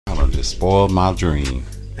woman just spoiled my dream.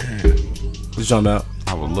 What you talking about?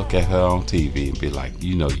 I would look at her on TV and be like,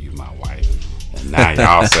 you know you my wife. And now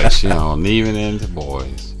y'all say she don't even into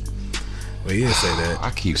boys. Well, you didn't say that. I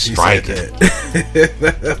keep striking.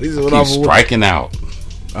 Keep striking out.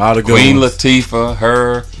 All the good Queen ones. Latifah,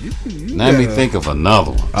 her. Let me think of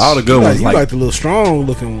another one. All the good ones. You like the little strong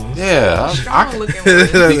looking ones. Yeah. Strong looking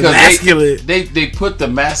Because masculine. they put the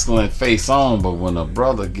masculine face on, but when a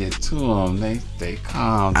brother get to them, they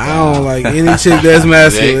calm down. I don't like any chick that's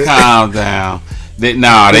masculine. They calm down. They get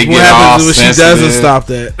what all happens when sensitive. she doesn't stop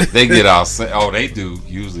that? They get all they do.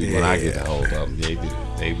 Usually when I get a hold of them, they do.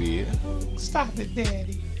 They be, stop it,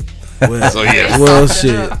 daddy. Well, So yeah, well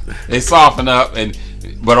shit. they soften up,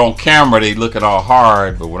 but on camera they look it all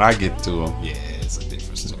hard. But when I get to them, yeah, it's a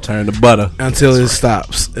different story. Turn to butter. Until it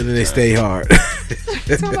stops, and then they stay hard.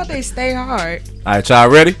 Talking about they stay hard. All right, y'all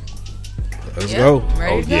ready? Let's go.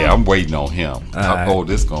 Ready to go. Yeah, I'm waiting on him. right. Oh,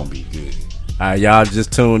 this gonna be good. All right, y'all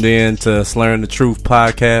just tuned in to Slurring the Truth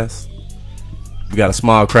podcast. We got a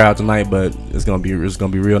small crowd tonight, but it's gonna be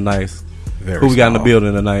real nice. Who we got in the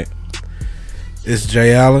building tonight? It's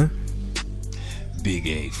Jay Allen. Big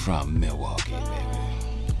A from Milwaukee,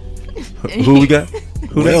 baby. Who we got?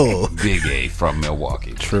 Who that? Well, Big A from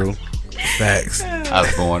Milwaukee. True. facts. I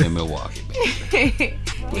was born in Milwaukee, baby.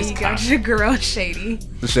 You got your girl Shady.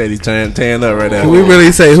 The Shady tan up right there. Can we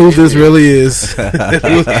really say who this really is?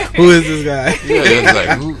 who is this guy? Yeah, it's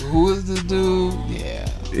like, who is this dude? Yeah,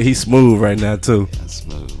 He's smooth right now too. that's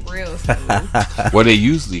smooth. Real smooth. Well, they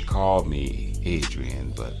usually call me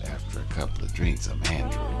Adrian, but after a couple of drinks, I'm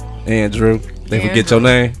Andrew. Andrew, they forget your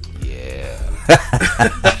name. Yeah.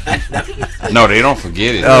 No, they don't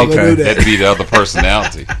forget it. Oh, okay. That'd be the other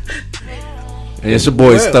personality. And it's your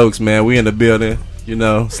boy Stokes, man. We in the building. You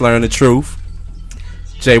know, Slurring the Truth.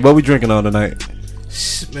 Jay, what we drinking on tonight?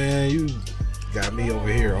 Man, you got me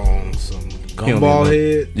over here on some don't gumball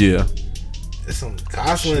even head. Yeah, It's some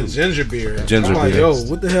Gosselin ginger beer. Ginger I'm like, beer. yo,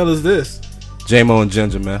 what the hell is this? J-Mo and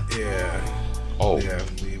Ginger, man. Yeah, Oh, yeah,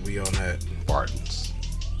 we on that. Barton's.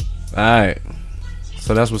 All right.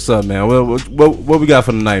 So that's what's up, man. What we got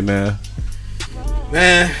for the night, man?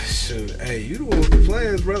 Man, shoot, hey, you the one with the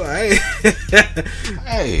plans, brother. Hey,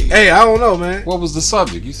 Hey, hey, I don't know, man. what was the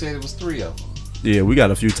subject? You said it was 3 of them. Yeah, we got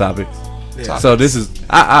a few topics. Yeah. So this is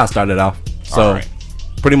I started off. So All right.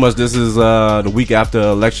 pretty much this is the week after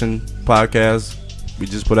election podcast we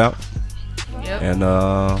just put out, Yep.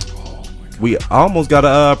 and we almost got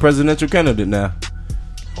a presidential candidate now.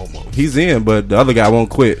 Almost, He's in, but the other guy won't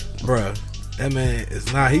quit. bruh. That man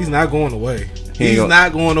is not. He's not going away. He ain't He's go-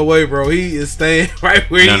 not going away, bro. He is staying right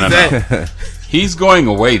where No, he's no, at. He's going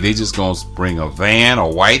away. They just gonna bring a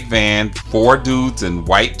white van, 4 dudes in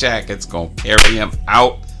white jackets, gonna carry him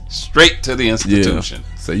out straight to the institution.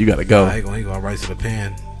 Yeah. So you gotta go. He gonna right to the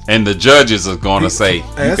pen. And the judges are gonna say, you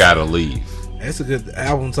that's- gotta leave. That's a good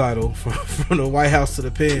album title from the White House to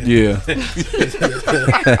the pen. Yeah,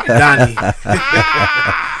 Donnie.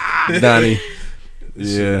 Donnie.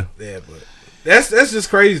 Yeah, Yeah, but that's just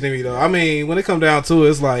crazy to me though. I mean, when it come down to it,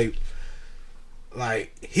 it's like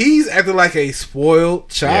he's acting like a spoiled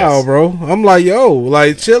child, Yes. bro. I'm like, yo,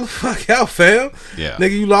 like chill the fuck out, fam. Yeah.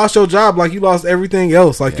 Nigga, you lost your job like you lost everything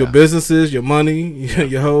else, like your Yeah. businesses, your money,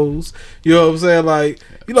 your hoes. You know what I'm saying? Like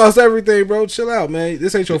you lost everything, bro. Chill out, man.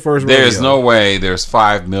 This ain't your first There's rodeo. no way there's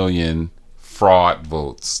 5 million fraud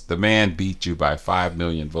votes. The man beat you by 5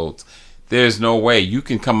 million votes. There's no way you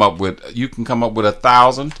can come up with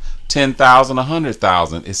 1,000, 10,000,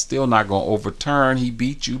 100,000. It's still not going to overturn. He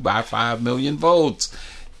beat you by 5 million votes,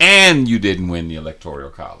 and you didn't win the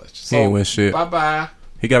electoral college. So ain't win shit. Bye bye.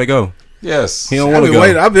 he gotta go. Yes. He don't I've want to been go.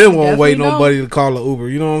 waiting. I've been Definitely waiting on don't. buddy to call an Uber.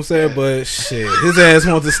 You know what I'm saying? But shit, his ass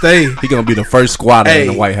wants to stay. He gonna be the first squatter in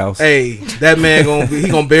the White House. Hey, that man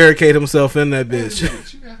gonna barricade himself in that bitch.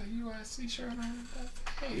 You got a USC shirt on?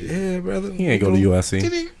 Hey. Yeah, brother. He ain't go to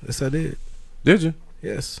USC. Yes, I did. Did you?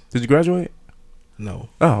 Yes. Did you graduate? No.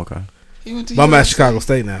 Oh, okay. He went to But I'm at USC. Chicago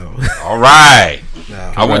State now. All right.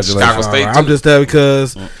 No. I went to Chicago State I'm too. just there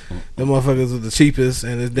because the motherfuckers are the cheapest,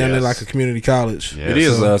 and it's down there Yes. like a community college. Yeah. It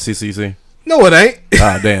is So- CCC. No, it ain't.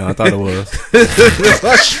 Ah, damn. I thought it was.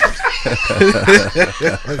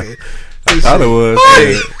 Okay. I thought it was.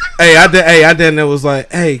 I then it was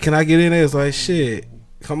like, hey, can I get in there? It's like, shit,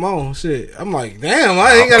 come on, shit. I'm like, damn,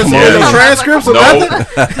 I ain't got to Come see on. no transcripts or No.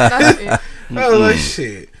 nothing. I was like,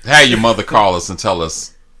 shit. Have your mother call us and tell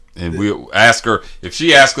us, and we'll ask her. If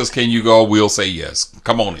she asks us, can you go? We'll say yes.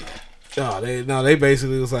 Come on in. They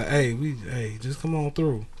basically was like, hey, just come on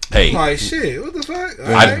through. Hey, I'm like, shit, what the fuck?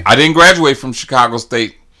 All right. I didn't graduate from Chicago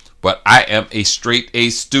State, but I am a straight A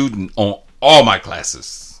student on all my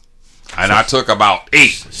classes. and I took about 8.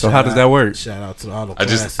 So how does that work? Shout out to all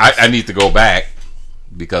the I need to go back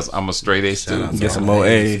because I'm a straight A student. Get some more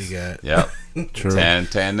A's. Yep. True.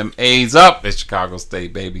 Tan them A's up at Chicago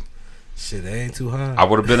State, baby. Shit, that ain't too high. I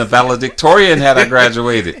would have been a valedictorian had I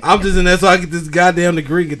graduated. I'm just in there so I get this goddamn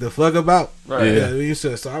degree, get the fuck about. Right. Yeah.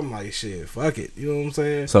 So I'm like, shit, fuck it. You know what I'm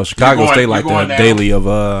saying? So Chicago State like the now? daily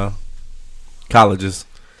of colleges.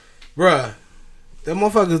 Bruh, that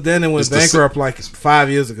motherfuckers then went It's the bankrupt like 5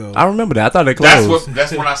 years ago. I remember that. I thought they closed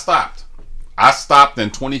That's when I stopped. I stopped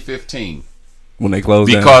in 2015 when they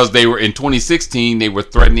closed because they were in 2016. They were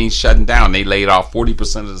threatening shutting down. They laid off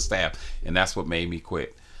 40% of the staff, and that's what made me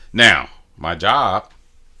quit. Now my job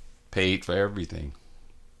paid for everything.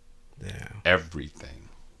 Damn. Everything.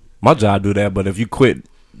 My job do that, but if you quit,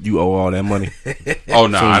 you owe all that money. Oh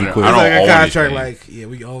no, I don't It's like a owe contract. anything. Like, yeah,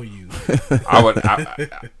 we owe you.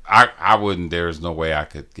 I wouldn't. There's no way I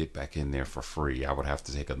could get back in there for free. I would have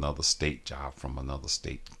to take another state job from another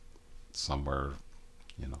state somewhere.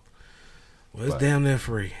 Well, it's damn near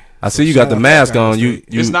free. I see you got the mask on. You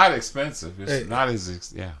It's not expensive. It's not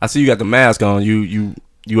as yeah. I see you got the mask on.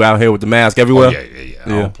 You out here with the mask everywhere. Oh, yeah. I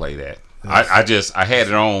don't play that. I had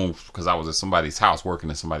it on because I was at somebody's house,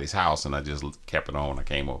 working at somebody's house, and I just kept it on. I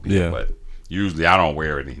came over here, but usually I don't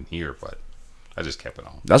wear it in here, but I just kept it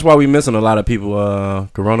on. That's why we missing a lot of people.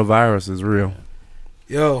 Coronavirus is real.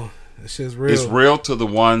 Yo, that shit's real. It's real to the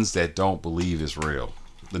ones that don't believe it's real.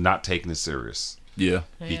 They're not taking it serious. Yeah.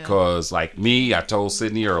 Because like me, I told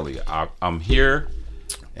Sydney earlier, I'm here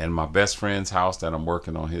in my best friend's house that I'm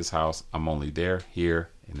working on his house. I'm only there, here,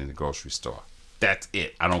 and in the grocery store. That's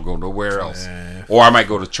it. I don't go nowhere else. Or I might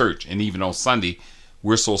go to church. And even on Sunday,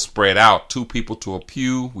 we're so spread out. 2 people to a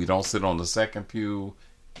pew. We don't sit on the second pew.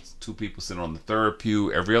 2 people sit on the third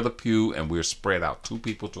pew. Every other pew. And we're spread out. 2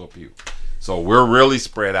 people to a pew. So we're really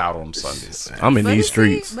spread out on Sundays. I'm in these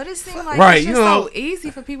streets. But it seems like Right, it's just you know, so easy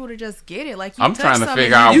for people to just get it. Like I'm trying to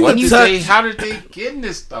figure out how did they get in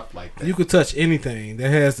this stuff like that? You could touch anything that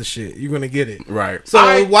has the shit. You're gonna get it. Right. So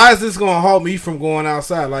why is this gonna halt me from going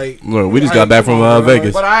outside? Like, look, we just got back from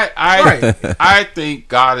Vegas. But I think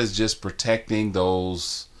God is just protecting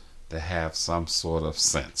those that have some sort of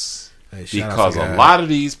sense. Hey, shout out because to a God. lot of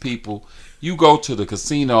these people, you go to the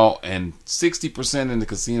casino and 60% in the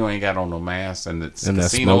casino ain't got on no mask, and the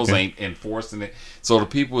casinos ain't enforcing it. So the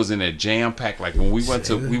people is in a jam packed. Like when we went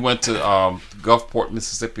to Gulfport,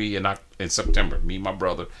 Mississippi in September. Me, my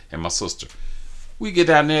brother, and my sister. We get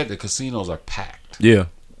down there, the casinos are packed. Yeah.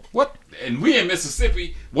 What? And we in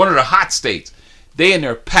Mississippi, one of the hot states. They in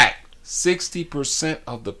there packed. 60%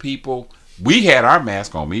 of the people. We had our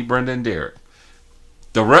mask on. Me, Brenda, and Derek.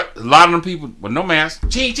 A lot of them people with no mask,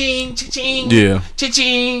 ching ching ching ching, yeah, ching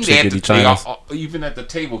ching. Even at the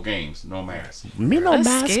table games, no mask.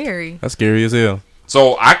 That's scary. That's scary as hell.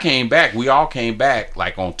 So I came back. We all came back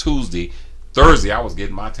like on Tuesday. Thursday, I was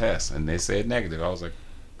getting my test, and they said negative. I was like,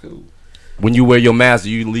 cool. When you wear your mask, do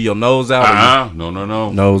you leave your nose out? No.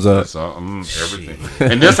 Nose up.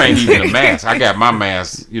 Everything. And this ain't even a mask. I got my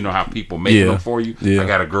mask. You know how people make them for you. Yeah. I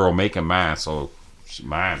got a girl making mine, so.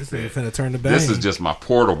 Mine. This nigga finna turn the bang. This is just my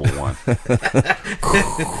portable one.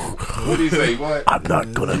 What do you say? What? I'm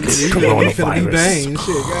not gonna get coronavirus.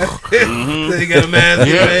 Shit, they got a mask.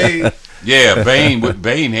 Yeah,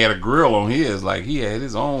 Bane had a grill on his. Like he had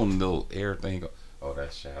his own little air thing. Oh,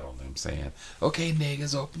 that's Shadow. I'm saying, okay,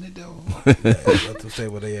 niggas, open the door. Let them say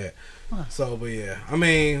where they at. So, but yeah, I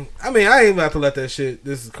mean, I ain't about to let that shit.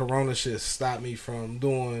 This Corona shit stop me from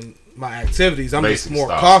doing my activities. I'm Basic just more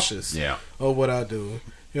stuff. cautious. Yeah. Of what I do.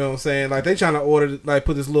 You know what I'm saying? Like they trying to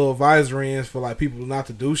put this little advisory in for like people not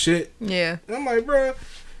to do shit. Yeah. And I'm like, bro,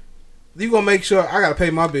 you gonna make sure I gotta pay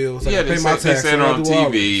my bills. I gotta pay my taxes. They said on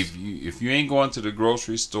TV, if you ain't going to the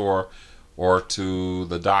grocery store or to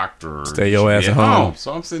the doctor, stay your ass at home.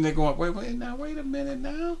 So I'm sitting there going, wait a minute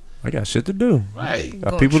now. I got shit to do. Right.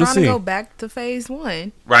 Got people to see. Trying to go back to phase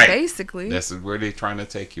 1. Right. Basically. That's where they trying to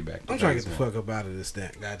take you back to. I'm trying to get the fuck up out of this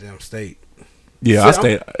goddamn state. Yeah,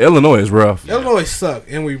 Illinois is rough. Yeah. Illinois suck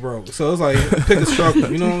and we broke. So it's like pick a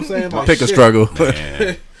struggle. You know what I'm saying? Like, pick a struggle.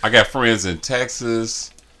 Man, I got friends in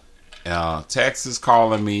Texas. Texas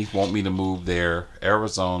calling me, want me to move there.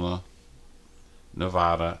 Arizona,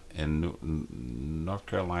 Nevada, and North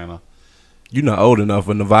Carolina. You're not old enough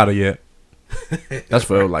for Nevada yet. That's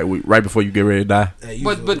for like right before you get ready to die.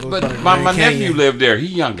 But my nephew lived there. He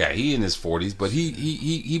young guy. He in his 40s, but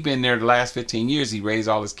he been there the last 15 years. He raised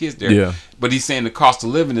all his kids there. Yeah. But he's saying the cost of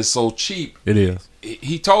living is so cheap. It is.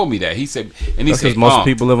 He told me that. He said, and he That's said, because most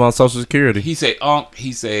people live on Social Security. He said,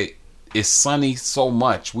 it's sunny so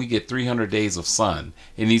much. We get 300 days of sun.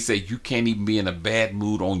 And he said, you can't even be in a bad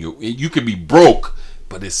mood you could be broke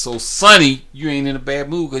but it's so sunny, you ain't in a bad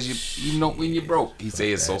mood because you know when you're broke. He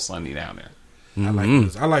say it's so sunny down there.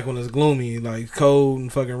 I like when it's gloomy, like cold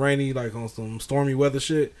and fucking rainy, like on some stormy weather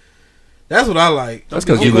shit. That's what I like. That's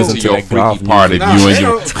because you Go listen to to your that golf freaky party. music. You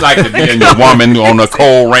and you like to be and your woman on a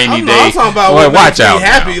cold, rainy day. I'm talking about Boy, what watch makes me out.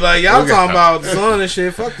 happy. now. Like y'all talking about sun and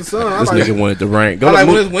shit. Fuck the sun. This nigga wanted to rank. Go I like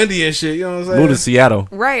to when it's windy and shit. You know what I'm saying? move to Seattle.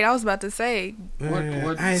 Right, I was about to say. Man,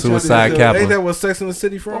 What- I ain't Suicide trying to do- Kappa. Ain't that what Sex in the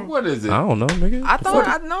City Well, from? what is it? I don't know, nigga.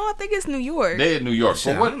 I think it's New York. They in New York.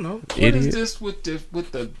 Shit, But I what? don't know. What is Idiot. this with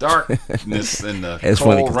the darkness and the It's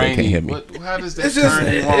funny cold, 'cause they can't rainy? hear me. How does that It's just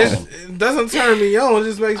turn you on? it doesn't turn me on. It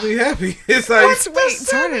just makes me happy. It's like Wait,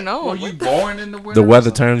 turn it on. Were you born in the winter? The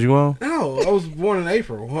weather turns you on. no, I was born in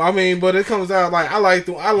April. I mean, but it comes out like I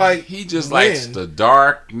like. He just wind. likes the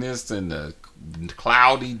darkness and the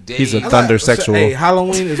cloudy days. He's a I like- thunder sexual. Hey,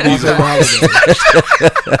 Halloween is my favorite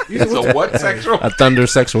holiday. He's a what sexual? A thunder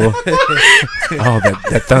sexual. Oh,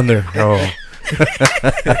 that thunder. Oh,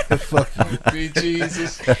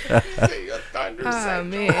 Jesus. Say a thunder Oh sexual.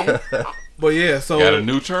 man. But yeah, so Got a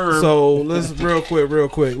new term. So let's real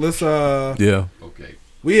quick. Let's yeah. Okay.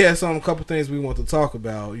 we had a couple things we want to talk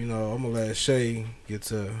about. You know, I'm gonna let Shay get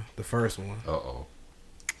to the first one. Uh-oh.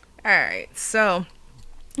 All right, so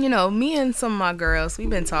me and some of my girls, we've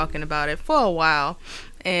been talking about it for a while,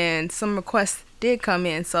 and some requests did come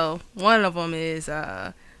in. So one of them is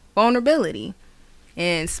vulnerability,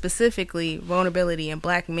 and specifically vulnerability in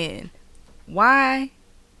black men. Why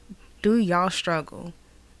do y'all struggle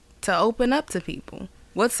to open up to people?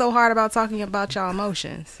 What's so hard about talking about y'all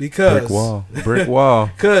emotions? Because Brick wall.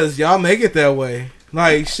 Cause y'all make it that way.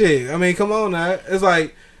 Like shit. I mean, come on now. It's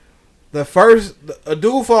like a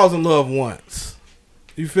dude falls in love once.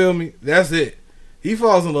 You feel me? That's it. He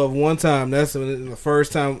falls in love one time. That's the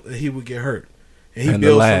first time he would get hurt, and he And the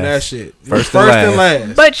builds last. from that shit. First and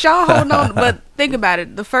last. But y'all hold on. But think about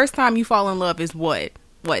it. The first time you fall in love is what?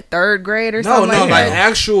 Third grade or No, something like like that?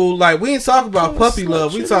 actual, like we ain't talking about puppy what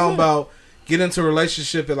love. We shit talking is about get into a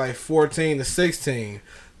relationship at like 14 to 16.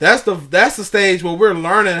 That's the stage where we're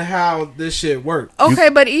learning how this shit works. Okay,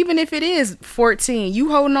 but even if it is 14, you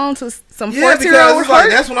holding on to some 14-year-old Yeah, because it's like hurt,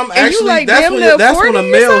 that's when I'm and you actually like that's damn when near that's when 40 a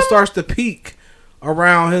or male something? starts to peak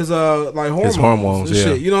around his hormones and yeah.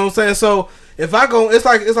 shit. You know what I'm saying? So if I go, it's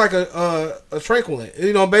like a tranquillant.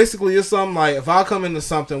 You know, basically it's something like if I come into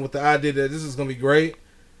something with the idea that this is gonna be great,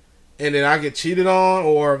 and then I get cheated on,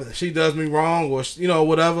 or she does me wrong, or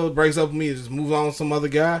whatever, breaks up with me, and just moves on to some other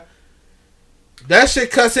guy. That shit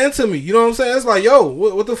cuts into me. You know what I'm saying? It's like, yo,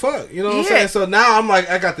 what the fuck? You know what I'm Yeah. saying? So now I'm like,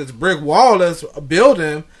 I got this brick wall that's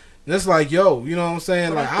building. And it's like, yo, you know what I'm saying?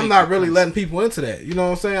 But I Like, I'm think not it really comes- letting people into that. You know what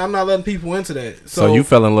I'm saying? I'm not letting people into that. So you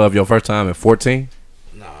fell in love your first time at 14?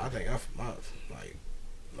 Nah, I think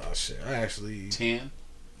shit. I actually 10?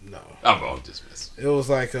 no. I'm all dismissed. It was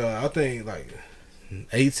like I think like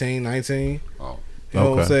 18, 19. Oh. You know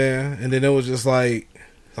what I'm Okay. saying? And then it was just like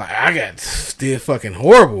I got did fucking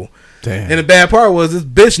horrible. Damn. And the bad part was this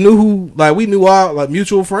bitch knew who, like we knew all like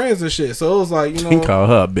mutual friends and shit. So it was like, He called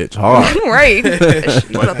her a bitch hard. right? You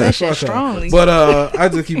felt that shit Fuck her. strongly. But I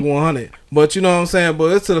just keep it 100. But you know what I'm saying?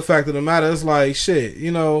 But it's to the fact of the matter, it's like shit,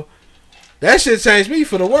 that shit changed me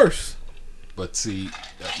for the worse. But see,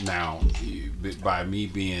 now, by me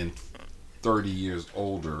being 30 years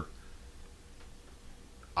older,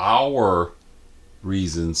 our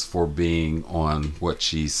reasons for being on what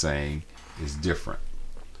she's saying is different.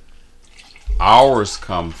 Ours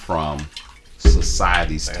come from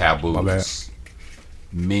society's My bad. taboos.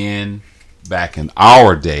 Men back in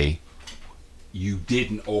our day, you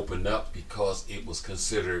didn't open up because it was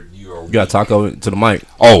considered you're You gotta talk over to the mic.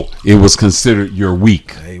 Oh, it was considered you're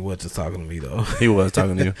weak. Hey, what just talking to me though? He was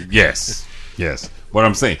talking to you. Yes, yes. What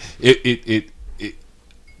I'm saying, it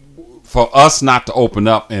for us not to open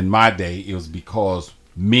up in my day, it was because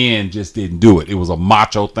men just didn't do it. It was a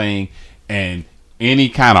macho thing, and any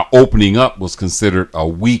kind of opening up was considered a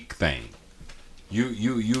weak thing.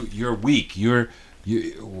 You're weak. You.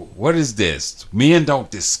 What is this? Men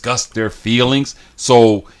don't discuss their feelings,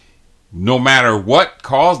 so no matter what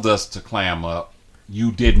caused us to clam up,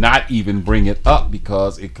 you did not even bring it up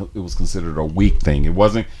because it was considered a weak thing. It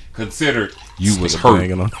wasn't considered you was hurt.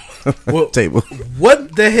 Hanging on Well, table.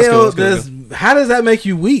 What the hell let's how does that make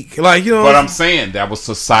you weak? Like, But I'm saying that was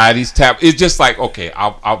society's tab. It's just like, okay,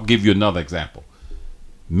 I'll give you another example.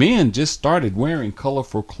 Men just started wearing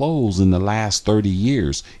colorful clothes in the last 30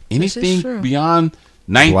 years. This is Anything true. beyond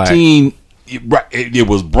 19, it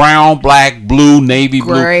was brown, black, blue, navy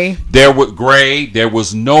Gray. blue. There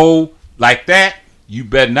was no like that. You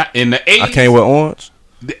better not in the 80s. I can't wear orange.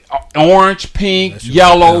 Orange, pink,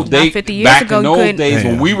 yellow. Not 50 years back ago, in you those couldn't. days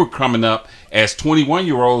when Damn. we were coming up, as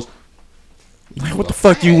 21-year-olds. Like, what the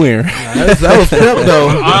fuck you wearing? That was pimp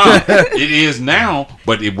though. It is now,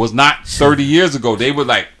 but it was not 30 years ago. They were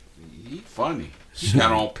like, he funny. He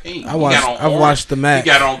got on pink. I watched the match. He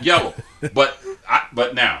got on yellow.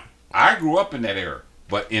 But now I grew up in that era.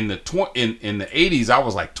 But in the in the 80s, I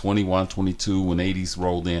was like 21, 22 when the 80s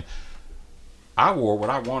rolled in. I wore what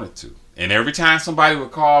I wanted to, and every time somebody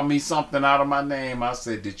would call me something out of my name, I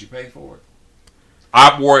said, "Did you pay for it?"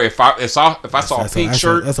 I wore if I saw a pink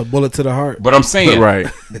shirt. That's a bullet to the heart. But I'm saying right.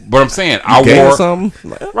 But I'm saying I Gave wore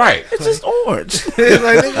something. right. It's just orange.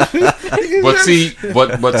 But see,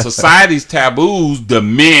 but society's taboos, the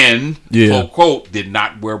men, quote, did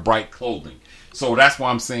not wear bright clothing. So that's why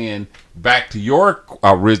I'm saying, back to your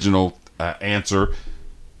original answer,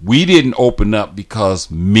 we didn't open up because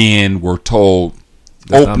men were told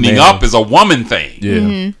opening up is a woman thing. Yeah.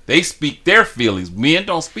 Mm-hmm. They speak their feelings. Men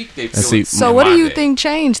don't speak their feelings. So what do you think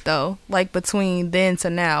changed though? Like between then to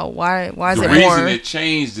now? Why is it more? The reason it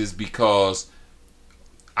changed is because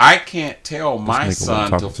I can't tell my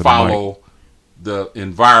son to follow the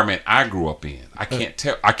environment I grew up in. I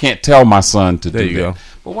can't tell my son to do that. Go.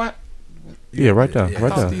 But what? Yeah, right there. I Right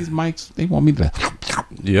thought there. these mics, they want me to.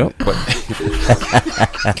 Yep.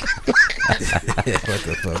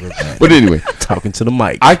 But anyway, talking to the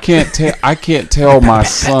mic. I can't tell my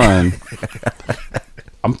son.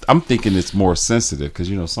 I'm thinking it's more sensitive because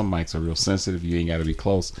some mics are real sensitive. You ain't got to be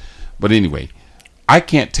close. But anyway, I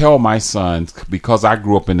can't tell my son because I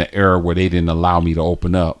grew up in the era where they didn't allow me to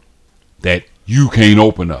open up that you can't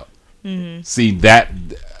open up. Mm-hmm. See that.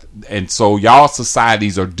 And so y'all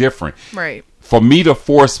societies are different. Right. For me to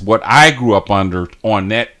force what I grew up under on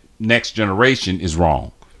that next generation is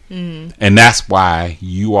wrong. Mm-hmm. And that's why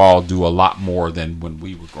you all do a lot more than when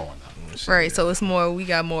we were growing up. Right. So it's more, we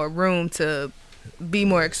got more room to be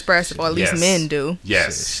more expressive, or at least men do.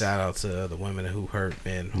 Yes. Shout out to the women who hurt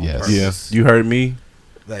men. Yes. Yeah. You heard me.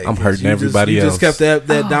 Like, I'm hurting everybody else. You just kept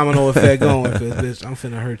that domino effect going because, bitch, I'm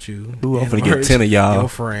finna hurt you. Ooh, I'm finna get 10 of y'all. Your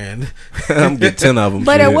friend. I'm get 10 of them.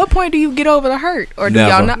 But at what point do you get over the hurt? Or do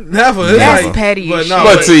y'all not? Never. That's like, petty. But no,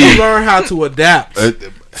 but see, you learn how to adapt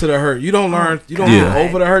to the hurt. You don't learn. You don't get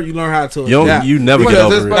over the hurt. You learn how to adapt. You never get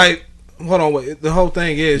over it. Like, hold on, wait. The whole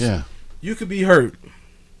thing is, you could be hurt,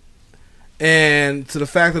 and to the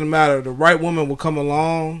fact of the matter, the right woman will come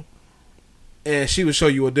along, and she will show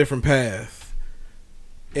you a different path.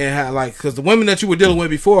 And how, like, because the women that you were dealing with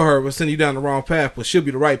before her was sending you down the wrong path, but she'll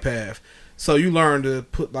be the right path. So you learn to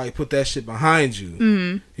put that shit behind you.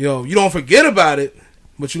 Mm-hmm. You don't forget about it,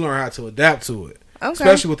 but you learn how to adapt to it. Okay.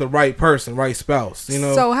 Especially with the right person, right spouse.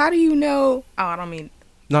 So how do you know? Oh, I don't mean.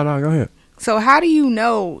 No, go ahead. So how do you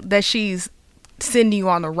know that she's sending you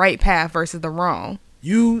on the right path versus the wrong?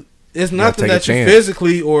 It's nothing that you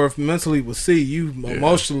physically or mentally will see. You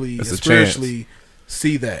emotionally and spiritually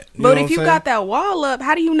see that. But if you got that wall up,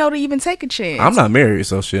 how do you know to even take a chance? I'm not married,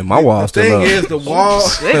 so shit. My wall's still up. The thing is, the wall.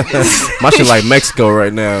 My shit like Mexico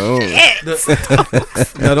right now.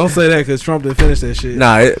 No, don't say that because Trump didn't finish that shit.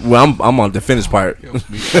 Nah, I'm on the finish part.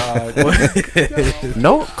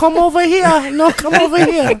 No, come over here. No, come over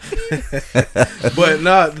here. But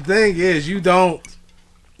no, the thing is, you don't.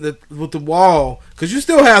 With the wall, because you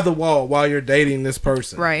still have the wall while you're dating this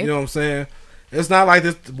person. Right. You know what I'm saying? It's not like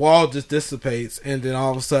this wall just dissipates and then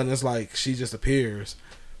all of a sudden it's like she just appears.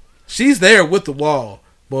 She's there with the wall,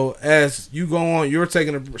 but as you go on,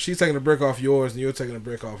 she's taking a brick off yours and you're taking a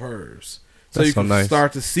brick off hers. So you can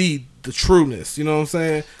start to see the trueness. You know what I'm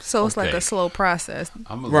saying? So it's like a slow process.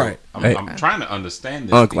 I'm trying to understand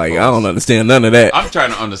this. Like, I don't understand none of that. I'm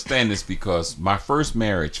trying to understand this because my first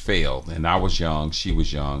marriage failed and I was young. She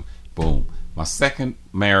was young. Boom. My second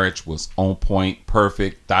marriage was on point,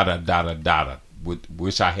 perfect,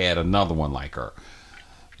 Wish I had another one like her.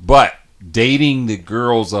 But dating the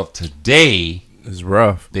girls of today is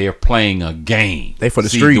rough. They are playing a game. They for the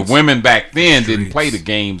streets. The women back then didn't play the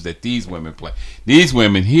games that these women play. These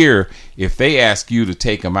women here, if they ask you to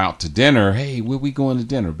take them out to dinner, hey, where we going to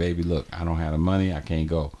dinner, baby? Look, I don't have the money. I can't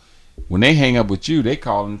go. When they hang up with you, they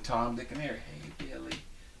call them Tom, Dick, and Harry.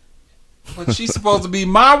 But she's supposed to be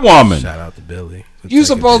my woman. Shout out to Billy. You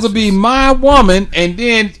supposed to be my woman, and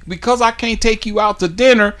then because I can't take you out to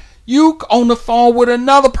dinner, you on the phone with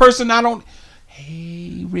another person. I don't.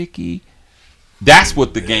 Hey, Ricky. That's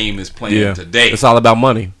what the game is playing today. It's all about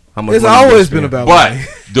money. How much it's always been about money.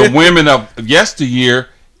 But the women of yesteryear,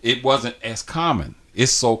 it wasn't as common.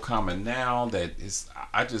 It's so common now that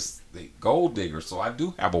they gold digger. So I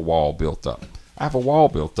do have a wall built up. I have a wall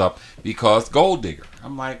built up because gold digger.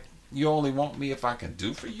 I'm like, you only want me if I can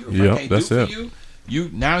do for you. If I can't do for you,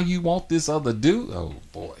 you want this other dude? Oh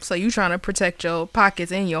boy. So you trying to protect your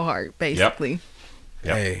pockets and your heart, basically.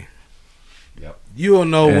 Yep. Hey, Yep. you don't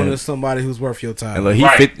know when And- it's somebody who's worth your time. And look,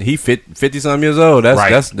 Right. he 50-some years old. That's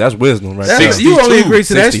Right. that's wisdom right That's- there. 62. you only agree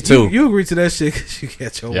to that. 62. You agree to that shit because you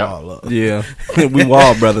got your Yep. wall up. Yeah, we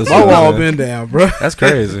wall brothers. My wall man. been down, bro. That's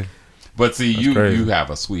crazy. But see, you crazy. have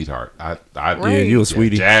a sweetheart. I Yeah, you a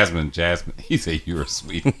sweetie. Jasmine. He said you're a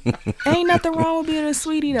sweetie. Ain't nothing wrong with being a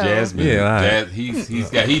sweetie though. Jasmine. Yeah, all right. He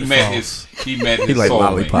met his He soulmate. like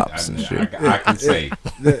lollipops and shit. I can say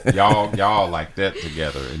y'all like that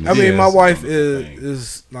together. And I mean, my that's wife the thing.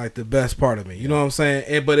 is like the best part of me. You know what I'm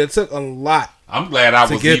saying? But it took a lot. I'm glad I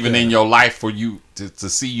to was get even there. in your life for you to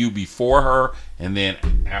see you before her and then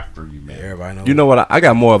after you met her. Everybody knows. You know what? I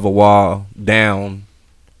got more of a wall down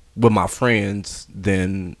with my friends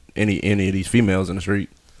than any of these females in the street.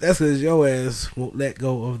 That's because your ass won't let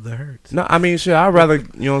go of the hurt. No, I mean, shit. I'd rather, you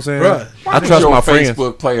know what I'm saying? Bruh. Why I was trust your my friends.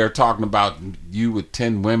 Facebook player talking about you with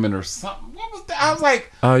 10 women or something. What was that? I was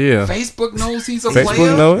like, Oh yeah, Facebook knows he's a Facebook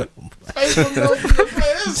player. know it. Facebook knows he's a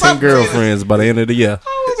player. 10 girlfriends by the end of the year.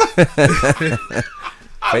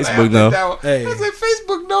 Facebook know. Hey. I said,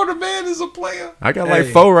 Facebook know the man is a player. I got like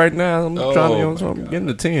Hey. 4 right now. I'm Oh, trying to, you know, my so I'm God. getting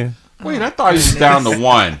to 10. Wait, I thought he was down to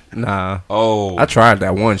 1. Nah, Oh, I tried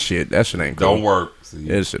that one shit. That shit ain't cool. don't work. See,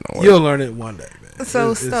 That shit don't work. You'll learn it one day, man.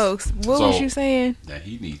 So It's- Stokes, what So- was you saying? now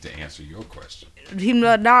he needs to answer your question.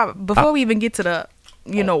 Before we even get to the,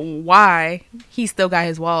 why he still got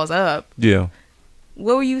his walls up. Yeah.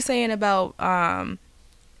 What were you saying about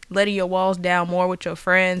letting your walls down more with your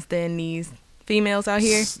friends than these females out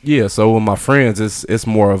here? Yeah, so with my friends, it's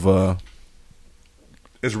more of a.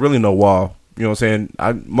 It's really no wall. You know what I'm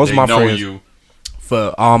saying? Most They of my know friends you.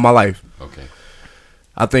 for all my life. Okay.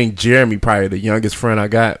 I think Jeremy probably the youngest friend I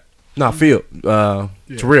got. Nah, Phil.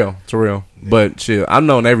 Terrell. But shit, I've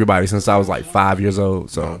known everybody since I was like 5 years old.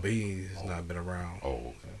 So No, but he's not been around. Oh,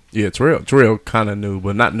 okay. yeah, Terrell kind of new,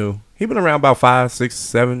 but not new. He been around about 5, 6,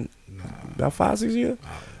 7, about 5, 6 years.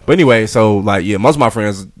 But anyway, so like yeah, most of my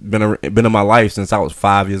friends been in my life since I was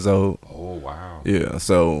 5 years old. Oh, wow. Yeah,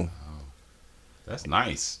 so That's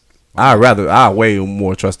nice. I way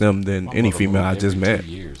more trust them than My any mother female I moved just every met. 2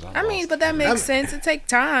 years. I mean, but that makes sense. It takes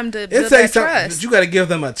time to It build takes that time, trust. but you got to give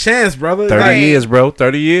them a chance, brother. 30 Right. years, bro.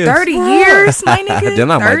 30 years. 30 years, my nigga. Then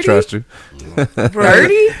I might trust you.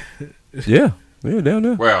 30? Yeah, down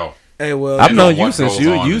there. Well, Hey, well, I've You know known you what since goes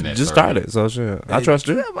you on you in that just 30. started, so shit. I trust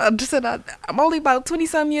you. I just said I'm only about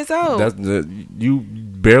 20-something years old. You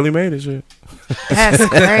barely made it, shit. That's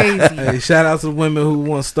crazy. hey, shout out to the women who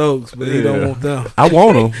want Stokes, but he don't Yeah. want them. I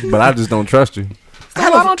want them, but I just don't trust you. So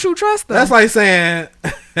why don't you trust them? That's like saying,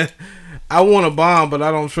 I want a bomb, but I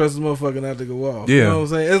don't trust this motherfucker not to go off. You Yeah. know what I'm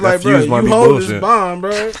saying? It's That like, bro, fuse might you be hold bullshit. this bomb,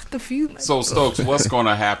 bro. the few. so Stokes, what's going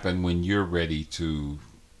to happen when you're ready to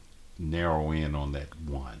narrow in on that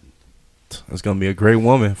one? It's gonna be a great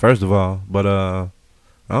woman, first of all, but I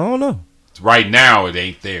don't know. Right now, it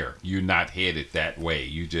ain't there. You're not headed that way.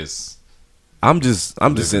 You just. I'm just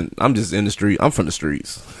in the street. I'm from the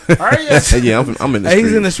streets. Are you? Yeah, I'm in the Hey, streets.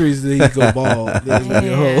 he's in the streets. Then he go bald. Then he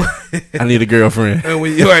be a hoe. I need a girlfriend. And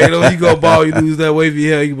when you go bald, you lose that wavy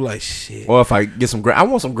hair. You be like, shit. Or if I get some gray, I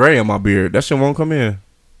want some gray in my beard. That shit won't come in.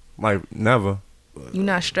 Like never. You're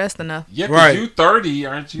not stressed enough. Yeah, 'cause Right. you 30,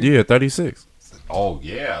 aren't you? Yeah, 36. Oh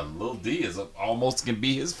yeah, Lil D is almost can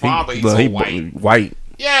be his father. He's Look, so white. White.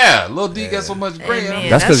 Yeah, Lil D got so much gray. Hey, on man. him.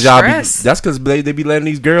 That's That's because y'all stress. that's because they be letting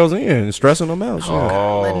these girls in and stressing them out. Shit.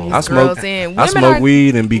 Letting these I smoke. girls in. I Women smoke are-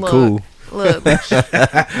 weed and be Look, cool. Look,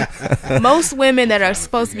 most women that are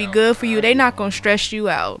supposed to be good for you, they not gonna stress you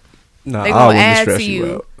out. Nah, They all gonna women add stress to you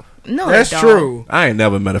you. out. No, That's they don't. true. I ain't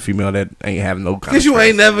never met a female that ain't having no kind of Because you stress.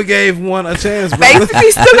 ain't never gave one a chance, bro.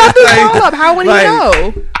 Basically, still got this Like- roll up. How would he like-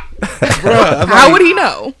 know? Bruh, How would he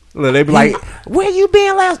know? Look, they be like, "Where you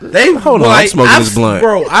been last?" They Hold on, I'm smoking this blunt.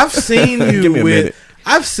 bro. I've seen you Give me a minute.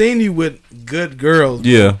 I've seen you with good girls,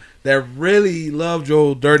 bro, Yeah. that really loved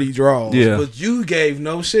your dirty draws. Yeah. But you gave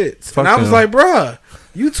no shits. Fuck and I was them. like, bruh,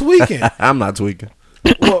 you tweaking. I'm not tweaking.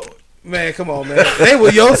 Well, man, come on, man. They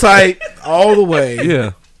were your type all the way.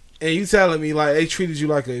 Yeah, And you telling me like they treated you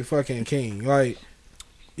like a fucking king. Like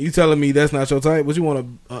you telling me that's not your type? But you want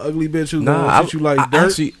a ugly bitch who's gonna treat you like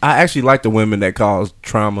dirt? I actually like the women that cause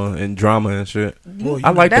trauma and drama and shit. Boy, you I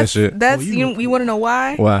like that That's shit. that's Well, you you. You want to know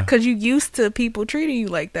why? Why? Because you used to people treating you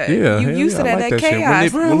like that. Yeah, you hell used yeah, to I that like shit.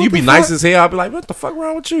 chaos. When you what be the nice fuck? as hell, I'll be like, "What the fuck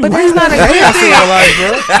wrong with you?" But that's not a good chaos in your thing. life,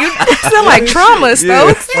 bro. You sound like trauma,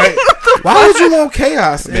 Stokes. Like, why would you want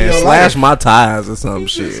chaos in Man, your slash life, my tires or some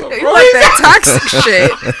shit. You like that toxic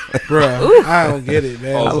shit. bro? I don't get it,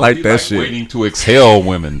 man. Oh, I so like he that shit. Waiting to exhale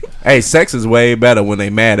women. Hey, sex is way better when they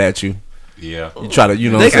mad at you. Yeah. You try to,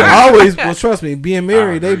 you know, They what I'm can saying? always, well, trust me, being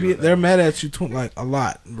married, I agree with they're that. mad at you like a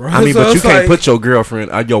lot, bro. I mean, So but you it's can't like- put your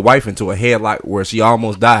girlfriend, your wife, into a headlock where she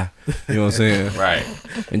almost die. You know what I'm saying? Right.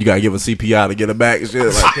 And you gotta give her CPR to get her back and shit.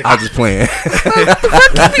 Like, I just playing.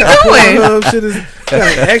 What you doing? Pornhub shit is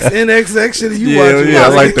XNXX shit. You Yeah, watching? yeah, I That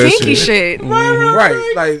was like that kinky shit. shit.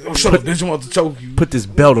 Right, like, oh, shut up, bitch, I want to choke you. Put this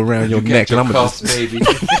belt around your You neck, got and your I'm gonna cuffs, just. baby.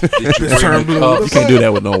 Did you Turn bring blue. your You cuffs? can't do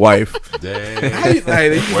that with no wife. Dang. Hey, you just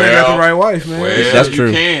ain't Well, got the right wife, man. Well, That's you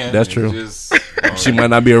true. Can. That's It true. Just, She might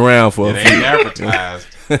not be around for It a ain't few. advertised.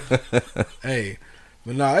 Hey,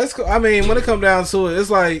 but no, it's. I mean, when it come down to it, it's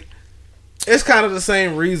like it's kind of the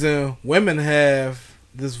same reason women have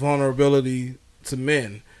this vulnerability to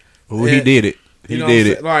men. Ooh, he did it. He You know did what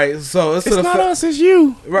it. I'm saying? Like, so it's, It's to the not fa- us, it's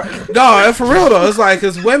you. Right. No, for real though. It's like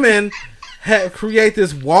because women create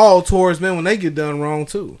this wall towards men when they get done wrong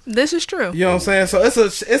too. This is true. You know what I'm saying? So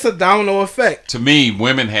it's a domino effect. To me,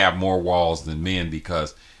 women have more walls than men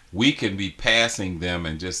because we can be passing them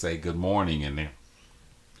and just say good morning, and then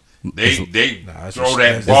they Nah, throw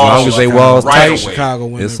as that long ball as they walls right tight, away. Chicago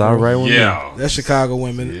women. It's all right with me. Yeah, That's Chicago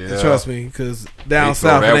women. Yeah. Trust me, because down They throw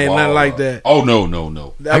south it that ain't nothing wall like up. that. Oh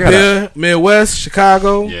no. Up here, Midwest,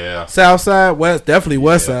 Chicago, Yeah. South Side, West, definitely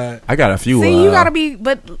West Side. I got a few. See, you gotta be,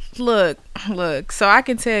 but look. So I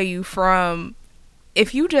can tell you from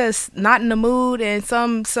if you just not in the mood and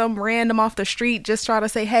some random off the street just try to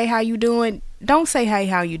say, hey, how you doing? Don't say, hey,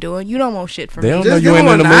 how you doing? You don't want shit from They me. don't- Just you give ain't him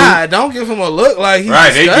a in the mood. nod. Don't give him a look like he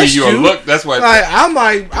Right, they give discussed you a look. That's why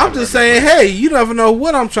I'm just saying, hey, you never know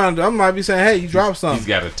what I'm trying to do. I might be saying, hey, you dropped he's something.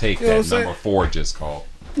 got to take You know that what I'm number 4 just called.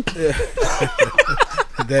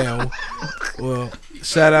 Damn. Well,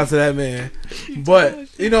 shout out to that man. But,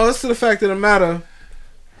 you know, it's to the fact of the matter.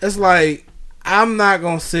 It's like, I'm not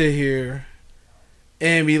going to sit here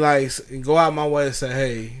and be like, go out my way and say,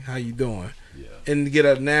 hey, how you doing? Yeah. And get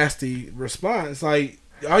a nasty response. Like,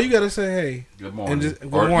 all you got to say, hey. Good morning. And just,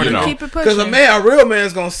 good Or, morning. you know, Keep it Because pushing. a real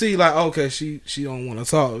man's gonna see like, okay, she don't want to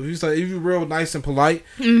talk. If you real nice and polite,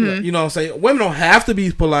 you know what I'm saying. Women don't have to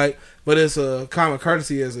be polite, but it's a common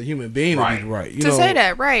courtesy as a human being to be right. You to know, say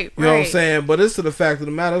that, right? You know what I'm saying? But it's to the fact of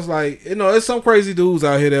the matter. It's like, you know, there's some crazy dudes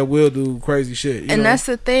out here that will do crazy shit. You And know? that's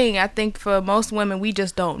the thing. I think for most women, we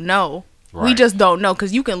just don't know. We Right. just don't know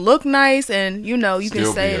because you can look nice and you know you Still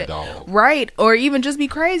can say be a that, dog. right? Or even just be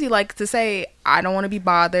crazy, like to say I don't want to be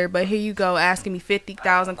bothered, but here you go asking me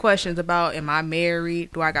 50,000 questions about am I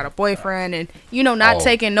married? Do I got a boyfriend? And you know not Oh,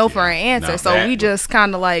 taking no for yeah. an answer. Now So that we would- just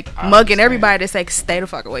kind of like I mugging understand. everybody to say stay the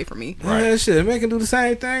fuck away from me. Yeah, shit. Men can do the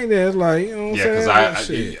same thing. Then it's like, you know what I'm Yeah,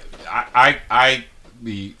 saying?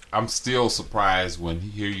 because I'm still surprised when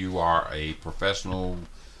here you are, a professional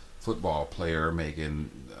football player making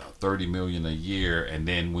 $30 million a year, and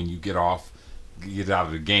then when you get out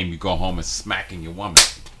of the game, you go home and smacking your woman.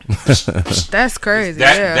 That's crazy.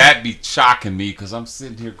 That yeah. be shocking me because I'm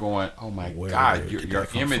sitting here going, "Oh my Where God, did your that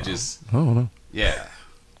come image from? is I don't know. yeah."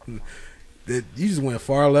 You just went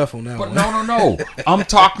far left on that But one. no. I'm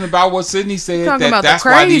talking about what Sydney said. Talking about the That's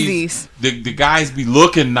why crazies. the guys be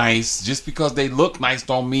looking nice. Just because they look nice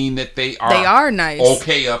don't mean that they are nice.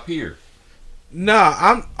 okay up here.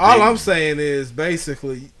 Nah, I'm saying is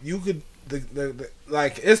basically you could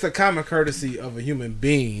like it's the common courtesy of a human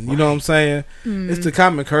being. You know what I'm saying? It's the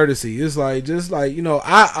common courtesy. It's like just like, you know,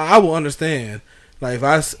 I will understand. Like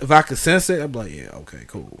if I could sense it, I'd be like, yeah, okay,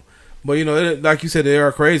 cool. But you know, like you said, there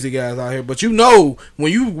are crazy guys out here. But you know,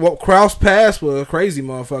 when you cross paths with a crazy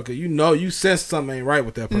motherfucker, you know, you sense something ain't right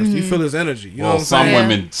with that person. You feel his energy. You know Well, what I'm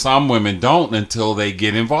saying? some women don't until they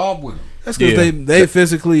get involved with them. That's because Yeah. they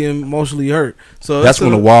physically and emotionally hurt. So That's it's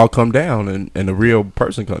when a- the wall come down and the real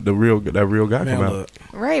person, that real guy man, come out. look,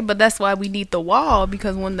 Right, but that's why we need the wall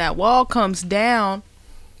because when that wall comes down,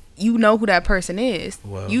 you know who that person is.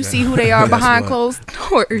 Well, you yeah. see who they are Guess behind what? closed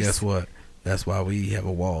doors. guess what? That's why we have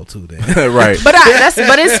a wall too. Then Right. But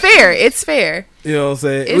but it's fair. It's fair. you know what I'm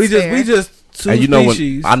saying? It's we fair. just two And you know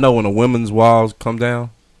species. when I know when the women's walls come down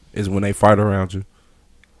is when they fight around you.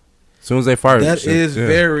 As soon as they fight, that shit, is yeah.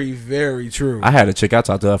 very, very true. I had a chick. I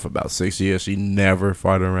talked to her for about 6 years. She never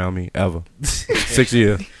farted around me ever. 6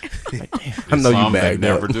 years. Like, damn, I know you Some that mad.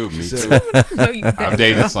 never Never. do. Me So- too. No, you I've don't.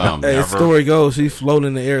 dated some. Hey, Never. story goes, she's floating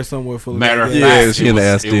in the air somewhere full of Matter of gas. Yeah, fact, she in the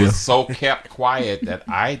ass it still. was so kept quiet that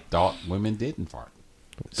I thought women didn't fart.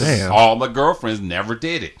 Damn. All the girlfriends never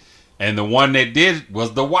did it, and the one that did it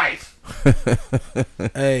was the wife.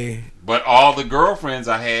 Hey, But all the girlfriends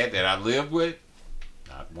I had that I lived with,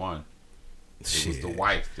 not one. It was the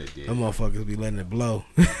wife that did. Them motherfuckers be letting it blow.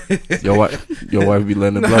 Your wife be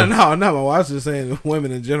letting it blow. No, not my wife. I was just saying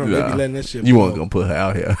women in general, they be letting that shit You blow. weren't gonna put her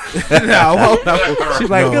out here. No. She's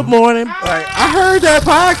like, No. good morning. Like, I heard that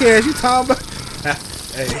podcast you talking about.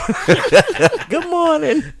 Hey, Good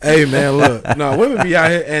morning. hey, man, look. No, women be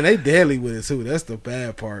out here and they deadly with it too. That's the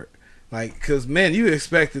bad part. Like, cause man, you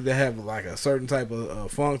expected to have like a certain type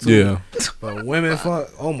of funk to Yeah. it, but women funk.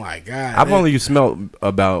 Oh my god, I've man. only smelled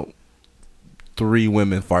about 3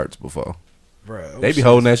 women farts before. Bruh, They be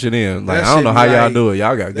holding that shit in. Like, That I don't know shit how be y'all like- do it.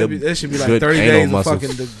 Y'all got good. That should be like good 30 anal days of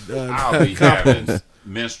muscles. fucking. I'll be having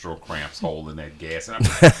menstrual cramps holding that gas, and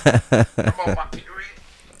I'm on my period.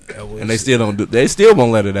 And they still don't do. They still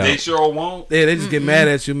won't let it out. They sure won't. Yeah, they just get mad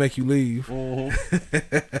at you, make you leave. Start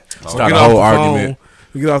Get a off whole the argument. phone.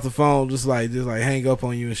 You get off the phone, just like hang up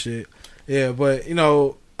on you and shit. Yeah, but you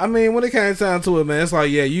know, I mean, when it came down to it, man, it's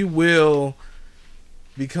like, yeah, you will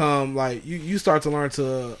become like you start to learn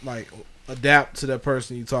to like adapt to that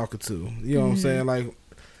person you talking to. You know what I'm saying? Like,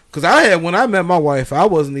 because when I met my wife, I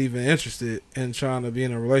wasn't even interested in trying to be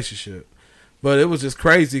in a relationship, but it was just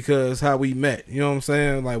crazy because how we met. You know what I'm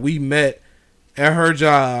saying? Like, we met at her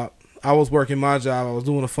job. I was working my job. I was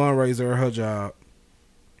doing a fundraiser at her job.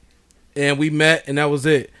 And we met, and that was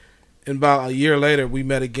it. And about a year later, we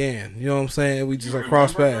met again. You know what I'm saying? We just like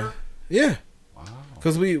crossed paths. Yeah. Wow.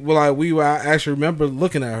 Because we were I actually remember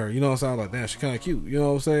looking at her. You know what I'm saying? I was like, damn, she's kind of cute. You know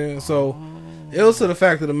what I'm saying? So it was to the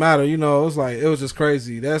fact of the matter. You know, it was like, it was just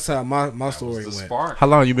crazy. That's how my story The went. spark. How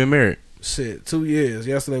long you been married? Shit, 2 years.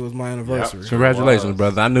 Yesterday was my anniversary. Yep. Congratulations, was.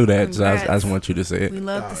 brother. I knew that. So I Congrats. just want you to say it. We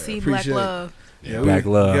love Oh, to yeah, see black appreciate it. love. Yeah, we Black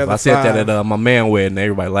love. together I said that 5. at my man wedding.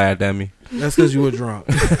 Everybody laughed at me. That's because you were drunk.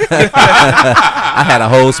 I had a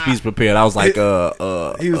whole speech prepared. I was like,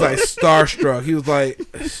 He was like starstruck. He was like,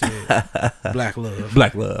 shit, black love.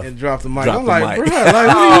 black love. And dropped the mic. Dropped I'm the like, mic. bro, like, what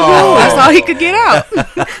are Oh. you That's all he could get out. doing?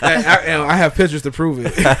 And I have pictures to prove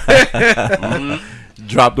it.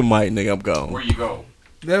 Drop the mic, nigga. I'm gone. Where you go?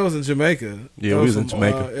 That was in Jamaica. Yeah, That we was in from,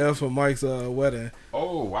 Jamaica. that was for Mike's wedding.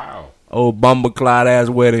 Oh wow. Old bumble clot ass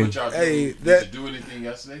wedding. What y'all do? Hey, Did that- you do anything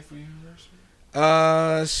yesterday for your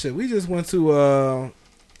anniversary? Shit, we just went to,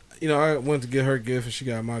 I went to get her gift and she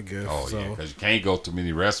got my gift. Oh so. yeah, because you can't go to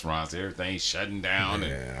many restaurants. Everything's shutting down.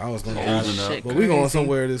 And Yeah, I was gonna closing go, up. Shit but we going crazy.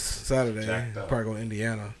 somewhere this Saturday. Jacked up. Probably go to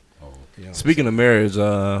Indiana. Oh. You know. Speaking of marriage,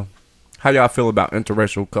 how y'all feel about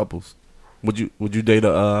interracial couples? Would you date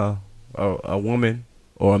a woman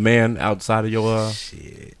or a man outside of your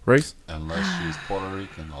Shit. race? Unless she's Puerto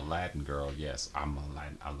Rican or Latin girl, yes, I'm a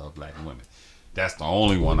Latin. I love Latin women. That's the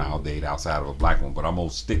only one I'll date outside of a black one. But I'm gonna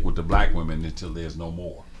stick with the black women until there's no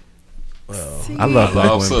more. Well, I love I black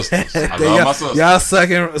love women. sisters. I y'all, love my sisters. y'all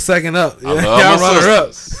second up. I y'all love my runner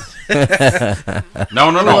up. sisters. No.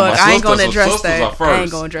 Look, my I ain't gonna sisters, address sisters that. are first. I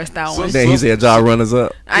ain't gonna address that one. Sisters- Then he said y'all runners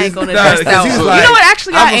up. I ain't gonna Nah, address 'cause that he's one. like, You know what?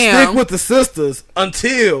 Actually, I I'ma am. stick with the sisters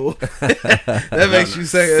until that makes you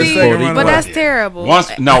second. See, second runner but up. that's terrible. Once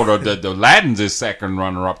the Latins is second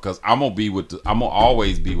runner up because I'm gonna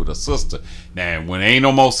always be with a sister. Now when ain't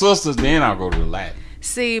no more sisters, then I'll go to the Latin.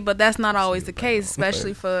 See, but that's not always the case,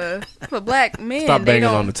 especially for black men. Stop They banging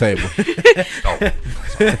on the don't, table.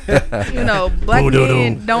 black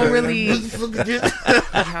men don't really.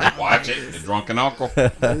 Watch it, the drunken uncle. She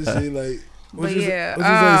like, what But you,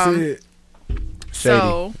 yeah, what you say? Shady.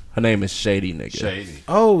 So Her name is Shady, nigga. Shady.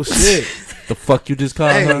 Oh shit! The fuck you just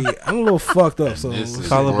called Hey, her? I'm a little fucked up. So This is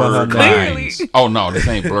Call her by her blurred name. lines. Oh no, this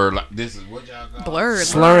ain't blurred. This is what y'all got. blurred.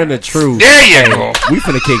 Slurring the truth. There you go. We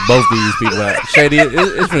finna kick both these people out. Shady,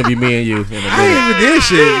 it's finna be me and you in a minute. I ain't even did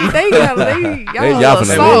shit. They got y'all y'all a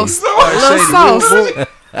finna little win. sauce. Little Shady, sauce.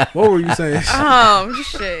 what were you saying?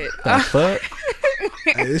 Shit. The fuck?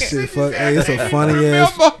 Hey, this shit fuck. Hey, it's a funny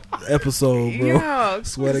ass episode, bro. Yeah,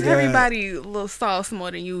 Swear to God. everybody a little sauce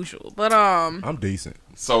more than usual. But I'm decent.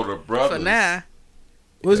 So the brothers. for now.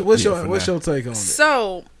 What's Yeah, for your now. take on it?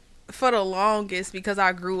 So, for the longest, because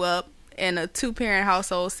I grew up in a 2-parent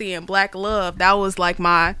household seeing black love, that was like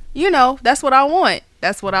my, that's what I want.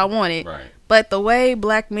 That's what I wanted. Right. But the way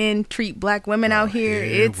black men treat black women out here,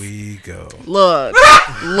 it's we go. look,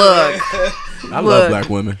 I love black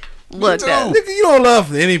women. look. That, Nigga, you don't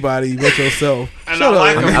love anybody but yourself. And Shut I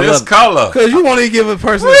like up. them I this love- color. Cause you won't even give a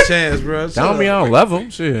person a chance, bro. Shut Don't mean I up. don't love them.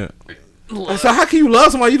 Shit. So how can you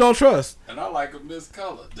love somebody you don't trust? And I like them this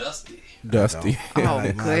color. Dusty. Dusty. oh, I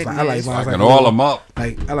like mine. I like goodness. mine. I can oil them up.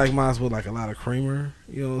 I like mine with like a lot of creamer.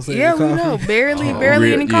 You know what I'm saying? Yeah, we Coffee. know. Barely real-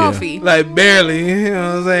 eating yeah. coffee. Like barely. You know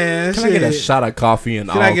what I'm saying? Can I get a Shit. shot of coffee and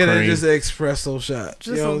Can all I get cream? just an espresso shot?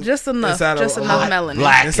 Just, you know, just enough. inside of Just a enough hot melanin.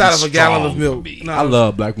 black inside and of a gallon of strong milk. for me. Nah, I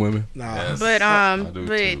love black women. Nah. Yes. But I do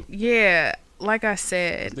but too. yeah, like I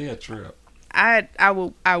said, They a trip.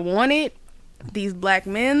 I wanted these black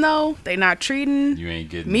men though. They not treating You ain't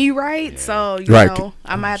getting me right, Yeah. so you Right. know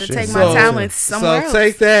I might have to Shit. take my talents somewhere so else.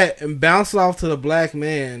 take that and bounce it off to the black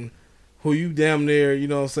man who you damn near, you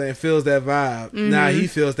know what I'm saying, feels that vibe. Now he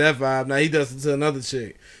feels that vibe. Now he does it to another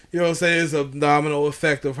chick. You know what I'm saying? It's a domino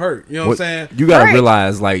effect of hurt. You know what I'm saying? You gotta Right.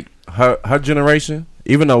 realize, like her generation.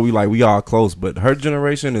 Even though we all close, but her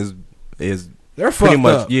generation is They're pretty fucked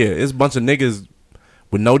much up. it's a bunch of niggas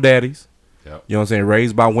with no daddies. Yep. You know what I'm saying?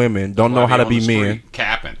 Raised by women, don't know While how they to on be the men. street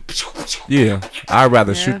Capping. Yeah, I'd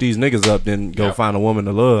rather Yeah. shoot these niggas up than go Yep. find a woman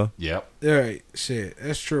to love. Yep. Right. Shit.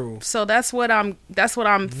 That's true. So that's what I'm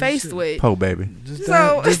faced with. Po baby. Just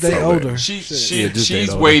So- just they So- older. She Yeah, just she's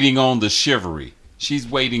that waiting on the chivalry. She's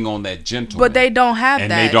waiting on that gentleman. But they don't have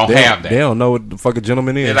and that. they don't have that. They don't know what the fuck a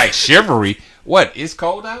gentleman is. They're like chivalry. What? It's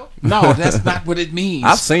cold out? No, that's not what it means.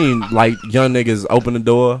 I've seen like young niggas open the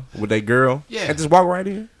door with their girl Yeah. and just walk right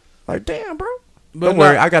in. Like, damn, bro. But Don't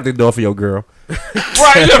worry, not- I got the door for your girl.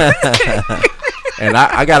 Right. And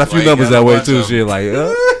I got a few Well, you numbers got a that way bunch too. of Shit, like,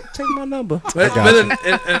 take my number. I But, got but you.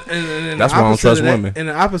 in That's the why I don't opposite trust of that- women. And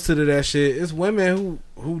the opposite of that shit, it's women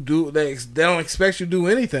who do they don't expect you to do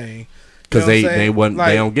anything Because You know what I'm saying? they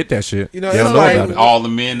Like, don't get that shit. you know, they don't it's know like- about it. All the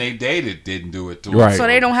men they dated didn't do it to Right. them. So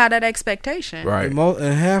they don't have that expectation. Right.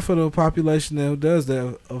 and half of the population that does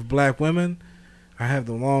that of black women have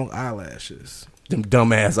the long eyelashes, Them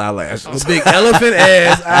dumbass eyelashes. the big elephant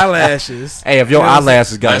ass eyelashes. Hey, if your You know what I'm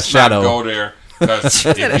eyelashes got a Let's not shadow, go there. Because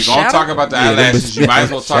if you're a going to shadow? talk about the Yeah, them eyelashes, you might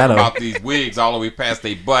as well talk shadow. about these wigs all the way past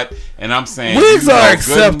their butt. And I'm saying Wigs you are know good and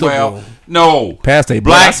acceptable. well, no, Past they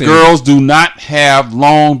butt, I black seen- girls do not have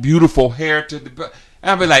long, beautiful hair to the butt.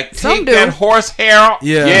 I'll be like, Some take do. that horse hair off.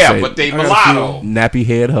 Yeah. Yeah, Say- but they I got a mulatto. nappy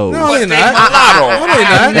head hoes. No, But they they not. mulatto. No, they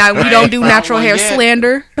not. Now, we don't do Right. natural hair Yeah.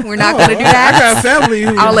 slander. We're not No, going to do I that. got family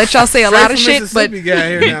who I'll let y'all say a straight lot of from shit, but Mississippi got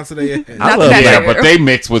hair down to their head. I not love that Yeah, that. hair. but they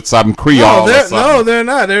mix with some No, Creole or they're, something. no, they're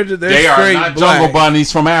not. They're They are straight not black. jungle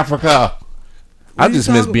bunnies from Africa. I What just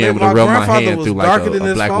you miss talking being about? able to My rub my grandfather hand was through like darker than a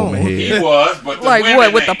his black phone. woman He head. was, but the like women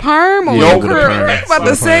what with the ain't. perm or Yeah, with with the curl? perm. I was about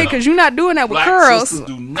to say because you're not doing that with Black curls. sisters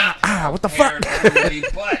do not. What the hair fuck? down their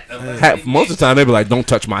butt unless they Most of the time they be like, "Don't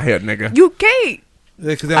touch my hair, nigga." You can't.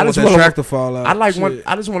 Because they I don't want just that wanna- track to fall out. I like Shit. one.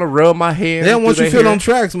 I just want to rub my hair. They don't want through you their feel hair. on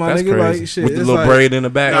tracks, my That's nigga. crazy. Like shit. With the It's little like, braid in the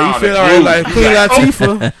back. No, You feel the alright glue. like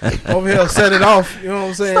Queen Latifah over here set it off. You know what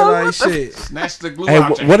I'm saying? So like what the- shit. Snatch the glue Hey,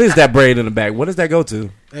 out your what is that braid in the back? What does that go to?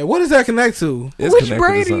 Hey, what does that connect to? It's Which connected to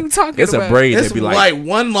braid are something. you talking It's about? a braid It's that be like, like,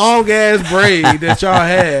 one long ass braid that y'all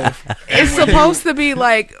have. It's supposed to be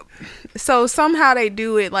like, so somehow they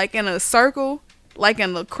do it like in a circle, like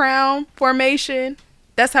in the crown formation.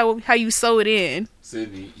 That's how you sew it in.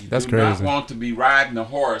 Sydney, you That's do not crazy. want to be riding a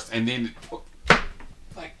horse and then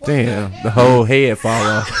like what damn, the the whole head fall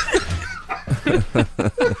off.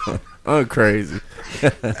 Crazy.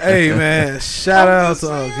 Hey man, shout out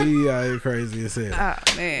to Uncle. He out here crazy as hell.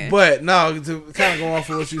 Oh man. But no, to kind of go off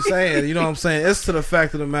of what you're saying, you know what I'm saying? It's to the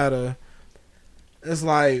fact of the matter. It's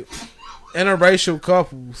like interracial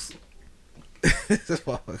couples. This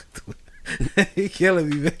motherfucker, he killing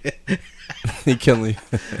me, man. He killing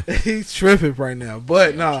you. He's tripping right now.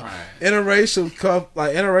 But no, trying.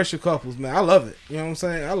 interracial couples, man. I love it. You know what I'm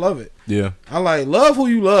saying? I love it. Yeah. I like love who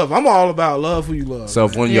you love. I'm all about love who you love. So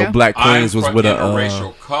if man. one of Yeah. your black I'm queens was for with a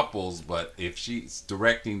interracial couples, but if she's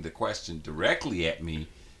directing the question directly at me,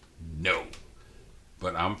 no.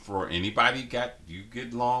 But I'm for anybody you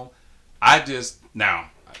get along.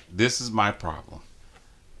 This is my problem.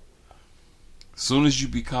 Soon as you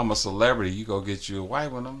become a celebrity, you go get you a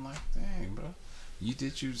white one. I'm like, dang, bro,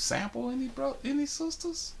 did you sample any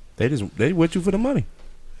sisters? they with you for the money.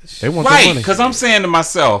 They want the Right, money. because I'm saying to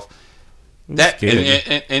myself that,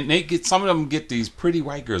 scared. and they get some of them get these pretty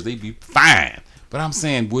white girls. They be fine, but I'm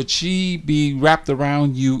saying, would she be wrapped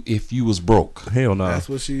around you if you was broke? Hell no. That's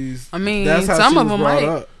what she's. I mean, that's how some she of was them brought might.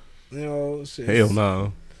 up. You know, shit. Hell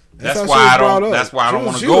no. That's how she why was I brought don't. up. That's why I don't She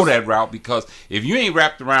want was- to she go was- that route, because if you ain't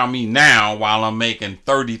wrapped around me now while I'm making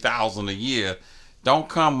 $30,000 a year, don't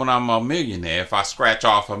come when I'm a millionaire. If I scratch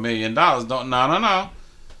off $1 million, no.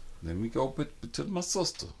 Let me go to my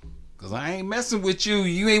sister, because I ain't messing with you.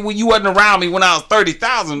 You wasn't around me when I was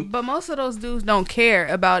 30,000. But most of those dudes don't care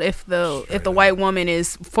about if the white woman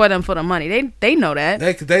is for them for the money. They know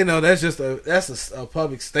that. They know that's just a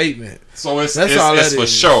public statement. So it's That's all it's that for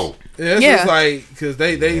is. show. Yeah, it's Yeah. just like because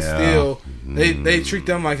they Yeah. still they treat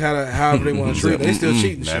them like however they want to treat. They still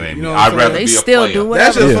cheating That shit. ain't You me. know, I'd what I'm rather saying? They be a still player. do whatever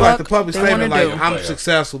That's just the for like fuck the public they wanna statement. Like do. I'm Player.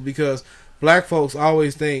 successful because black folks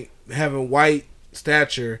always think having white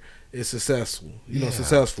stature is successful. You know, Yeah,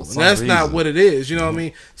 successful, for and some that's not reason. what it is. You know what I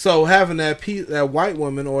mean? So having that white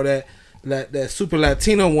woman or that super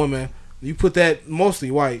Latino woman You put that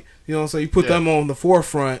mostly white. You know what I'm saying? You put them on the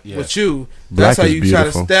forefront with you. Black That's how is you try to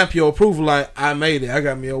beautiful. stamp your approval. Like, I made it. I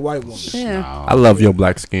got me a white woman. Yeah. I love your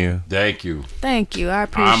black skin. Thank you. Thank you. I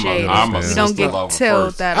appreciate I'm a it. You sister don't get lover told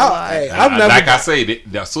first. that a lot. Hey, I've never. Like I say,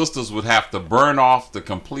 the sisters would have to burn off the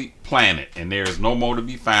complete planet, and there is no more to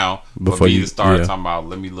be found Before for me you- to start yeah. talking about.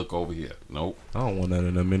 Let me look over here. Nope. I don't want none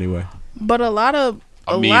of them anyway. But a lot of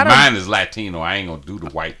Mine is Latino. I ain't gonna do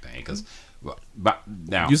the white thing because. But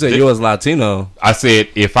now You said yours Latino. I said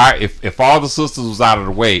if all the sisters was out of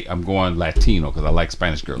the way, I'm going Latino because I like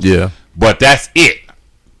Spanish girls. Yeah. But that's it.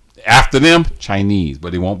 After them, Chinese,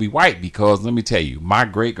 but it won't be white because let me tell you, my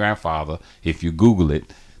great grandfather, if you Google it,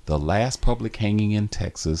 the last public hanging in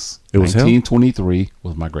Texas, It was him? 1923,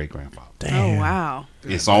 was my great grandfather. Oh wow.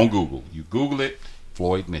 It's on Google. You Google it,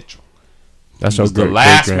 Floyd Mitchell. That's He your was the great-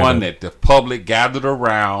 last great one granddad. that the public gathered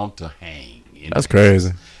around to hang. in That's Texas.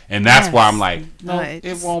 crazy. And that's why I'm Yes. like, no, Nuts.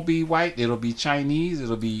 it won't be white. It'll be Chinese.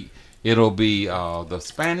 It'll be the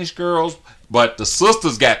Spanish girls. But the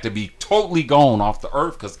sisters got to be totally gone off the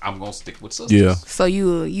earth because I'm gonna stick with sisters. Yeah. So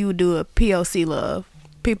you do a POC love,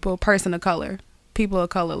 person of color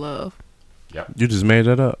love. You just made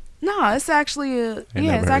that up. No, it's actually never it's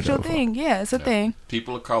heard actually a that thing. Yeah, it's a thing.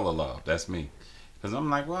 People of color love. That's me. Because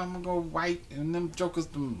I'm like, well, I'm gonna go white and them jokers.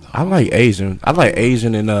 I like Asian. I like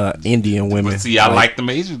Asian and Indian women. But see, I like them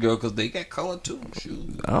Asian girls because they got color too.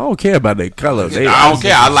 Shoot. I don't care about their color. I don't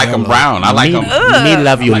care. I like them brown. I like them. Me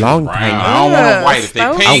love you long Brown. time. I don't want them white. If they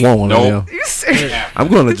Ugh, pink, I want one of nope. them. You serious? I'm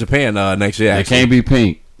going to Japan next year. They Actually. can't be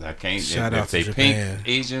pink. I can't. Shout if out to they Japan. pink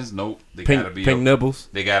Asians, nope. They gotta Pink, be pink nibbles.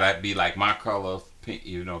 They gotta be like my color, pink.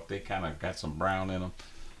 You know, if they kind of got some brown in them.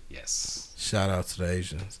 Yes. Shout out to the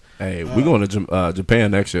Asians. Hey, we going to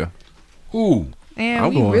Japan next year. Ooh. And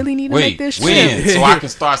I'm we going. really need to make Wait. this When? trip. So I can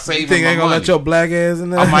start You saving think my ain't gonna money. let your black ass in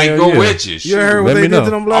there? I might Hell go yeah. with you. You heard Shoot. what Let they me did know.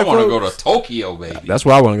 to them I black want to folks? go to Tokyo, baby. That's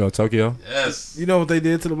where I want to go. Tokyo. Yes. You know what they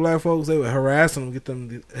did to the black folks? They were harassing them, get them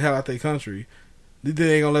the hell out their country.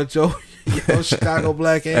 They ain't gonna let your Chicago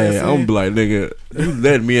black ass Hey, in. I'm like, nigga, you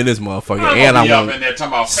let me in this motherfucker, I'm and gonna be I up in want. there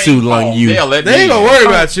talking about suit ping on pong. you. They'll let They me ain't gonna in. worry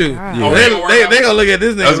about you. God. Oh, They, they gonna worry they gonna look at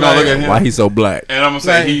this nigga. That's gonna look at like, him. Why he so black? And I'm gonna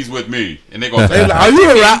say Like- he's with me, and they're gonna They say, like,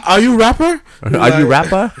 are you a rapper? Are you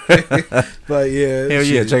rapper? But yeah, Hell yeah!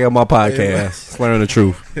 shit. Check out my podcast. Learn the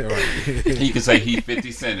truth. Right. he can say he's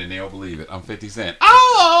 50 Cent, and they'll believe it. I'm 50 Cent.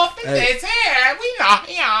 Oh, 50 Hey. Cent, we know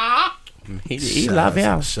him. He love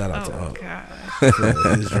him. Shout out to Oh Unc. God.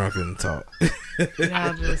 He's drunken talk.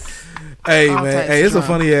 Y'all just Hey All man, types hey, it's a drunk.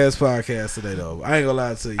 funny ass podcast today though. I ain't gonna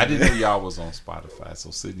lie to you. I didn't know y'all was on Spotify, so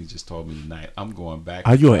Sydney just told me tonight. I'm going back.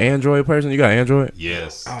 Are you an Android person? You got Android?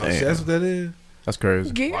 Yes. Oh, shit, that's what that is. That's crazy.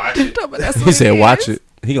 get Watch it. That's He what said, it "Watch is. it."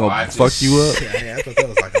 He gonna Watch fuck it. you up. Yeah, I thought that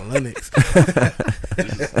was like a Linux.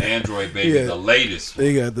 This is Android, baby, Yeah. the latest one.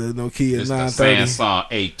 They got the Nokia It's the 930. Samsung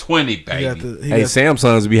A20, He baby. got the, he Hey, got,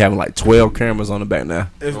 Samsungs be having like 12 cameras on the back now.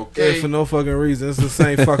 Okay. if for no fucking reason. It's the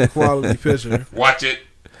same fucking quality picture. Watch it.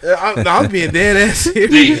 I'm being dead ass They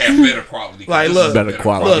serious. have better quality. Like, This look, is better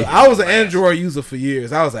quality. Look, I was an Android user for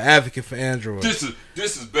years. I was an advocate for Android. This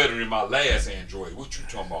is better than my last Android. What you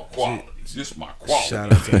talking about quality? This is my quality.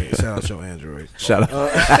 Shout out your Android. Shout out. Go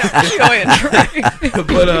ahead.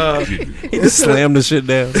 But He just slammed the shit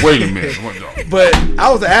down. Wait a minute. What the- but I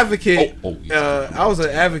was an advocate. yeah. I was an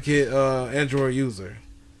advocate Android user,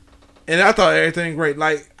 and I thought everything great.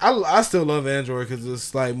 Like I still love Android because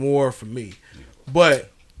it's like more for me.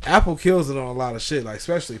 But Apple kills it on a lot of shit, like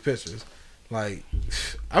especially pictures. Like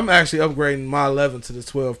I'm actually upgrading my 11 to the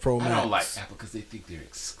 12 Pro I Max. don't like Apple because they think they're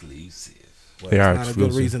exclusive. Well, They it's are not a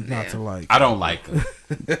exclusive. good reason not to like. I don't like them.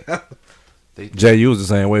 Jay, you was the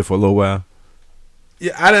same way for a little while.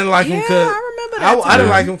 Yeah, I didn't like him Yeah, because I remember that. I didn't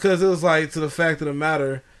too. like him because it was like to the fact of the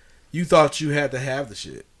matter, you thought you had to have the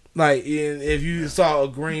shit. Like, and if you saw a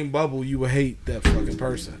green bubble, you would hate that fucking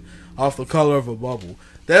person off the color of a bubble.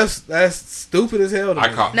 That's stupid as hell. To I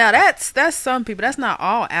me. call. Now that's some people. That's not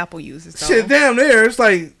all Apple users. Though. Shit, damn near. It's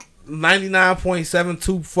like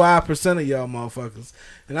 99.725% of y'all motherfuckers,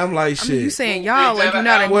 and I'm like, I shit. mean, you saying y'all like you're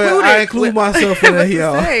not Well, included. I include myself in What it, to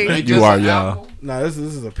y'all. say? They You just are, an y'all. Apple. No, this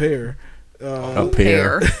is a pair. A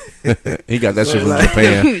pair. He got that shit from Like-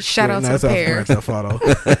 Japan. Shout out No, to that's Pear. That photo.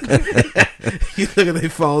 You look at their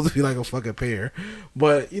phones, it be like a fucking pair.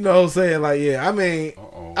 But you know what I'm saying? Like, yeah, I mean,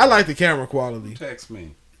 Uh-oh. I like the camera quality. Text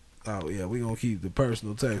me. Oh yeah, we gonna keep the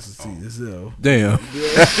personal texts to yourself. Damn.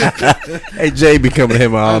 Hey, Jay be coming to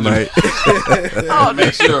him all night. Oh,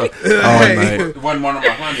 Make sure All Hey, night. it wasn't one of my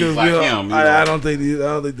honeys 'cause like we don't- him. You I know. don't think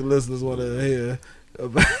the listeners want to hear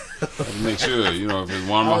about. Make sure, you know, if it's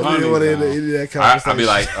one I of my don't think they want to hear honeys. any of that I'd be conversation.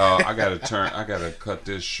 like, I gotta cut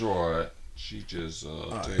this short. She just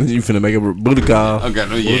You finna make a booty call. I got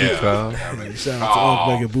no Booty call. Shout out to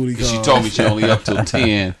Unc making booty calls. She told me she only up till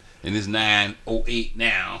 10, and it's 9:08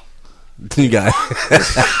 now. You got.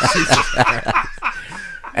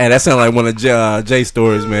 Hey, that sounds like one of Jay's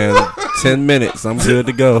stories, man. 10 minutes, I'm good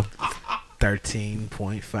to go.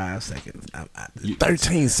 13.5 seconds.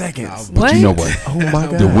 13 seconds. But you know what? Oh my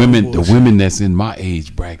god. The women that's in my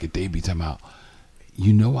age bracket, they be talking about.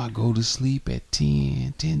 You know, I go to sleep at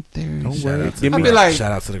 10, 10:30. Don't Shout worry. out to Give the me gra- like-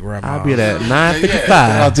 shout out to the grandma. I'll be at Out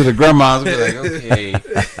 9:55. to the grandmas, be like,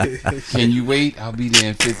 okay, can you wait? I'll be there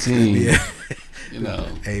in 15. Yeah. You know.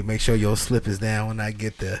 Hey, make sure your slip is down when I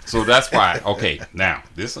get there. So that's why. Okay, now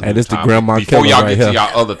this is Hey, a this the topic. grandma Before killer y'all right get to here.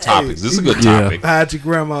 y'all other topics, this is a good Yeah. topic. Hide your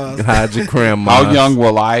grandmas. Hide your grandma. How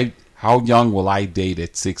young will I date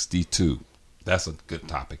at 62? That's a good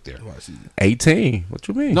topic there. 18. What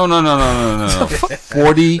you mean? No.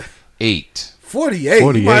 48. 48. You might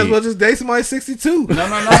as 48. well just date somebody 62. No.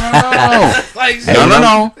 Like,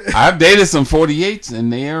 No. I've dated some 48s,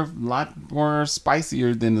 and they're a lot more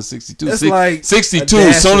spicier than the 62. That's like 62, a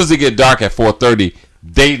as soon dash as it get dark at 4:30,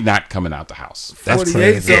 they not coming out the house. That's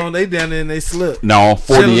 48 crazy. zone, they down there and they slip. No,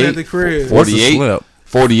 Chilling 48. at the crib. What's the 48. slip?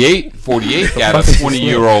 48 got a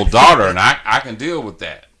 20-year-old daughter, and I can deal with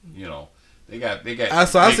that. You know, they got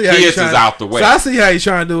So I see how you kids trying. is out the way. So I see how you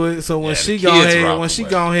trying to do it. So when Yeah, she the go kids are ahead, out when the she way.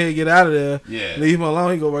 go ahead and get out of there, Yeah. leave him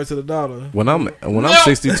alone. He go right to the daughter. When I'm No.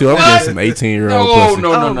 62, I'm getting some 18-year-old No, pussy.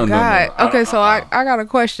 no. Oh God. Okay, so I got a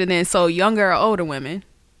question then. So younger or older women?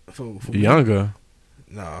 For Younger.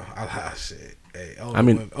 No, shit. Hey, I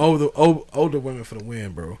mean- older women for the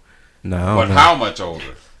win, bro. No. But how much older?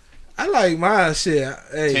 I like my shit.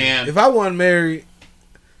 Hey, 10. if I wasn't married,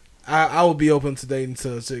 I would be open to dating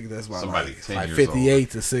to a chick that's about Somebody like, 10 like years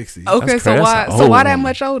 58 to 60. Okay, That's so crazy. why That's an so why old that woman.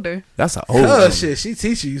 much older? That's an old Cause woman. shit, she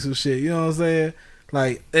teaching you some shit. You know what I'm saying?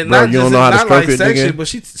 Like, and Bro, not you don't just know how to not stroke like it, section, nigga? but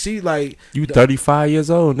she like, You 35 years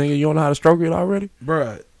old, nigga. You don't know how to stroke it already?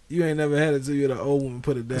 bruh, you ain't never had it till you're the old woman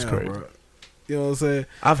put it down, That's crazy. bruh. You know what I'm saying?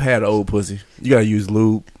 I've had old pussy. You gotta use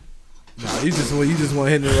lube. Nah, you just want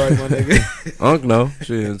hitting it right, my nigga. Unc, no.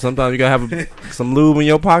 Shit. Sometimes you gotta have some lube in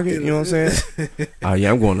your pocket. You know what I'm saying? Oh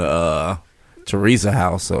yeah, I'm going to Teresa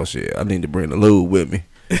house. So shit, I need to bring the lube with me.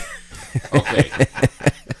 Okay.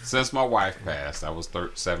 Since my wife passed, that was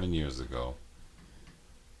 7 years ago.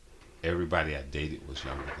 Everybody I dated was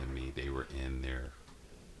younger than me. They were in their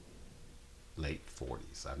late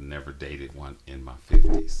 40s. I've never dated one in my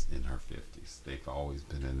 50s, in her 50s. They've always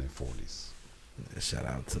been in their 40s. Shout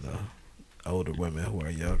out to the older women who are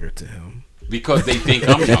younger to him. Because they think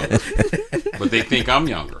I'm younger. But they think I'm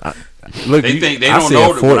younger. Look, They think they I don't said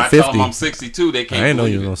know that when I 50. tell them I'm 62, they can't I ain't know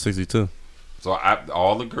you believe was it. on 62. So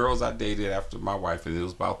all the girls I dated after my wife, and it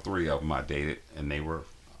was about 3 of them I dated, and they were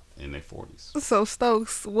in their 40s. So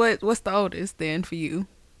Stokes, what's the oldest then for you?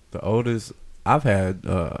 The oldest I've had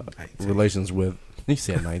relations with. He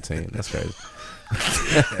said 19. That's crazy.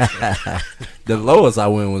 The lowest I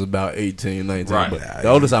went was about 18, 19. Right. But the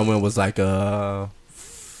oldest I went was like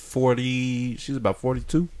 40. She's about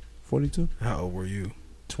 42. 42. How old were you?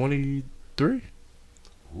 23.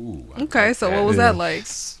 Ooh, I Okay, like so that. what was Yeah. that like?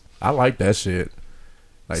 I like that shit.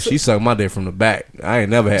 Like she sucked my dick from the back. I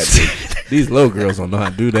ain't never had to. These little girls don't know how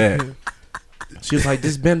to do that. She was like,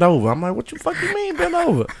 just bend over. I'm like, what you fucking mean bend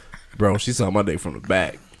over? Bro, she sucked my dick from the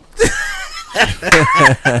back.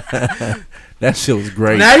 That shit was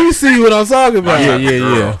great. Now you see what I'm talking about. Yeah, type of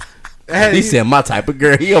girl. Hey, He said my type of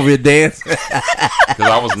girl. He over here dancing. Because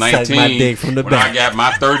I was 19 my dick from the when back. I got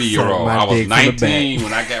my 30-year-old. Suck my I was dick from the 19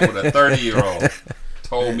 when I got with a 30-year-old.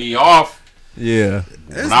 Told me off. Yeah.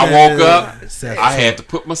 When I woke up, that's I had to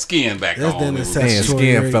put my skin back That's on. damn It was the Man,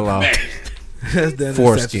 skin fell off. man. That's done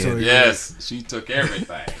Foreskin. statutory. Yes, she took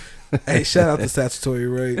everything. Hey, shout out to statutory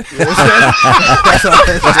rape.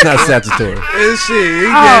 That's not statutory. It's shit.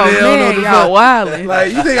 Oh man, y'all wildin'.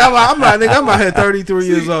 Like you think I'm out here 33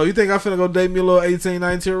 years old. You think I'm finna go date me a little 18,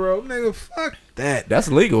 19 year old nigga? Fuck that. That's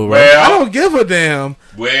legal, right? Well, I don't give a damn.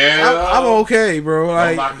 well, I'm okay, bro. Don't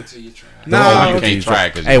Like knock it till you try. Nah, you can't try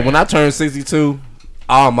it. 'cause Hey, you when I turn 62,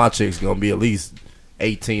 all my chicks gonna be at least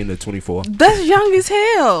 18 to 24. That's young as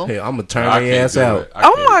hell. Hey, I'm gonna turn I their can't ass do out. it. I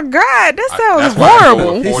Oh can't. my god, that sounds that's why I go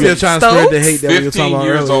horrible. with he's 40. still trying to spread the hate that we were talking 15 about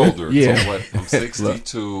years earlier. older. Yeah. So what? I'm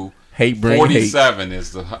 62. Hate bring hate. 47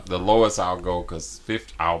 is the lowest I'll go because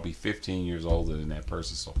I'll be 15 years older than that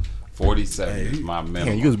person. So 47 is my minimum.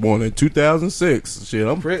 Man, you was born in 2006. Shit,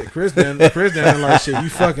 I'm Chris down like shit. You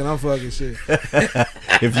fucking, I'm fucking shit.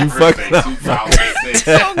 if you Chris fucking say up, 2006.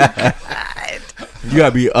 you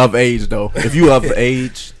gotta be of age though. If you of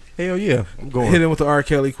age, Hell yeah, I'm Hit going. him with the R.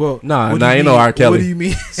 Kelly quote. Nah, What nah, do you ain't no mean? R. Kelly. What do you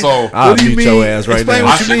mean? So I'll What do you beat mean? your ass right Explain now.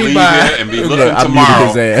 what I you should mean leave by- here and be Look, looking I muted tomorrow,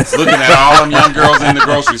 his ass. looking at all them young girls in the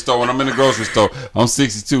grocery store. When I'm in the grocery store, I'm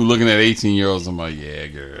 62, looking at 18-year-olds. I'm like, yeah,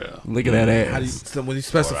 girl. Look at that How do you, ass. so when you What I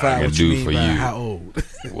specify can what you do mean for by you. how old?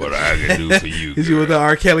 What I can do for you, Is you with the girl.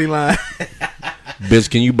 R. Kelly line? Bitch,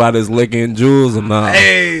 can you buy this liquor and jewels or not?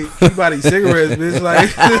 Hey, you buy these cigarettes, bitch.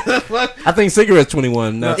 Like, what? I think cigarettes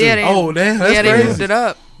 21 now. Yeah, too. they, Oh, damn, that's yeah, they crazy. moved it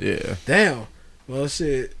up. Yeah. Damn. Well,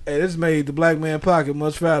 shit. Hey, this made the black man pocket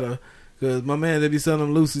much fatter. Because my man, they be selling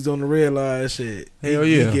them Lucy's on the red line and shit. Hell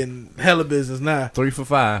He yeah. getting hella business now. 3 for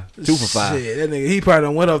 5. 2 for 5. Shit, that nigga, he probably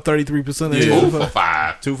done went up 33% of Yeah. 2 his. for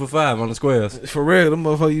 5. 2 for 5 on the squares. For real, them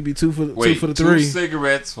motherfuckers, you be two for Wait, the 2 three.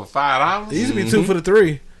 cigarettes for $5? It used to be 2 for the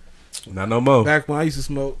 3. Not no more. Back when I used to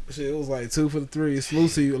smoke, shit, it was like 2 for the 3. It's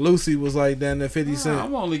Lucy was like down there 50 cents.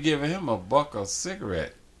 I'm only giving him $1 a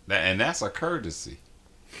cigarette, and that's a courtesy.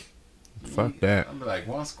 Fuck that. I'm like,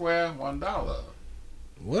 1 square, $1.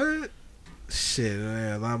 What? Shit,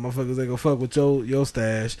 man, a lot of motherfuckers they gonna fuck with your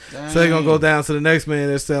stash. So they gonna go down to the next man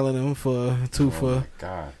that's selling them for 2 Oh for. my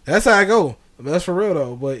God. That's how I go. That's for real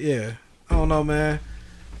though. But yeah, I don't know, man.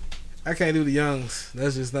 I can't do the youngs.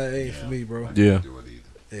 That's just not ain't for me, bro. Yeah. Do it either.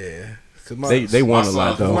 Yeah, cause my, They My want a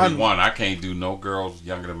lot son's though. 41. I can't do no girls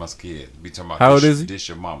younger than my kid. Be talking about How old this, is he? This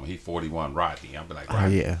your mama. He 41. Rodney. I'm be like, Oh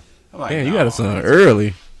Rodney. yeah. I'm like, Man, you no. got a son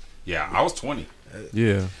early. Yeah, I was 20.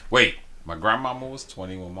 Yeah. Wait, my grandmama was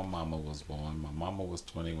 20 when my mama was born. My mama was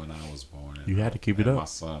 20 when I was born. And You had to keep it and up. My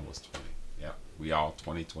son was 20. Yep, we all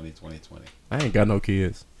 20, 20, 20, 20. I ain't got no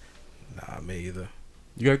kids. nah, me either.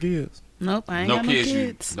 You got kids? Nope, I ain't No got kids, no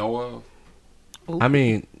kids. you know of? I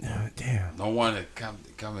mean, damn. No one that come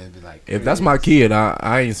in and be like, If that's my kid,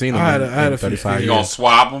 I ain't seen him I had in, a- I had in a few 35 kids. you gonna years.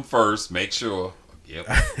 swab them first, make sure. Yep.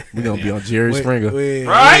 We gonna be on Jerry Springer. We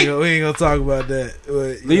Right? ain't gonna talk about that.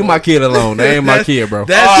 But, Leave my kid alone. That ain't my kid, bro.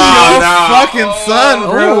 That's Oh, your no. fucking son,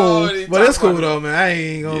 Oh, bro. he But it's talking cool about- though, man. I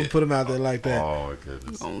ain't gonna Yeah. put him out there like that. Oh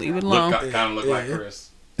goodness. Don't leave it alone. Look, kind of look like Yeah. Chris.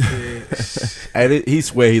 Yeah. Hey, he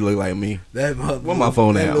swear he look like me. That mother- Where my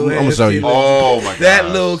phone that at? little I'm gonna ass show you. kid looks- Oh my god. That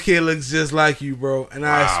little kid looks just like you, bro. And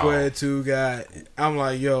I Wow. swear to God, I'm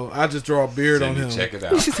like, yo, I just draw a beard on him. Check it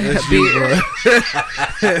out. That's you, bro.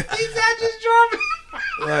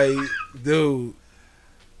 Like, dude,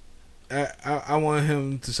 I want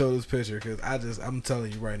him to show this picture because I'm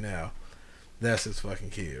telling you right now, that's his fucking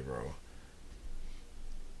kid, bro.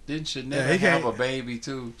 Didn't Shanetta Yeah, he have can't- a baby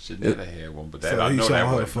too? Shanetta had one, but that So I he know showing that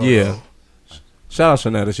her the wasn't. photo. Yeah. Shout out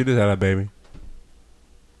Shanetta. She just had a baby.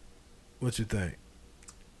 What you think?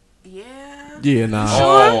 Yeah. Yeah, nah.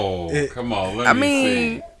 Oh, It- come on. Let I me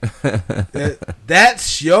mean, see.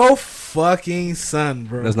 That's your fucking son,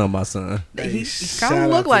 bro. That's not my son. Hey, he shout kind out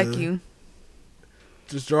of look to like the- you.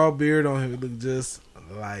 Just draw a beard on him. It look just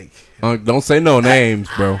like. Don't say no names,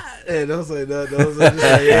 bro. Hey, don't say that. Don't say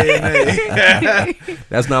that. Yeah,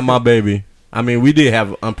 That's not my baby. I mean, we did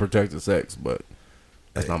have unprotected sex, but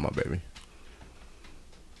that's not my baby.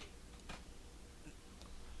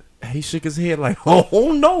 He shook his head like,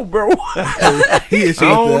 oh no, bro. He is I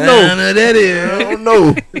don't know. that I is. don't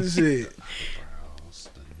know. Shit.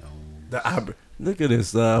 Look at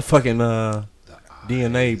this fucking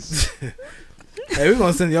DNA. Hey, we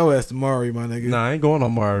gonna send your ass to Mari, my nigga. Nah, I ain't going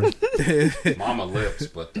on Mars. Mama lips,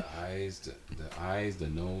 but the eyes, the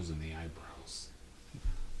nose, and the eyebrows.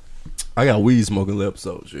 I got weed smoking lips,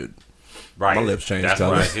 so shit. Right. My lips changed That's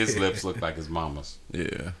color. right. His lips look like his mama's.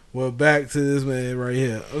 Yeah. Well, back to this man right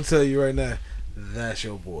here. I'm telling you right now, that's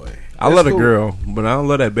your boy. I That's love a cool. girl, but I don't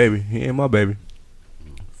love that baby. He ain't my baby.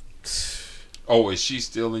 Oh, is she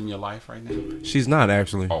still in your life right now? She's not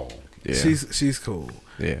actually. Oh, Yeah. She's cool.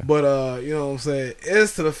 yeah. But you know what I'm saying?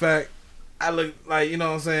 It's to the fact I look like, you know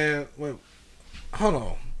what I'm saying? Wait, hold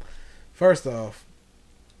on. First off,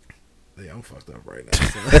 yeah, I'm fucked up right now.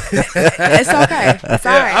 It's okay. It's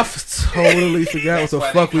all I right. totally forgot what the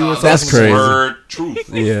why fuck they we were call talking That's it about. crazy. Slurred truth.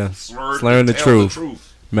 Yeah. Slurring the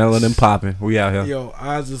truth. Melanin popping. We out here. Yo,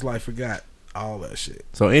 I just like forgot all that shit.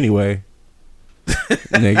 So anyway,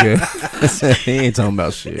 nigga, he ain't talking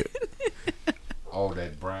about shit. Oh,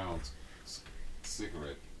 that brown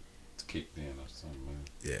cigarette kicked in or something.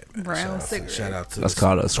 Yeah, man. Brown shout out cigarette. To, shout out to That's the-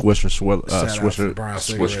 called a Swisher shout out to Swisher brown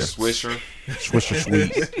Swisher, cigarettes. Swisher, Swisher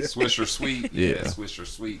Sweet. Swisher Sweet. Yeah. Yeah, Swisher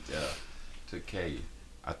Sweet. To K.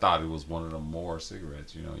 I thought it was one of them Moore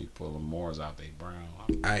cigarettes. You know, you pull the Moores out, they brown.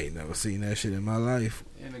 I ain't never seen that shit in my life.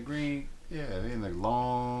 In the green, yeah, they in the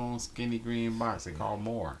long, skinny green box. They call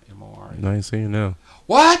Moore. M-O-R-E. No, I ain't seen now.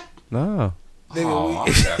 What? No. Oh,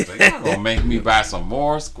 y'all gonna make me buy some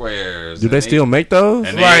more squares. Do they still make those?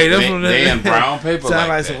 And Right, that's they, what they in brown paper Sound like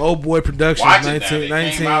like that. some old boy production. Watch it now. They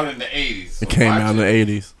 19. came out in the 80s. So It came watch out in the it.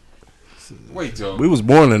 80s. Wait till. We was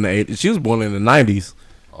born in the 80s. She was born in the 90s.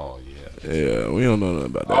 Oh, yeah. Yeah, we don't know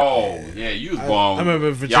nothing about that. Oh, yeah, you was born. I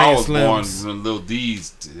remember Virginia y'all was born Slims. in Lil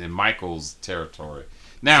D's in Michael's territory.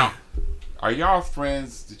 Now, are y'all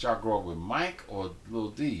friends? Did y'all grow up with Mike or Lil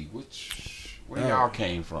D? Where y'all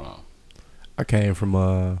came from? I came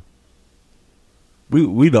from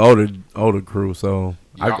we the older crew, so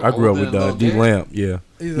Y'all I grew up older with than Lil D Dick? Lamp. Yeah,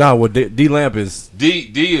 He's no, well D Lamp is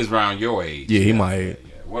D is around your age. Yeah, he my age.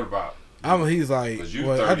 Yeah. What about? He's like, Because you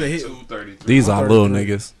what, I think 32, 33. these are little 33.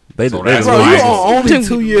 niggas. They So they that's the Bro, little you Mike niggas. are only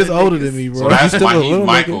 2 years older than me, bro. So that's still why a he's little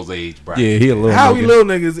Michael's age bracket. Yeah, he a little. How we nigga. little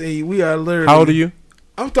niggas and we are literally. How old are you?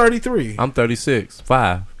 I'm 33. I'm 36.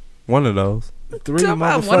 5. One of those. 3 Tell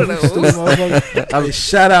about one of motherfuckers. those. 3 motherfuckers. Hey,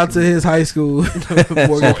 shout out to his high school. So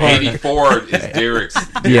Morgan Park. 84 is Derek's.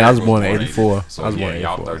 Yeah, I was born in 84. So I was yeah, born in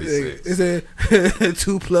y'all 84. 36. It said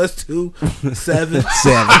 2 plus 2, 7. 7.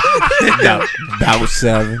 That was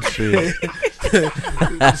 7. Shit.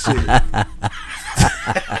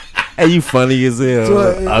 Hey, you funny as hell.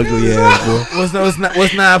 So, Ugly ass boy.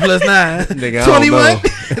 What's 9 plus 9? Nigga, I don't 21. know.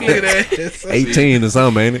 Look at that. 18 or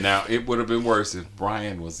something, ain't it? Now, it would have been worse if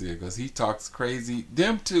Brian was here because he talks crazy.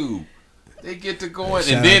 Them two, they get to going.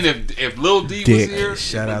 Shout And then if Lil D was Dick. here,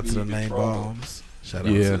 Shout it out would to the be name trouble. bombs. Shout out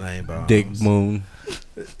to the name bombs. Dick Moon.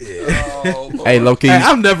 Oh, Hey, low key. Hey,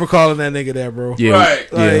 I'm never calling that nigga that, bro. Yeah, Right.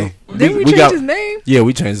 yeah. Like, Didn't we change got, his name? Yeah,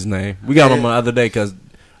 we changed his name. We got him the other day because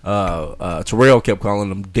Terrell kept calling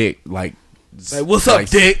him Dick. Like what's up,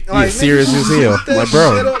 Dick? Yeah, Like, serious nigga, as hell. shut that Like,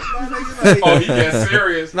 bro. shit up, my nigga. Like, Oh, he got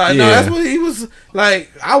serious. like, Yeah. no, that's what he was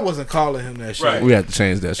like. I wasn't calling him that shit. Right. We had to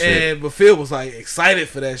change that shit. But Phil was like excited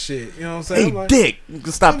for that shit. You know what I'm saying? Hey, I'm like, Dick.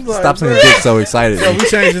 Stop I'm like, stop saying bro. Dick so excited. So we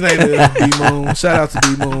changed his name to D Moon. Shout out to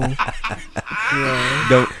D Moon. Yeah.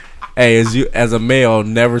 Don't. Hey, as a male,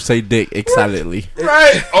 never say Dick excitedly.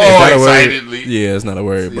 Right. It's Oh, not a word. excitedly. Yeah, it's not a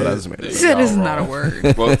word, but I just made There it. you Said go, it's not a bro.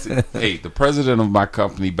 word. Well, hey, the president of my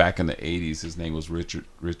company back in the 80s, his name was Richard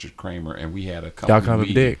Kramer, and we had a company Y'all call him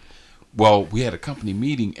meeting. Dick. Well, we had a company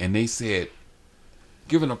meeting, and they said,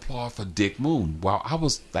 give an applause for Dick Moon. Wow, I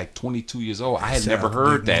was like 22 years old. I had Shout never out to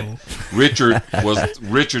heard Dick that Moon. Richard was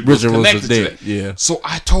Richard was connected the to Dick. that. Yeah. So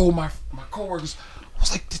I told my coworkers, I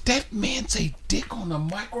was like, did that man say Dick on the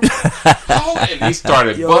microphone? Oh, and they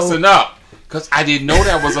started busting up. Because I didn't know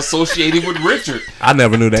that was associated with Richard. I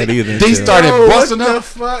never knew that either. They until- started Yo, busting what the up.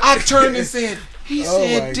 fuck? I turned and said, he Oh my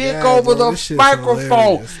said Dick God, over bro, the this shit's microphone.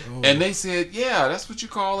 hilarious. Oh. And they said, yeah, that's what you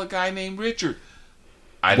call a guy named Richard.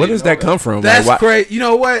 I Where didn't does know that come from? That's Like, why- great. You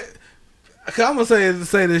know what? I'm gonna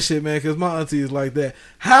say this shit, man, because my auntie is like that.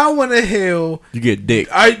 How in the hell? You get Dick.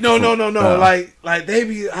 No. Uh. Like they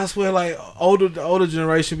be. I swear, like the older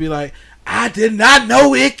generation be like, I did not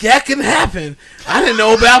know that can happen. I didn't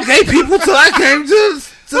know about gay people till I came to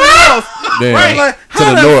the north. Damn. Right? Like, To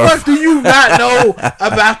how the the north. fuck do you not know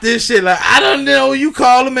about this shit? Like, I don't know. You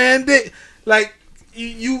call a man Dick. Like,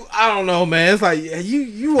 you I don't know, man. It's like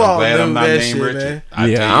you I'm all glad know I'm not that named shit, Richard. man. I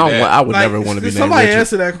Yeah, tell you that. I would Like, never want to be named somebody Richard.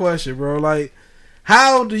 answer that question, bro. Like,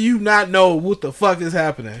 how do you not know what the fuck is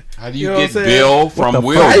happening? How do you, know what get I'm saying? Bill the from fuck?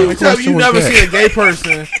 Will? How you What tell me question you was never that? seen a gay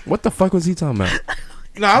person? What the fuck was he talking about?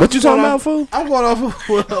 No, I What was you going talking about, off- fool? I'm going off of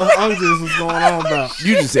what Uncles was going on about.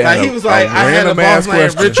 You just Like, he was like, I had a boss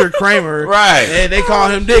named Richard Kramer, Right. and they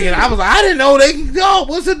called him Dick, and I was like, I didn't know they can go.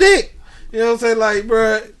 What's a dick? You know what I'm saying? Like,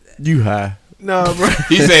 bro, You high? no, bro.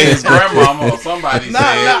 He said his grandmama or somebody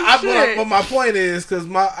said. But my point is, because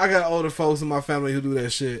I got older folks in my family who do that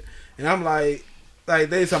shit, and I'm like they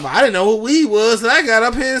talking about, I didn't know what weed was, and I got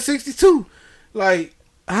up here in '62. Like,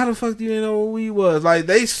 how the fuck do you know what weed was? Like,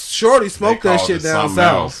 they shorty smoked that shit down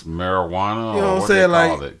south. Marijuana, You know or what I'm what saying? they Like,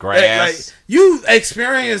 called it? Grass. like, you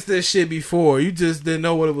experienced this shit before. You just didn't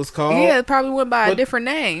know what it was called. Yeah, it probably went by a But- different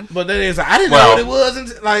name. But then it's like, I didn't Well, know what it was.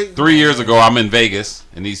 And like 3 years ago, I'm in Vegas,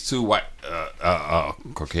 and these two white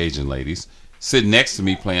Caucasian ladies sitting next to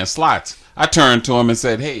me playing slots. I turned to them and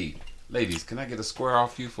said, "Hey, ladies, can I get a square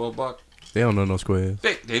off you for $1?" They don't know no squares.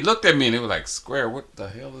 They looked at me and they were like, "Square? What the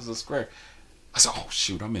hell is a square?" I said, "Oh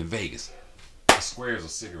shoot, I'm in Vegas. A square is a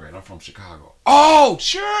cigarette. I'm from Chicago." "Oh,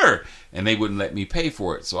 sure." And they wouldn't let me pay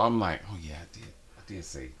for it, so I'm like, "Oh yeah, I did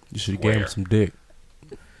say." You should have gave him some dick.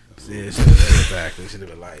 Yeah, exactly. Should have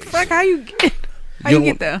been like, Fuck, how you get? How you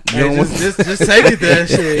get there? You don't want Just take it there,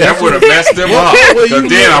 shit. That would have messed them up. Well, Because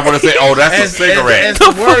then I would have said, "Oh, that's a cigarette." As the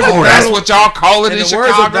words Oh, of that's Donald, what y'all call it in in the words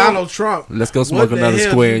of Chicago. Donald Trump. Let's go What smoke the another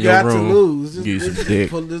hell square you in your got to room. lose? Give you some dick.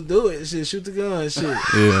 Just do it. Shit, shoot the gun. Shit.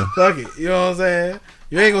 Yeah. Fuck it. You know what I'm saying?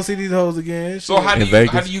 You ain't gonna see these hoes again. Shit. So how In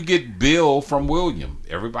Vegas. do you get Bill from William?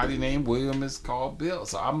 Everybody named William is called Bill.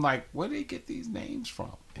 So I'm like, where do they get these names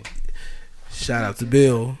from? Shout out to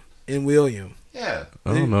Bill and William. Yeah,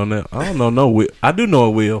 I don't know that. I don't know no Will. I do know a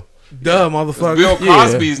Will. Duh, motherfucker. Bill Yeah.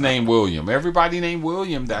 Cosby's named William. Everybody named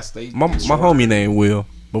William. That's they. My homie named Will,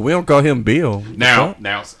 but we don't call him Bill. Now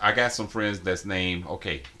I got some friends that's named.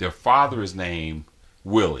 Okay, their father is named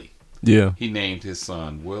Willie. Yeah. He named his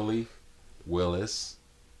son Willie, Willis,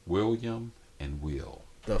 William, and Will.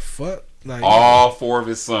 The fuck? Like, All four of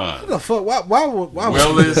his what sons. the fuck? Why would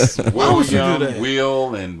Willis, Why would you do William, that?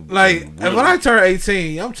 Will, and like, and and when I turn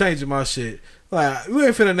 18, I'm changing my shit. Like, you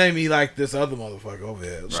ain't finna name me like this other motherfucker over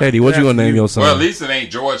here. Like, Shady, what you gonna name your son? Well, at least it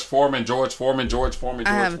ain't George Foreman, George Foreman, George Foreman,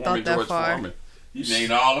 I George haven't Foreman, thought that George far. Foreman. He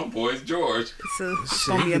named all them boys George. It's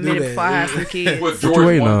gonna be you a can do minute that. before I have some kids. What you George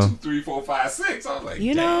waiting 1, on? 2, 3, 4, 5, 6? I was like,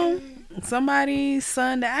 You damn. know, somebody's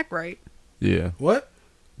son to act right. Yeah. What?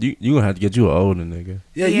 You gonna have to get you an older nigga.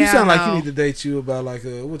 Yeah, you Yeah, sound like I you know. need to date you about like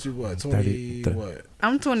 20 30. what?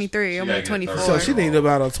 I'm 23. I'm gotta at get 24. 30. So she need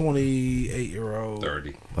about a 28-year-old.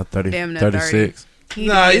 30. About 30, Damn near 36. He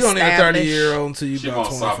Nah, need you to don't need a establish- 30-year-old until you She about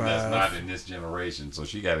wants something that's 25. not in this generation, so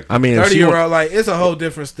she got to. I mean, if she, 30-year-old, like, it's a whole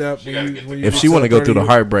different step. She gotta get the- if she want to go through the 30-year-old.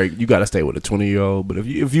 heartbreak, you got to stay with a 20-year-old. But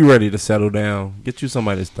if you ready to settle down, get you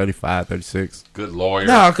somebody that's 35, 36. Good lawyer.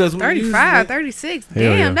 No, because 35, 36. Hell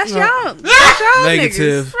Damn, yeah. that's No. y'all. That's y'all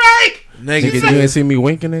negative. niggas. Right. Negative. Nigga, you ain't see me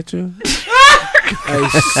winking at you? Hey,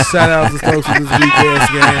 shout out to Stokes for this weak ass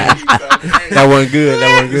game. That wasn't good.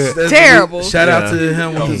 That wasn't good. That's Terrible. Shout out Yeah. to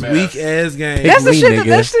him with his Dumbass. weak ass game. That's the me, shit. nigga.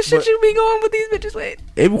 That's the shit But- you be going with these bitches with.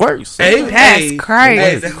 It works. Hey, That's crazy.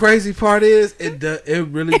 Hey, the crazy part is it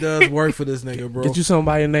really does work for this nigga, bro. Get you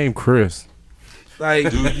somebody named Chris.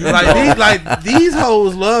 Like, Do you- these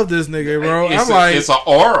hoes love this nigga, bro. It's I'm like, it's an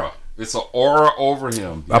aura. It's an aura over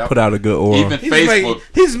him. I put out a good aura. Even Facebook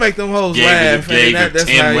he just make them hoes gave laugh. it- gave and it that's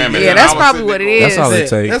 10 how he- women. Yeah, And that's I was probably sitting what it there is. That's all it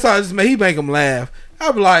takes. That's how I just he make them laugh.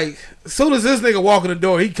 I be like, as soon as this nigga walk in the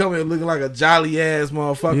door, he come in looking like a jolly ass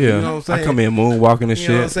motherfucker. Yeah, You know what I'm saying? I come in moonwalking and You shit.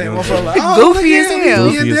 know what I'm saying? You know what Motherfucker I'm like, saying? oh, Goofy look as at him, hell.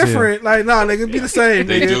 He Goofy as hell. different. Like, nah, nigga, be the same.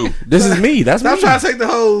 They nigga. do. This is me. That's Stop me. trying to take the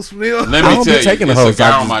hoes from me. Let I me don't be tell you, taking the it's a hoes. I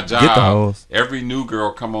guy on my just get the job. hoes. Every new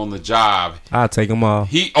girl come on the job. I'll take them all.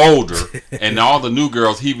 He older, and all the new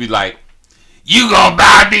girls, he be like, "You gonna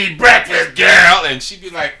buy me breakfast, girl?" And she be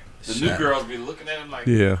like, the new girls be looking at him like,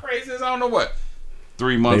 Yeah. crazy as I don't know what.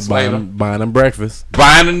 3 They months later, buying them breakfast.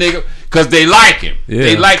 buying a nigga because they like him. Yeah.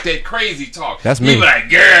 They like that crazy talk. That's he me. be like,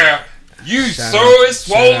 "Girl, you Shout so out- is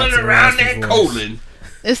shout out swollen to around Rusty that Voice. colon."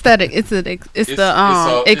 It's that. It's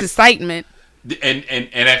the excitement. And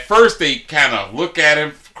at first they kind of look at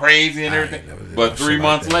him crazy and everything, but 3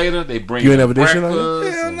 months later they bring You him ain't never did shit like that?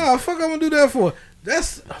 breakfast. Hell no, fuck I'm gonna do that for.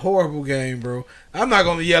 That's a horrible game, bro. I'm not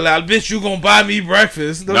gonna yell out, bitch, you gonna buy me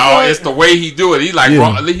breakfast. The No, fuck? it's the way he do it. He like Yeah.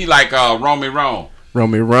 Romy Rome. Run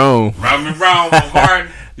me wrong. Romy Rome Martin.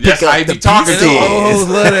 That's Pick how up he be the talking And to them him. old hoes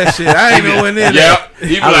love that shit. I ain't nowhere near that. Yep.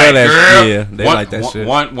 He be I love like, that "Girl." shit. Yeah, they like that shit.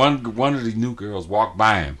 One of the new girls walked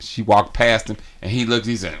by him. She walked past him, and he looked.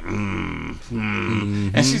 He said,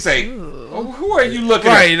 And she say, "Oh, who are you looking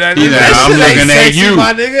Right, at?" that- He said, that "I'm shit ain't looking at sexy, you."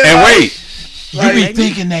 my nigga. And Like- wait, you like- be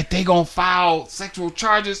thinking that they gonna file sexual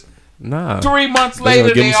charges? Nah. 3 months They gonna later,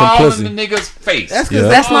 give they him some all pussy. in the nigga's face. That's Yeah. because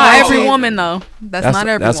That's not Oh, every yeah. woman though. That's not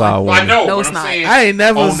everyone. That's all I women. know, No, but it's I'm not. saying I ain't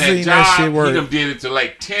never on seen job, that shit work. He done did it to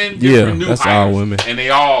like 10 Yeah, different new that's hires, all women. and they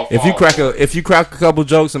all If you fall. crack a couple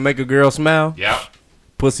jokes and make a girl smile, Yep,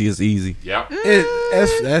 pussy is easy. yep.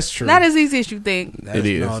 That's true. Not as easy as you think. That's- It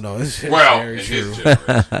is. No, it's Well, very in true. this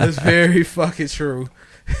generation. It's very fucking true.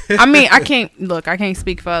 I mean, I can't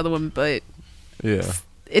speak for other women, but Yeah.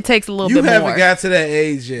 it takes a little You bit haven't more. got to that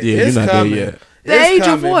age yet. Yeah, It's you're not there coming. yet. The It's age of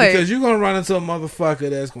coming what? Because you're gonna run into a motherfucker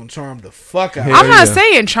that's gonna charm the fuck out. Hell I'm not yeah.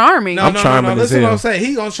 saying charming. No, I'm no, charming no. as Listen what hell. I'm saying.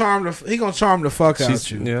 He gonna charm the fuck out She's,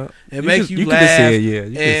 you. yeah. And make you can laugh. just say it, yeah.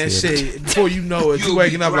 You can And say it. shit, before you know it, You'll you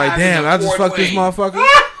waking be up like, driving damn, the I just Ford fucked this Wayne. motherfucker.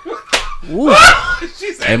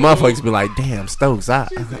 She said, And motherfuckers be like, damn, Stokes, I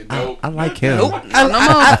nope. like him. Nope.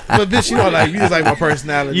 But bitch, you don't like you just like my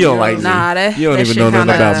personality. You don't know like what me. I'm Nah, that You don't that even shit know nothing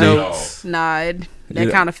kinda- about me. No. Nah, that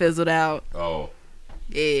Yeah. kind of fizzled out. Oh,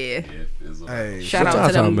 Yeah. yeah. it's a- saying? Hey, Shout What out y'all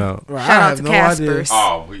to them. talking about? right, Shout I out have to no idea. Caspers.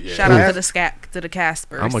 Oh, yeah. Shout out to the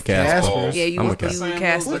Caspers. I'm a Casper. Oh. Yeah, you I'm a you Casper.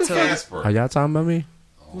 Casper What's a too. Casper? Are y'all talking about me?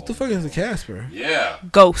 What the fuck is a Casper? Yeah.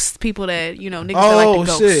 Ghosts, people that niggas that like Oh the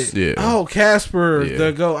ghosts. shit! Yeah. Oh, Casper, Yeah.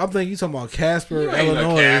 the go. I'm thinking you talking about Casper, You ain't a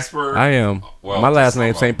Illinois. Casper. I am. Well, My last some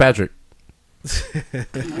name's of St. them. Patrick.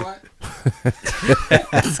 What?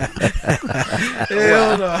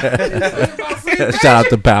 Hell no! Shout out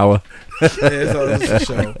to Power. It's a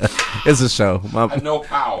show. It's a show. I know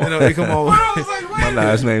power. You know, it come on. I was like, wait My a minute.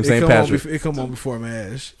 last name's It St. come on Patrick. bef- it come on before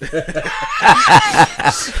MASH.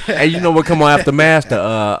 Hey, you know what come on after MASH?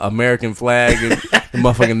 The American flag and the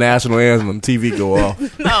motherfucking national anthem and TV go off.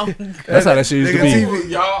 No, That's how that shit used to Nigga, be.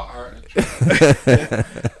 Y'all are.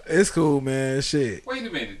 It's cool, man. Shit. Wait a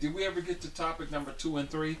minute. Did we ever get to topic number 2 and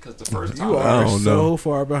 3? Because the first You topic. are don't so know.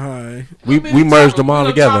 far behind. We merged them all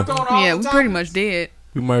together. yeah, we pretty much did.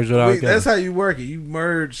 We merged it all Wait, that's together. how you work it. You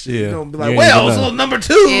merge. Yeah. You don't be You like, ain't well, gonna so know. number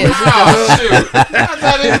 2. Yeah. Oh, shoot. I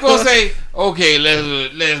thought they was going to say, okay,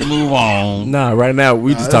 let's move on. Nah, right now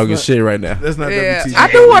we just that's talking not- shit right now. That's not Yeah, WTF.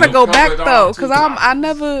 I do want to We go covered back all though, two because I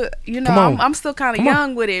never, Come on. I'm still kind of Come on.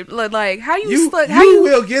 young with it. Like, how you, You, how you you?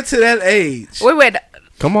 will get to that age. Wait.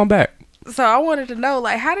 Come on back. So I wanted to know,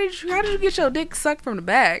 like, how did you get your dick sucked from the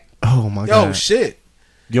back? Oh my Yo, god. shit.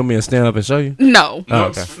 You want me to stand up and show you? No, Oh,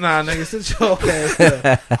 okay. Nah, nigga, sit your ass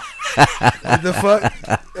up. What the fuck?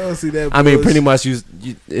 I don't see that. I mean, bullshit. pretty much you.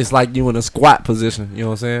 It's like you in a squat position. You know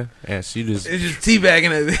what I'm saying? And she just It's just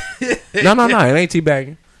teabagging it. no. It ain't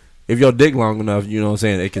teabagging. If your dick long enough, you know what I'm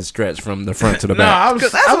saying, it can stretch from the front to the No, back. I'm,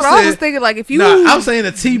 because that's I'm what I was saying. thinking. Like, if you, I'm saying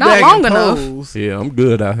a teabagging long enough. pose. Yeah, I'm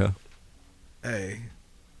good out here. Hey,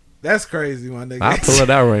 that's crazy, my nigga. I'll pull it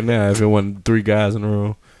out right now if it wasn't 3 guys in a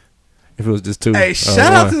room. If it was just 2. Hey,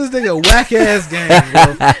 shout out to this nigga whack ass game,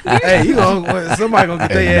 bro. Hey, you gonna somebody gonna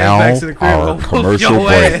get And their ass back to the crib. our Gonna whoop commercial your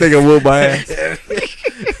break. ass. Nigga whoop my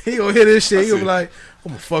ass. He gonna hear this shit. He gonna be like, I'm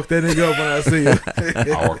gonna fuck that nigga up when I see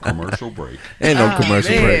you. Our commercial break. Ain't no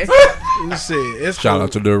commercial man. break. Shit, it's Shout cool.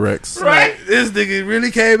 out to the Rex. Right, this nigga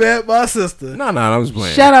really came at my sister. No, I was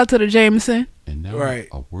playing. Shout out to the Jameson. And now, Right.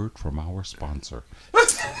 a word from our sponsor. What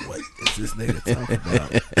is this nigga talking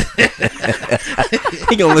about?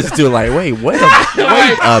 He gonna listen to it like, wait a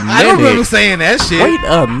I don't remember minute. saying that shit. Wait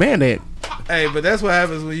a minute. Hey, but that's what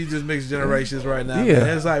happens when you just mix generations right now. Yeah.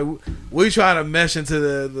 Man. It's like we trying to mesh into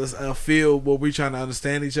the field where we trying to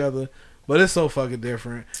understand each other, but it's so fucking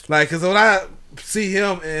different. Like, cause when I see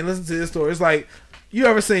him and listen to his story, it's like you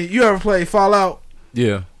ever play Fallout?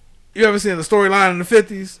 Yeah. You ever seen the storyline in the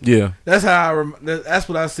 50s? Yeah. That's how that's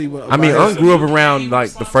what I see. When, I mean, about I grew up around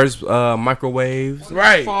like the first microwaves.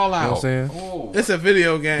 right. Fallout. You know what I'm saying? Oh, It's a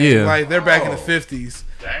video game. Yeah. Like they're back in the Oh. 50s.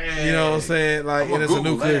 dang. You know what I'm saying? Like, I'ma and it's a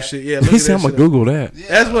Google nuclear that. shit. Yeah, look He at said, that I'm going shit. to Google that. Yeah.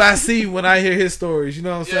 That's what I see when I hear his stories. You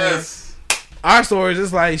know what I'm saying? Yes. Our stories,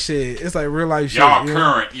 it's like shit. It's like real life shit. Y'all you know?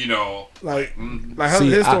 current, you know. Like, mm, like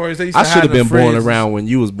See, his stories. They used I to should have hide in been born fridges. around when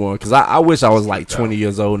you was born because I wish I was like 20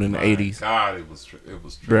 years old in the my 80s. God, it was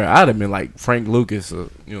Bruh, I'd have been like Frank Lucas. You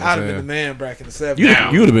know what I'd have I'm been the saying? man back in the 70s. You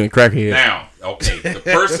Now. would have been a crackhead. Now, okay, the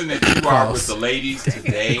person that you are with the ladies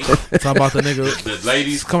today, Talking about the nigga the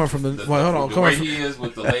ladies coming from the. the, Wait, hold on. the Coming way from, he is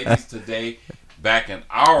with the ladies today, back in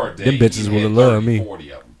our day, Them bitches he would had have loved 30, me.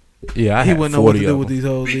 40 of them. Yeah, I he had wouldn't know what to 40 do of with them. these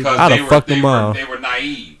hoes. Because I'd they have were, fucked they, them were, all. they were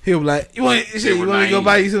naive. He'll be like, you want They were to go naive.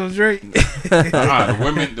 buy you some drink?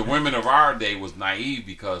 The women of our day was naive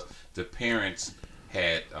because the parents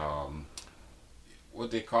had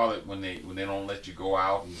what they call it when they don't let you go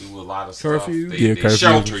out and do a lot of stuff. Curfew? They, Yeah, they curfew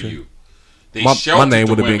shelter and shit. you. They My sheltered name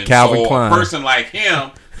the would have been women, Calvin so Klein. A person like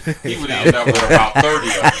him, he would end up with about 30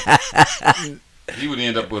 of them. He would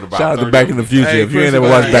end up with about Shout out 30 to Back in of the them. Future. Hey, If you ain't Chris, ever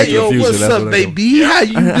watched like, Back hey, in the yo, Future, what's that's up, what baby? How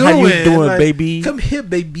you doing? How you doing, Like, baby? Come here,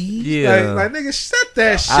 baby. Yeah. Like nigga, shut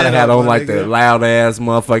that shit I'd have had up, on my like nigga. the loud ass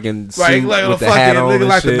motherfucking suit Right, like a with the fucking hat on nigga and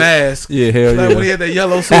like shit. the mask. Yeah, hell Like when he yeah. had that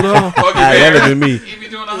yellow suit on. Huggy That'd Bear. have been me. He be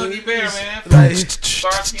doing a Huggy Bear, man. Like,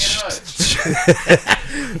 Starsky and Hutch.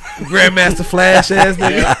 Grandmaster Flash ass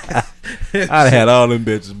nigga. I'd have had all them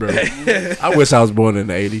bitches, bro. I wish I was born in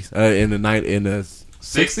the 80s, in the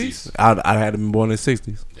 60s. I'd had been born in the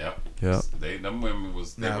 60s. Yep. Yep. Them women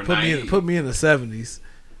was they Nah, were put naive. me in the 70s.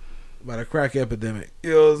 About a crack epidemic. You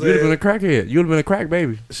know what I'm You'd have saying? been a crackhead. You'd have been a crack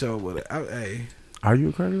baby. So with it. Hey, Are you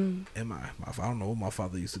a crackhead? am I? I don't know what my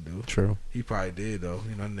father used to do. True. He probably did though.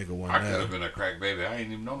 You know, that nigga I wasn't could have there. been a crack baby. I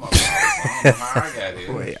ain't even know my father. I don't know how I got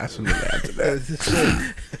here. Wait, I shouldn't have laughed at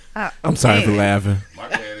that. Uh, I'm sorry for man. laughing. My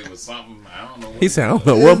daddy was something. I don't know. What He said, I don't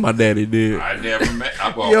know what my daddy did. I never met.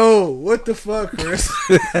 Well, Yo, what the fuck, Chris?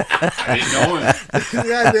 I didn't know him.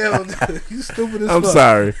 Goddamn, you stupid as I'm fuck.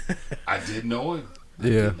 sorry. I did know him. I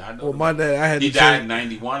Yeah. did not know Well, him. my dad, I had He the died chance. in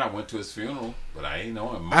 '91. I went to his funeral, but I ain't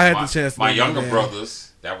know him. I had the chance to My meet younger my dad.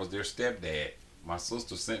 brothers, that was their stepdad. My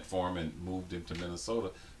sister sent for him and moved him to Minnesota.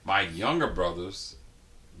 My younger brothers,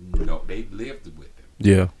 no, they lived with him.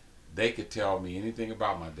 Yeah. They could tell me anything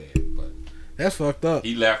about my dad, but That's fucked up.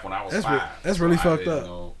 he left when I was 5. That's so really I fucked didn't up.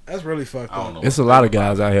 know- That's really fucked I don't up. know. It's a lot of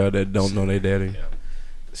guys out here that don't know their daddy. Yeah.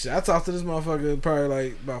 Shit, I talk to this motherfucker probably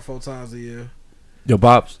like about 4 times a year. Your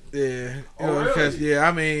Bops, Yeah. Oh, really? Because, yeah,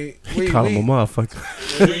 I mean, he call him a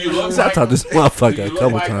motherfucker. Do you look I like talked to this him? Do motherfucker you a look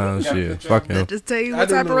couple like him? times. You got a Shit, picture fuck of him? him. Just tell you I what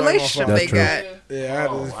do type look of like relationship my they father. got. Yeah, I had to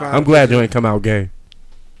Oh, just wow. find I'm glad you ain't come out gay.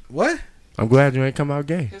 What? I'm glad you ain't come out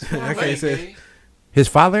gay. His I father can't ain't say- gay. His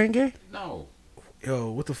father ain't gay? No.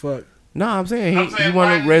 Yo, what the fuck? No, I'm saying I'm he saying, wanted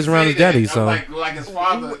why to did raise you around say his daddy. that? So like his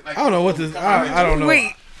father. Like, I don't know what this. I don't know.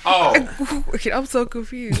 Wait, Oh, I'm so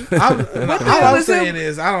confused. All hell I'm is saying him?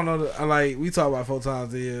 is, I don't know. Like, we talk about 4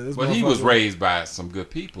 times a year. This but he was motherfucker- raised by some good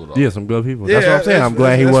people, though. yeah, some good people. Yeah, That's what I'm saying. I'm that's-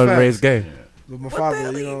 glad he that's wasn't facts. raised gay. With my What the father,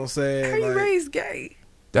 hell you know what I'm saying? How you Like, raised gay?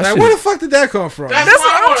 That like, shit, where the fuck did that come from? That's what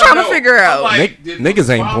what I'm wanna trying to know. figure I'm out. like, did Niggas his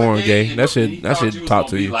ain't father born gay. and That he shit thought you was talk gonna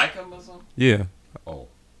to be you. Like him or something? yeah. Oh,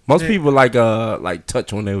 Most Yeah. people like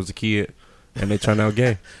touch when they was a kid and they turn out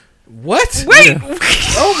gay. What? Wait,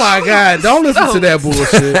 Oh my god! Don't listen to that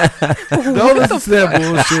bullshit. Don't listen to that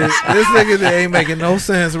bullshit. This nigga that ain't making no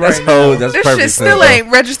sense right That's now. whole. That's this perfect. shit still sense.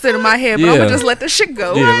 ain't registered in my head, but I'm Yeah. gonna just let this shit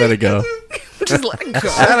go. Yeah, let it go. Just let it go.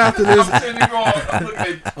 Shout out to this I'm sitting here going, I'm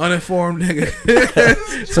looking at uninformed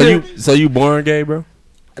nigga. So you born gay, bro?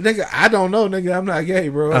 Nigga, I don't know, nigga. I'm not gay,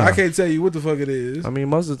 bro. I can't tell you what the fuck it is. I mean,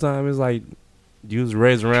 most of the time it's like you was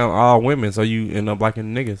raised around all women, so you end up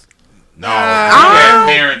liking niggas. no. I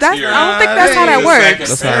parents don't here. think that's how that He's a works. second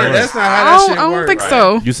That's how it parent. works. That's not how that shit I don't works. think right?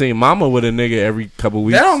 so. You seen mama with a nigga every couple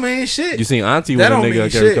weeks. That don't mean shit. You seen auntie That with a don't nigga mean every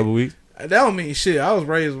shit. couple weeks. That don't mean shit. I was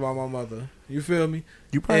raised by my mother. You feel me?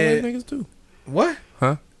 You probably And- like niggas too. What?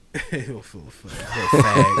 Huh? Little fag.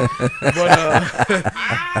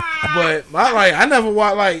 But my like, I never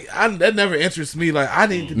watched like that never interests me. Like I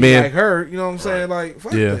need to be Man. like her. You know what I'm saying? Like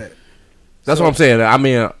fuck Yeah. that. That's So- what I'm saying. I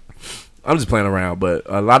mean, I'm just playing around, but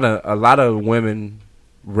a lot of women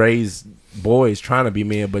raise boys trying to be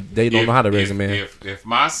men, but they don't know how to raise a man. If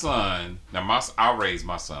my son, now I raised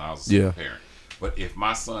my son. I was a Yeah. single parent. But if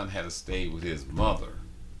my son had stayed with his mother,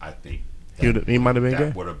 I think He might have been that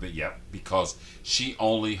gay. would have been, because she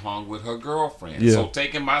only hung with her girlfriend. Yeah. So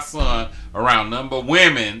taking my son around number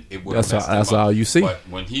women, it would have That's messed all- him that's up. all you see. But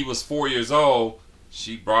when he was 4 years old,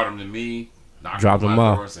 she brought him to me, knocked Dropped on him my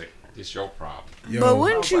off. door and said, "This your problem." But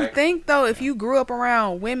wouldn't you Like- think though, if you grew up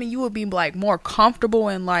around women, you would be like more comfortable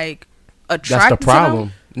and like That's attracted the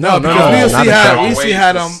problem. No, because no, we'll not see at how that we way. see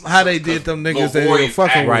how they did them niggas that Little they were boys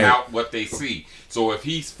fucking act with. out what they see. So if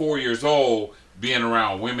he's 4 years old, being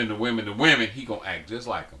around women to women to women, he gonna act just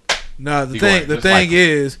like them. No, the He thing going the just thing like him.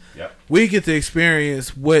 is, Yep. we get to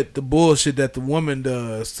experience what the bullshit that the woman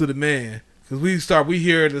does to the man. Because we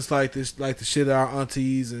hear this like the shit of our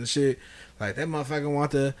aunties and shit. Like that motherfucker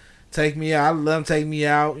want to take me out. I let him take me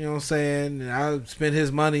out. You know what I'm saying? And I spend his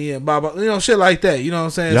money and blah blah. You know, shit like that. You know what I'm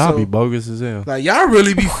saying? Y'all So, be bogus as hell. like y'all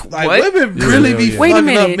really be like What? women Yeah, really yeah, be yeah. Wait a fucking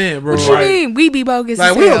up minute. men, bro. What you Like- mean we be bogus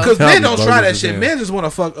Like as we don't, hell? because Y'all men be don't try bogus that as shit. hell. Men just want to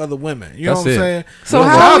fuck other women. You know That's what I'm it. saying? So But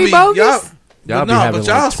how y'all are we bogus? Y'all be no, having but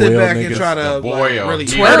y'all like sit 12 back and niggas. try to The boy like, or really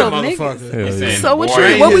he- hurt a 12 niggas. motherfucker. Hell He's yeah. saying So what boy,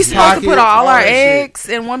 you what we his supposed to pocket, put all our that shit. eggs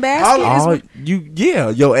in one basket? All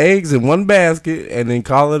Is your eggs in one basket and then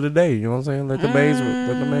call it a day. You know what I'm saying? Let the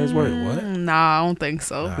maids work. What? Nah, I don't think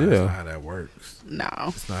so. Nah, Yeah. that's not how that works. No,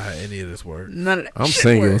 That's not how any of this works. none of that. I'm shit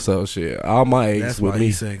single, work. so shit. All my eggs That's with why me.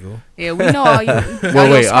 he's single. Yeah, we know all you.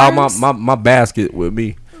 Wait, all sperms? my basket with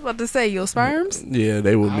me. I was about to say your sperms. Yeah,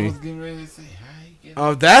 they with I me. was getting ready to say, how you get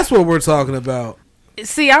Oh, that's what we're talking about.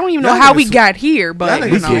 See, I don't even know Y'all how niggas- we got here, but Y'all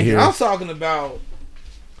you niggas know. get here. I'm talking about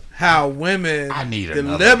how women I need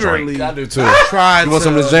another deliberately drink. I do too. try You want to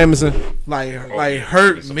some of this Jameson? like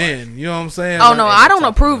hurt men. You know what I'm saying? Oh no, Like, I don't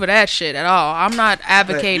approve of that shit at all. I'm not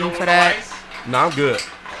advocating You for want that. ice? No, I'm good.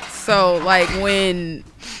 So like when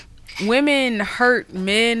women hurt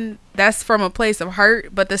men, that's from a place of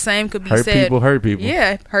hurt, but the same could be Hurt said. people, hurt people.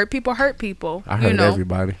 Yeah, hurt people hurt people. I heard you know,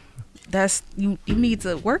 everybody. that's you need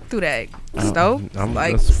to work through that. Stove.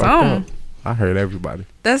 Like that's fucked some. up. I heard everybody.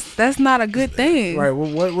 That's not a good thing. Right.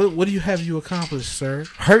 Well, what do you have you accomplished, sir?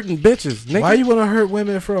 Hurting bitches. Nigga. Why you want to hurt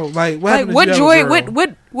women from like what? Like happened if what you have a joy?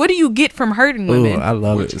 girl? What do you get from hurting Ooh, women? I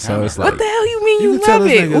love Which it. So kind it's of- like What the hell you mean You you can tell love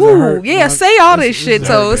this it? nigga's a Ooh, hurt, yeah, man. say all this This shit is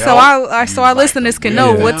so hurt. so our You listeners like can them.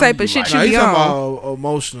 know Yeah. what type of You shit like you No, be you on. talking about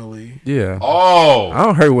emotionally. yeah. Oh, I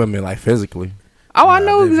don't hurt women like physically. Oh, I Nah,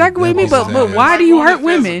 know they- exactly what you they mean, but was- why do you hurt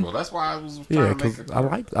women? That's why I was Yeah, trying to because make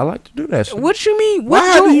it. I like to do that shit. What you mean? What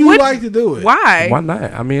Why do you what, like to do it? Why? Why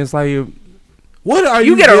not? I mean, it's like What are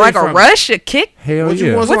You get a, getting like a from it? rush, a kick? hell What you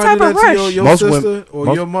yeah. want What somebody type to of do that to rush? your Most sister women- or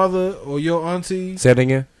most- your mother or your auntie? Say it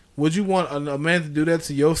again. Would you want a man to do that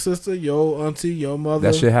to your sister, your auntie, your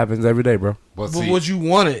mother? That shit happens every day, bro. But would you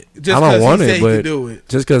want it? Just I don't 'cause want he it, said he but could do it.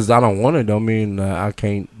 just because I don't want it, don't mean I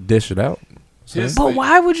can't dish it out. Just But think-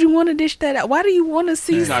 why would you want to dish that out? Why do you want to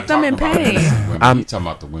see He's not them talking in about pain? innocent women. I'm- He's talking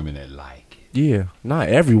about the women that like it. Yeah, not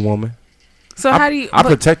every woman. So how do you? I but-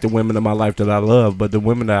 protect the women in my life that I love, but the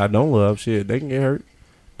women that I don't love, shit, they can get hurt.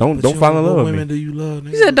 Don't fall in love What with women me. do you love?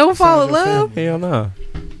 You said don't fall in love? Hell no.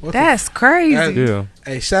 That's crazy. That- Yeah.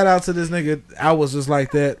 Hey, shout out to this nigga. I was just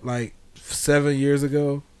like that like 7 years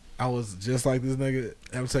ago. I was just like this nigga.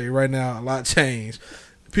 I'm telling you right now, a lot changed.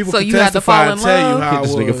 People So can you had to testify fall and in tell you love? how I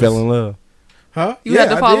This was. nigga fell in love. Huh? You had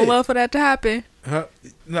to I fall in did. love for that to happen. Huh?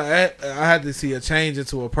 No, I had to see a change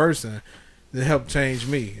into a person that helped change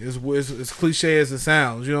me. It's cliche as it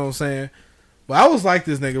sounds, you know what I'm saying? But I was like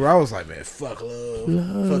this nigga where I was like, man, fuck love.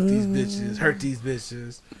 Fuck these bitches, hurt these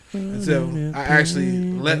bitches. Until I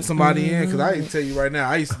actually let somebody in, because I can tell you right now,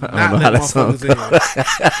 I used to I not don't know let how that song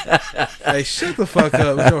motherfuckers in. Hey, shut the fuck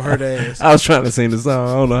up with your hurt ass. I was trying to sing the song.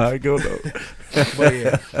 I don't know how it go though. But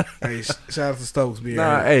yeah, hey, shout out to Stokes being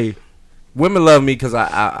Nah, hurt. hey, women love me because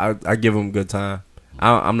I give them a good time.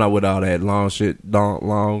 I'm not with all that long shit.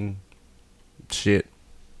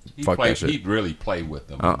 He Fuck play, that shit. He'd really play with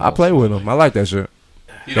them. I play with them. I like that shit.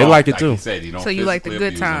 He they don't- like it too. He said, he don't So you like the physically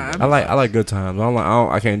good abuse them, time. but I like good times.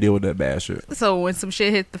 I can't deal with that bad shit. So when some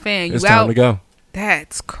shit hit the fan, you It's out. time to go.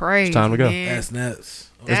 That's crazy. It's time to go. Man. That's nuts.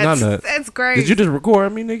 It's not nuts. That's crazy. Did you just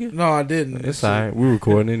record me, nigga? No, I didn't. It's alright. We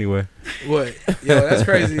recording anyway. What? Yo, that's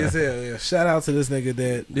crazy as hell. Yeah. Shout out to this nigga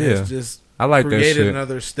that Yeah. has just I like that created shit.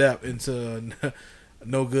 another step into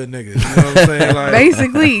no good niggas. You know what I'm saying? Like,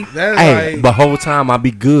 Basically. that's Hey, like, the whole time I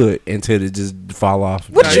be good until it just fall off.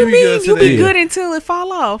 What Nah, you you be mean? good You be today. good until it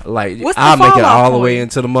fall off. Like What's the I'll make it fall-off all the way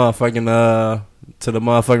point? into the motherfucking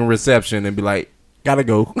reception and be like, gotta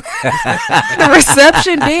go. The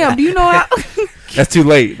reception, damn. Do you know how? That's too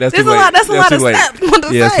late. That's There's too a late. lot. That's a lot too of late. steps. What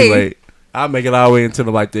to Yeah, it's say? too late. I'll make it all the way into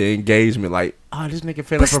the engagement. Like, oh, this nigga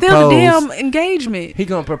finna But propose. still, the damn engagement. He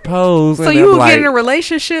gonna propose. So and you I'm would like, get in a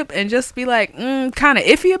relationship and just be like, kind of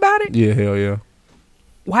iffy about it? yeah, hell yeah.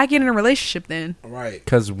 Why get in a relationship then? right.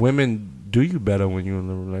 Because women do you better when you're in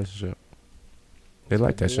a relationship. They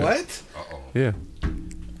like that shit. What? Uh-oh. Yeah.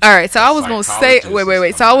 All right, so I was gonna say, Psychologist wait.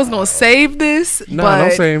 is So I was coming gonna out. save this, No, but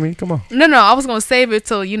don't say me. Come on. no, I was gonna save it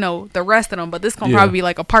till the rest of them. But this gonna Yeah. probably be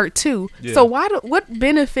like a part 2. Yeah. So what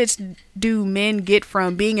benefits do men get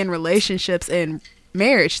from being in relationships and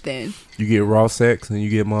marriage then? You get raw sex and you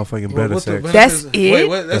get motherfucking better What's the sex. benefits- That's it? Wait,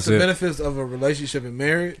 what? That's That's the it. benefits of a relationship and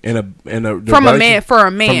marriage? The From a man, for a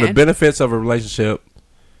From the man. benefits of a relationship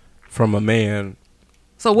from a man.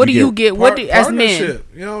 So what do you you get? What do as men? Partnership.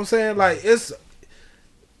 You know what I'm saying? Like it's.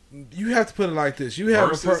 You have to put it like this. You have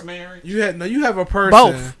Versus marriage? You have a person.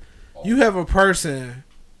 Both. You have a person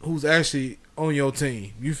who's actually on your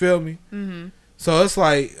team. You feel me? Mm-hmm. So it's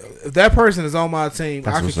like if that person is on my team,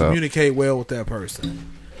 That's I can what's up. communicate well with that person.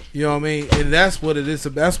 You know what I mean? And that's what it is.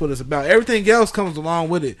 That's what it's about. Everything else comes along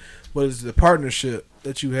with it, but it's the partnership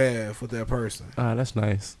that you have with that person. Ah, that's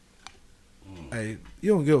nice. Hey,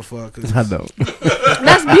 you don't give a fuck. 'cause I don't.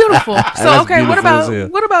 That's beautiful. So That's okay, what beautiful as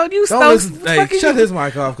hell. about you, Don't Stokes? listen. What the Hey, fuck is shut you- his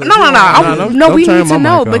mic off. 'cause No, you don't- don't- no. We turn need my to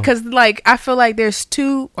know mic off. because, like, I feel like there's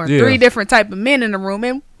 2 or Yeah. 3 different type of men in the room,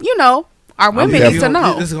 and our women definitely- need to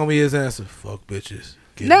know. This is gonna be his answer. Fuck bitches.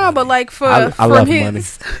 Get No, money. but like I from love his, money.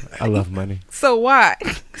 I love money. so why?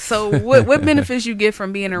 So what benefits you get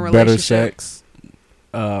from being in a relationship? Better sex.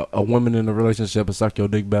 A woman in a relationship will suck your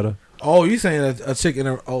dick better. Oh, you saying a chick in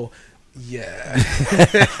a yeah.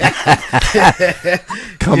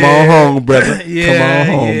 Come Yeah. on home, brother. Yeah,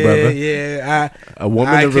 Come on home, yeah, brother. Yeah, A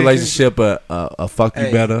woman I in a can- relationship fuck you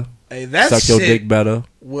Hey, better. that Suck your shit dick better.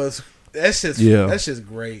 was that shit's Yeah. that shit's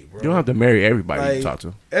great, bro. You don't have to marry everybody you Like, talk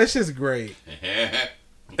to. That shit's great.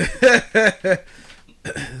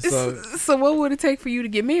 So So what would it take for you to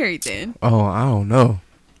get married then? Oh, I don't know.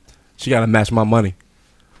 She got to match my money.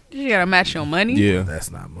 You gotta match your money. Yeah.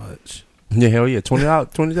 that's not much. Yeah, hell yeah.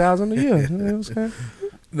 20,000 a year. You know what I'm saying?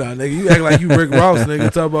 Nah, nigga, you act like you Rick Ross,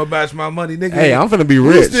 nigga. Talk about match my money, nigga. Hey, I'm finna be You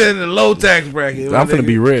rich. still in the low tax bracket. I'm my finna nigga.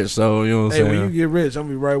 be rich, so you know what Hey, I'm when you saying? get rich, I'm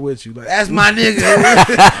gonna be right with you. Like, that's my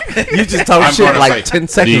nigga. You just talk I'm shit gonna like say, 10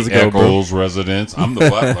 seconds the ago, bro. Eccles residence. I'm the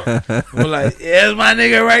butler. I'm like, yeah, that's my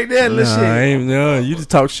nigga right there. Nah, Let's I shit. ain't, no, you just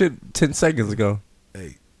talk shit 10 seconds ago.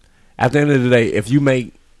 Hey. At the end of the day, if you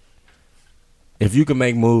can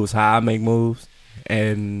make moves how I make moves,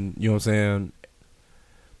 and you know what I'm saying,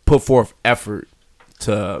 put forth effort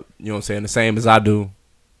to, you know what I'm saying, the same as I do,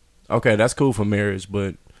 okay, that's cool for marriage.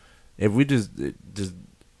 But if we just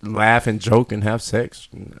laugh and joke and have sex,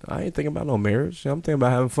 I ain't thinking about no marriage. I'm thinking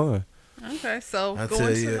about having fun. Okay, so I going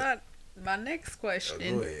tell to you. my next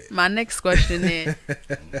question. Go ahead. My next question then,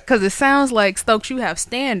 because it sounds like Stokes, you have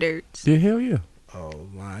standards. Yeah, hell yeah. Oh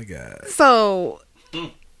my god. So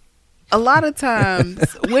a lot of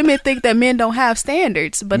times women think that men don't have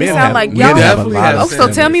standards, but it Men sounds have- like men y'all. have a lot of Oh,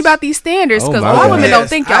 so tell me about these standards, Oh, because my a lot of God. women don't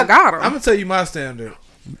think y'all got I'm them. gonna tell you my standard.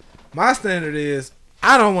 My standard is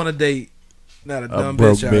I don't want to date not a A dumb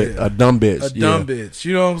broke bitch out bitch. here. A dumb bitch. A dumb yeah. bitch.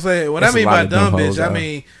 You know what I'm saying? What There's I mean a lot by of dumb dumb bitch, hoes I out.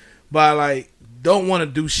 mean by like don't want to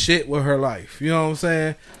do shit with her life. You know what I'm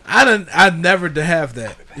saying? I'd never to have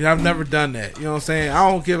that. You know, I've never done that. You know what I'm saying? I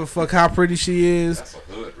don't give a fuck how pretty she is. That's a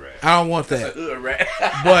hood rat. I don't want that.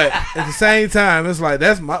 But at the same time, it's like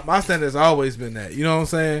that's my standard has always been that. You know what I'm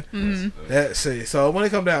saying? Mm-hmm. That shit. So when it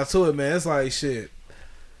come down to it, man, it's like shit.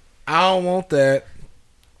 I don't want that.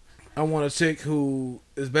 I want a chick who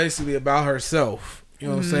is basically about herself. You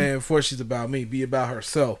know what I'm saying? Before she's about me, be about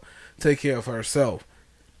herself. Take care of herself.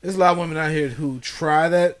 There's a lot of women out here who try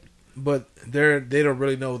that, but they don't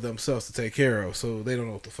really know themselves to take care of, so they don't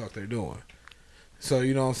know what the fuck they're doing. So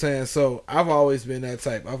you know what I'm saying? So I've always been that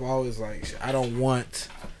type. I've always like I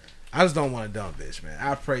just don't want a dumb bitch, man.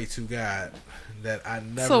 I pray to God that I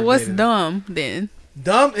never. So what's dated- dumb then?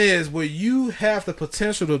 Dumb is where you have the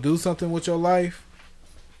potential to do something with your life,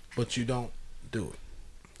 but you don't do it.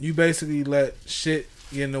 You basically let shit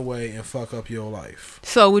get in the way and fuck up your life.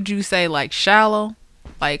 So would you say like shallow,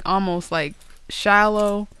 like almost like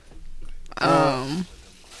shallow?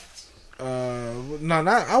 No,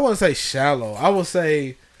 not. I wouldn't say shallow. I would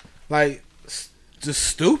say like just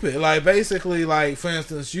stupid. Like basically, like for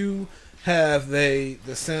instance, you have the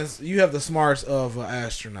sense, you have the smarts of an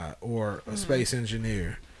astronaut or a space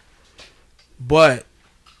engineer, but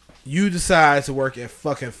you decide to work at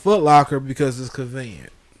fucking Foot Locker because it's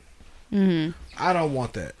convenient. Mm-hmm. I don't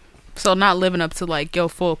want that. So not living up to like your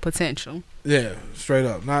full potential. Yeah, straight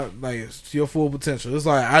up. Not like it's your full potential. It's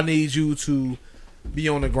like I need you to be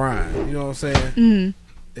on the grind. You know what I'm saying?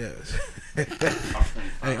 Mm-hmm. Yeah.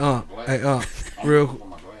 Hey,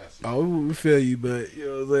 real. Oh, we feel you, but you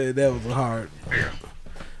know what I'm saying? That was a hard.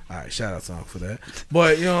 All right, shout out to him for that.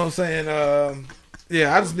 But you know what I'm saying?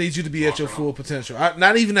 Yeah, I just need you to be at your full potential.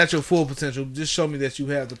 Not even at your full potential. Just show me that you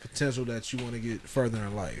have the potential that you want to get further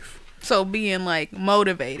in life. So being like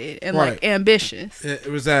motivated and Right. like ambitious, Yeah,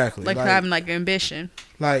 exactly. like having like ambition.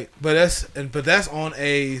 Like, but that's on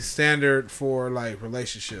a standard for like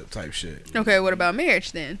relationship type shit. Okay, what about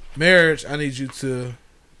marriage then? Marriage, I need you to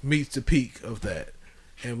meet the peak of that,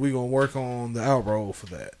 and we're gonna work on the outroad for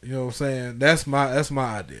that. You know what I'm saying? That's my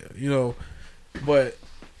idea. You know, but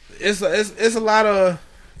it's a lot of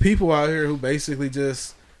people out here who basically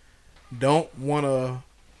just don't want to.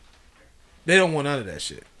 They don't want none of that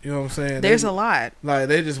shit. You know what I'm saying? There's a lot. Like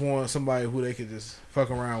they just want somebody who they could just fuck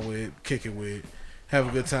around with, kick it with, have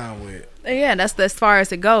a good time with. Yeah, that's as far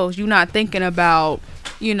as it goes. You're not thinking about,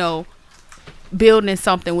 you know, building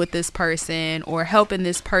something with this person or helping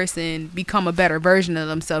this person become a better version of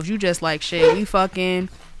themselves. You just like, shit, we fucking,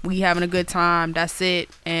 we having a good time, that's it,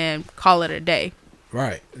 and call it a day.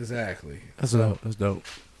 Right, exactly. That's dope. That's dope.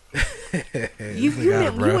 You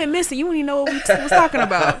went missing. You don't even know what we was talking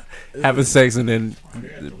about. Having sex and then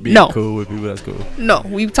being No. cool with people, that's cool. No,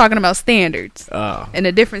 we talking about standards Oh. and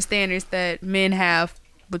the different standards that men have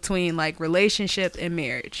between like relationship and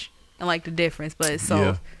marriage and like the difference. But so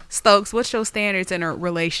Yeah. Stokes, what's your standards in a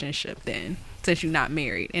relationship then? Since you're not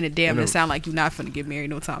married, and it damn it sound like you're not finna get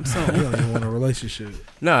married no time You soon. don't even want a relationship.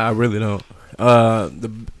 No, I really don't.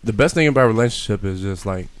 The best thing about a relationship is just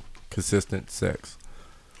like consistent sex.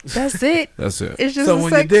 That's it. That's it. It's just So a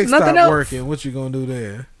when sex, your dick nothing stop else. working, what you gonna do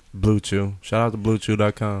there? Blue Chew. Shout out to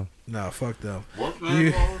BlueChew.com. Nah, fuck them. What's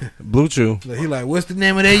You- that? Blue Chew. He like, what's the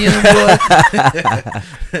name of that young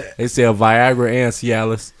boy? They sell Viagra and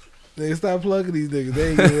Cialis. Nigga, stop plugging these niggas. They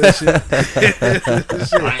ain't giving that shit.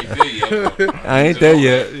 I ain't there yet. I ain't there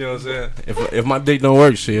yet. You know what I'm saying? If my dick don't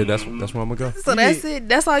work, shit, that's where I'm gonna go. So that's it.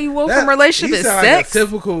 That's all you want That- from a relationship he is sound sex. Like a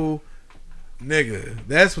typical nigga.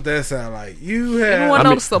 That's what that sound like. You You have. don't want I no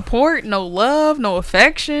mean- support, no love, no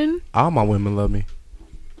affection. All my women love me.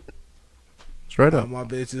 Straight All up. my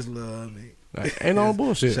bitches love me. Like, ain't no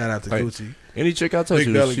bullshit. Shout out to Like, Gucci. any chick I touch Big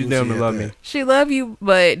you, belly she Gucci damn near at love that. me. She love you,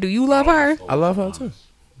 but do you love her? I love her too.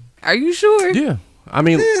 Are you sure? Yeah. I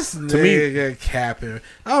mean, This to me, nigga capping.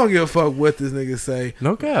 I don't give a fuck what this nigga say.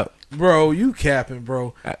 no cap. Bro, you capping,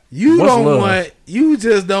 bro. I- You what's don't love? want. You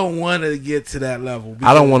just don't want to get to that level.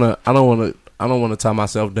 I don't want to tie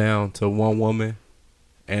myself down to one woman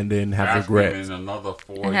and then have Ask regrets. them in another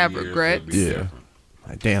 4 And have years, regrets. it'll be Yeah. different.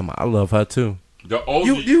 Like, damn, I love her too. The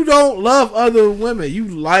older You don't love other women. You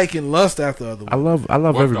like and lust after other I women.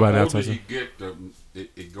 love but everybody the I older touch. you get,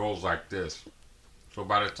 it goes like this. So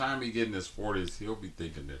by the time he get in his 40s, he'll be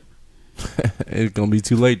thinking that It's gonna be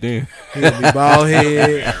too late then. He gonna be bald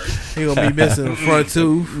head. He gonna be missing the front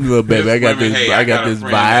tooth. Little baby, I got women, this. hey, I got a this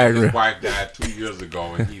friend that His Viagra. wife died 2 years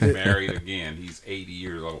ago, and he's married again. He's 80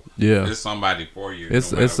 years old. Yeah, There's somebody for you.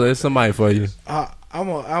 it's no matter what somebody for you. I'm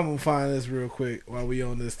gonna find this real quick while we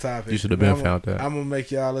on this topic. You should have been found that. I'm gonna make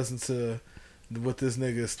y'all listen to what this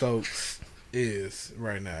nigga Stokes is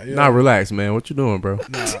right now. You Nah, know? relax, man. What you doing, bro?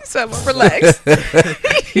 Nah, So relax.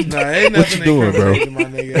 ain't nothing What you doing, bro? incriminating, my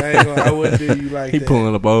nigga. I wouldn't do you like He that.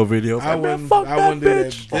 pulling up old videos. I Like, man, wouldn't. fuck I that wouldn't do that.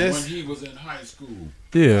 bitch. From when This, he was in high school.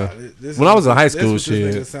 Yeah. this When I was in high this school, what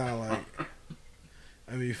shit. This nigga sound like.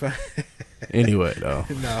 I mean, Anyway, though.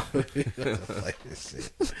 no, like this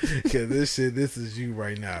shit. Cause this is you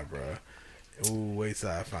right now, bro. Ooh, wait till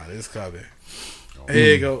I find it. It's coming.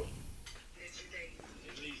 Here you go.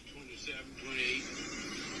 At least 27, 28,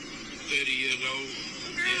 30 years old.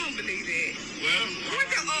 I don't believe that. Well,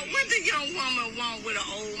 What the young woman want with an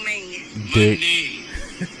old man? Dick. money.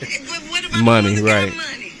 What about Money, the one that right. got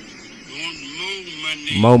money? Want more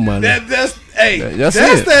money. More money. That's That's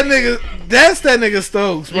that's it. that nigga. That's that nigga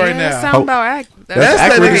Stokes right yeah, now. sound about right. That's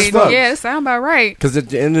that accurate nigga as fuck. Yeah, sound about right. Because at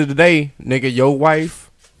the end of the day, nigga, your wife,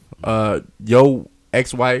 your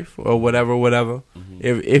ex-wife or whatever,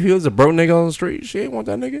 if he was a broke nigga on the street, she ain't want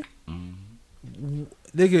that nigga.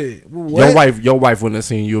 Nigga, what? Your wife wouldn't have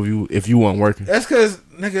seen you if you weren't working. That's because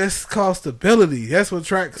nigga, it's called stability. That's what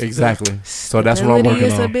tracks. Exactly. So that's what I'm Stability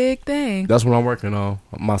working is a on. big thing. That's what I'm working on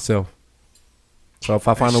myself. So if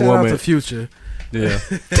I find a Shout out woman, to Future. yeah,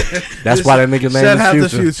 that's why that nigga name Shout out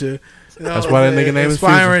is to Future. Future. You know That's what why I'm that nigga saying? name is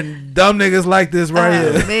Inspiring dumb niggas like this right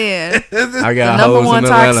Oh, here. man. I got Number hoes one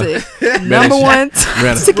in Atlanta. toxic. Number one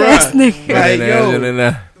toxic ass Bruh. nigga. Like,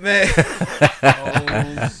 yo. Man,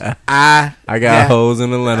 I got hoes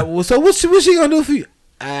in Atlanta. So what she gonna do for you?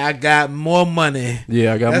 I got more money.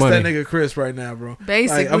 Yeah, I got That's money. that nigga Chris right now, bro.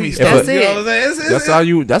 Basically, Like, I mean, that's you know what I'm it.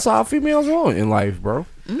 saying? That's all females want in life, bro.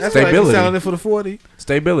 That's why they Stability. selling it for the 40.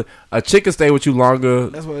 Stability. A chick can stay with you longer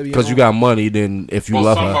That's what they be because you on. got money than if you Well,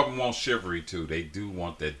 love some her. of them want chivalry too. They do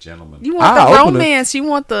want that gentleman. You want I'll the open it. romance. You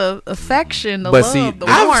want the affection, the But love, see, the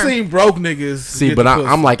I've warmth. seen broke niggas. See, get but the I'm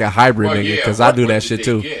pussy. like a hybrid Well, nigga yeah, because I what do that did shit they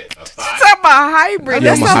too. get? A thigh? Talk about hybrid.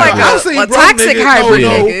 Yeah, That I'm a sound like hybrid. I've seen a broke toxic niggas- hybrid no,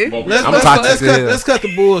 nigga. Well, Let's, I'm let's, toxic let's, as cut, hell. let's cut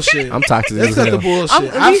the bullshit. I'm toxic Let's as cut the hell.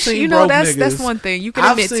 bullshit. At I've least seen you know broke that's niggas. one thing you can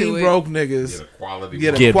I've admit seen to it. broke Get niggas a quality.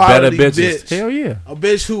 Get a Get quality better bitches. bitch. Hell yeah. a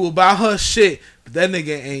bitch who will buy her shit, but that nigga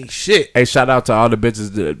ain't shit. Hey, shout out to all the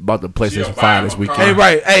bitches that bought the PlayStation She'll 5 buy this him a car. Hey, weekend.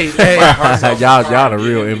 right? Hey, y'all the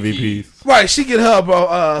real MVPs. right. She get her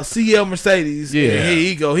bro, CL Mercedes. Yeah. and here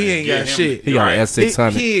he go. He ain't Get got him- shit. He got an Right.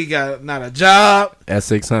 S600. He ain't got not a job,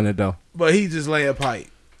 S600 though. but he just laying pipe,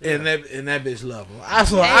 and that bitch love him. I've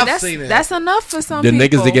Hey, seen it. that's enough for some The people.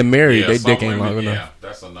 niggas that get married, Yeah, they some dick ain't women, long yeah, enough.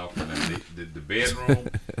 that's enough for them. The bedroom,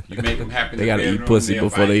 you make them happy. They in gotta the eat bedroom, pussy they'll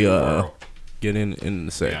before buy they you the world. get in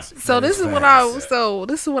the sex. So this is what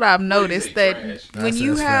I've noticed that when That's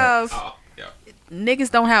you facts. have Oh, yeah.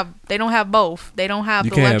 niggas don't have both. They don't have You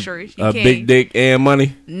the can't luxury. have a big dick and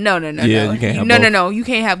money. No. Yeah, you can't have no. both. You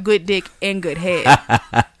can't have good dick and good head.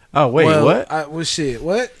 Oh wait, well, what? Well, shit.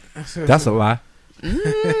 What? That's a lie.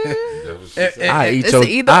 That was Eh, just it. I it's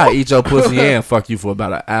either eat your pussy and fuck you for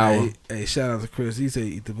about an hour. Hey, shout out to Chris. He said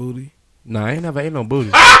eat the booty. Nah, I ain't never ate no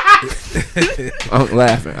booty. I'm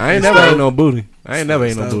laughing. I ain't never ate no booty. I ain't never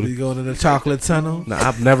ate no So booty. we going to the chocolate tunnel. Nah,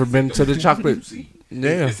 I've never been to the chocolate.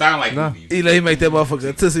 Yeah, It sound like Nah. He make that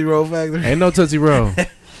motherfucker Tootsie Roll Factory. ain't no Tootsie Roll.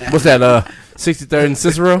 What's that? 63rd and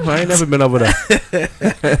Cicero? I ain't never been over there.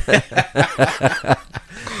 I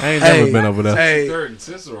ain't never been over there. Hey, Third and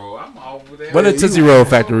Cicero, I'm over there. Where the Tootsie Roll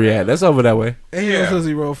factory at? That's over that way. ain't Yeah. no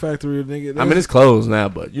Tootsie Roll Factory, nigga. I mean, it's closed now,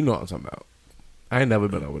 but you know what I'm talking about. I ain't never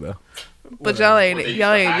been over there. But y'all ain't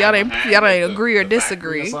agree or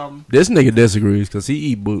disagree. This nigga disagrees because he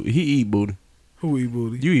eat booty. He eat booty. Who eat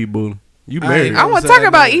booty? You eat booty. You I married. ain't I never want to said talk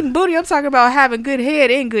about that. eating booty. I'm talking about having good head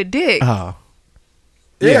and good dick. Oh.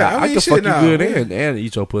 Yeah, Yeah, I I mean, can shit, fuck you nah. good and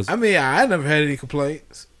eat your pussy. I mean, I never had any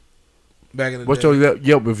complaints back in the What's day. your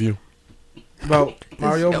Yelp review? About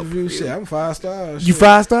Mario Yelp review? review. Shit, I'm 5 stars. You shit.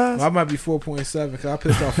 5 stars? Well, I might be 4.7 because I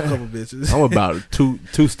pissed off a couple bitches. I'm about a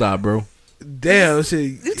two star, bro. Damn,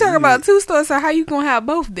 shit. You talking about 2 stars, so how you gonna have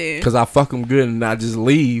both then? Because I fuck them good and I just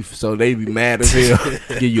leave, so they be mad as hell.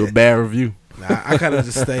 Give you a bad review. Nah, I kind of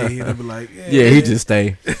just stay here and be like, Yeah, he just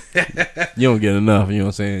stay. You don't get enough. You know what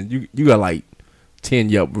I'm saying? You got like 10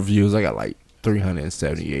 Yelp reviews. I got like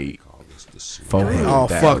 378. 400. All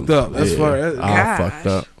fucked up. That's yeah, far- that's- all Gosh. fucked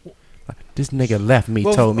up. This nigga left me,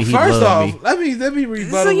 Well, told me he first loved off, me. let me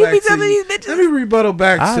rebuttal So you back be to telling you. these bitches? Let me rebuttal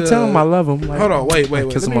back to. I tell him I love him. Like, Hold on, wait. kiss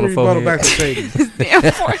Let him me on the rebuttal forehead. back to Sadie.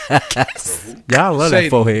 Damn forehead. Y'all love Shady. that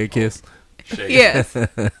forehead kiss. Yes.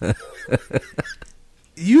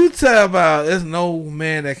 You tell about there's no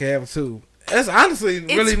man that can have two. There's honestly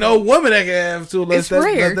really no woman that can have two unless It's that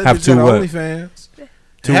rare. that Have bitch two got what? OnlyFans.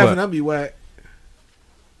 Two Having what? them be whack.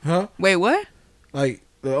 Huh? Wait, what? Like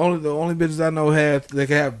the only bitches I know they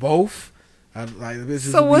can have both. Like the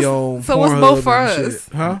bitches So who what's- be on so what's Pornhub both for and us?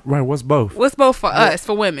 shit. Huh? Right, what's both? What's both for us,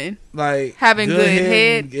 for women? Like Having good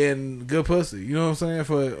head. and good pussy. You know what I'm saying?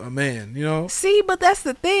 For a man, you know. See, but that's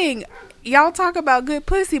the thing. Y'all talk about good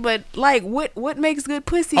pussy, but like, what makes good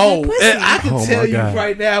pussy? Oh, good pussy? and I can Oh, tell my you God.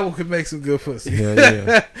 right now what could make some good pussy. Hell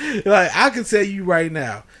yeah. Like I can tell you right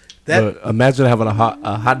now that Look, imagine having a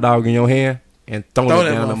hot dog in your hand and throwing Throw it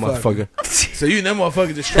that down that motherfucker. motherfucker. so you that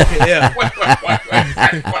motherfucker just stroking air.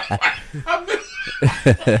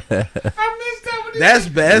 I missed that one. That's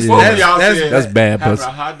best. Yeah. That's That's bad Having pussy.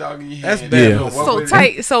 a hot dog in your That's hand. bad Yeah. pussy. so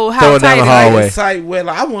tight. So Throw how it down tight the is hallway. It's tight wet.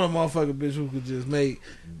 Like I want a motherfucking bitch who could just make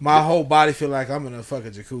my whole body feel like I'm in a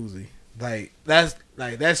fucking jacuzzi. Like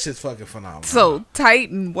that shit's fucking phenomenal. So tight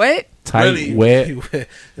and wet, Tight, Really wet. That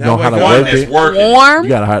Know how to way- One work that's it. working. warm. You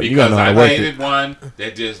gotta Because know how I to work it. dated one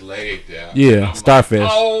that just laid there. Yeah, I'm like, starfish.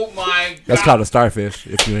 oh my god. That's called a starfish,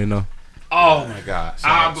 if you ain't know. Oh my god.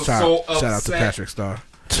 I was so upset. Shout out to Patrick Starr.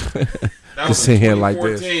 That Just was sit here like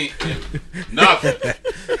this. 2014, and nothing.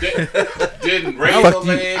 Didn't raise Fuck a you.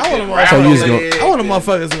 leg. I want a didn't wrap So a you was leg. I want a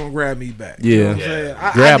motherfucker that's gonna grab me back. You know Yeah. what I'm saying?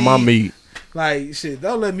 I Grab my need- meat. Like shit,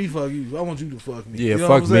 don't let me fuck you. I want you to fuck me. Yeah, you know fuck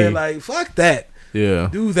what I'm saying? me. Like fuck that. Yeah.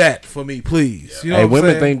 Do that for me, please. You know Hey, what I'm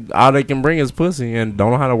women saying? think all they can bring is pussy and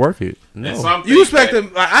don't know how to work it. And No. some You think expect that-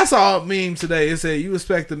 them. Like, I saw a meme today. It said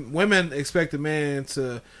women expect a man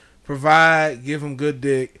to provide, give him good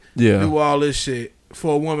dick, Yeah. do all this shit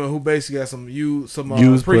for a woman who basically got some Used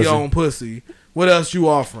pre-owned pussy. What else you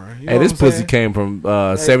offering? You know Hey, this what I'm pussy saying? came from Hey,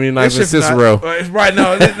 79th this and shit not- Cicero. right?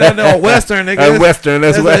 No, no, Western nigga. That's Western.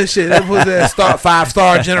 That's That's what that shit. That was that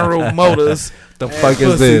 5-star General Motors. the fuck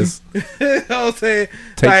is pussy. this? You know what I'm saying?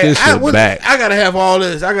 Take this shit back. I gotta have all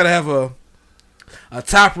this. I gotta have a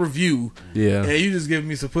top review, Yeah. and you just give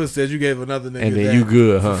me some pussy that you gave another nigga, And then that you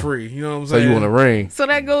good, for huh? free. You know what I'm So saying? you want a ring? So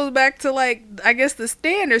that goes back to like, I guess the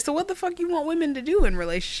standard. So what the fuck you want women to do in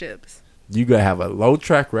relationships? You gotta have a low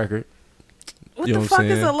track record. What You know the what I'm fuck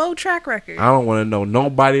is saying? a low track record? I don't want to know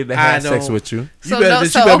nobody that I has sex don't- with you. You better be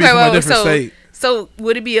from a different state. So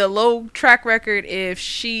would it be a low track record if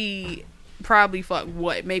she probably fuck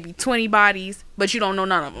what, maybe 20 bodies, but you don't know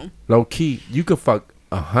none of them? Low key, you could fuck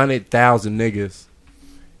 100,000 niggas.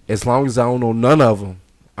 As long as I don't know none of them,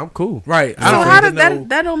 I'm cool. Right. So I don't how need does to that know.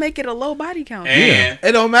 that don't make it a low body count? And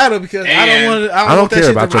It don't matter because I don't And want to. I don't want that care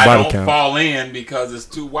shit about to your I body don't count. fall in because it's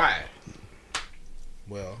too wide.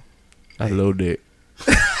 Well, That's a little dick.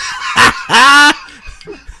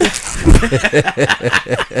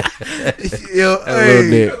 yo, That's a little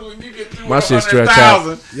dick. Because when you get through My shit stretch out.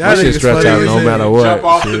 100,000, Y'all My shit niggas stretch funny out as no hell. matter what. jump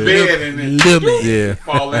off the Shit. bed and then limit. Yeah.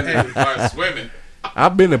 fall in and start swimming.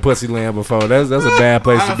 I've been in pussy land before. That's a bad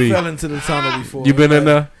place to I be. fell into the tunnel before. You been in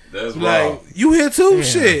there? That's Like wrong. you here too? Yeah.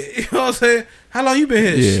 Shit. You know what I'm saying? How long you been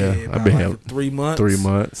here? Yeah, Shit, I've about been like here 3 months. 3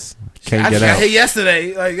 months. I Can't just get got out. here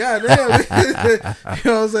yesterday. Like goddamn. You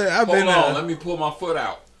know what I'm saying? I've Hold been on, let me pull my foot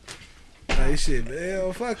out. like shit, man.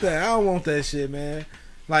 Yo, fuck that. I don't want that shit, man.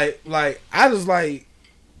 Like I just like.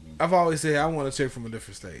 I've always said I want a chick from a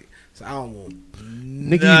different state. So I don't want.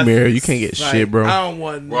 Nigga, you married. You can't get shit, bro. I don't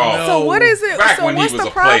want. Bro. No. So what is it? Back So when he what's was the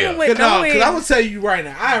a problem player. with No, going? because I will tell you right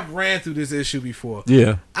now. I've ran through this issue before.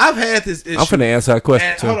 Yeah. I've had this issue. I'm finna answer that question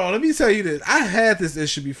And too. hold on, let me tell you this. I had this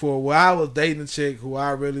issue before where I was dating a chick who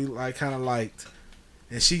I really like, kind of liked,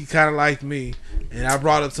 and she kind of liked me, and I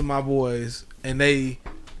brought it to my boys, and they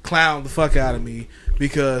clowned the fuck out of me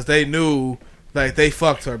because they knew like they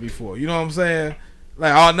fucked her before. You know what I'm saying?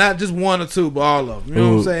 Like, all, not just one or two, but all of them. You know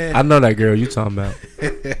what I'm Ooh, saying? I know that girl you talking about.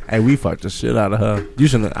 Hey, we fucked the shit out of her. You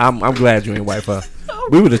shouldn't. I'm glad you ain't wife her.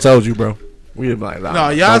 We would have told you, bro. We'd have been like, nah, No,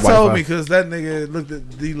 y'all don't wife told her. me because that nigga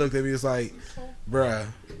looked at me. It's like, bruh,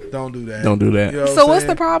 don't do that. Don't do that. You know what So I'm what's the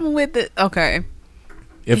saying? problem with it? Okay,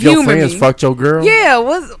 If your Humor friends me. fucked your girl, yeah.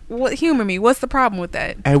 What humor me? What's the problem with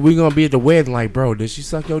that? hey, we gonna be at the wedding like, bro, did she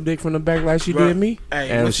suck your dick from the back like she Bruh, did me? Hey,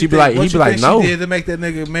 And what she you be think- like, what he'd be you like, think no. She did to make that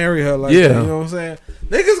nigga marry her like Yeah. that. You know what I'm saying?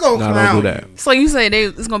 Niggas gonna No, clown don't do that. So you say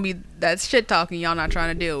it's gonna be that shit talking y'all not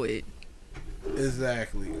trying to deal with? you.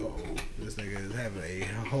 Exactly. Oh, this nigga is having a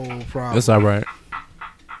whole problem. That's all right.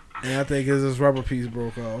 And I think his rubber piece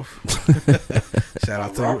broke off. shout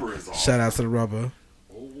out to rubber is off. shout out to the rubber.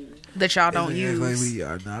 that y'all don't It's like use. we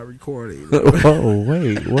are not recording. Oh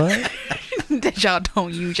wait, what? That y'all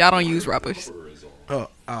don't use. Y'all don't use rubbers.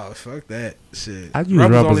 Oh, fuck that shit. I use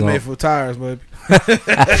Rubber's rubbers only on- made for tires, baby. Oh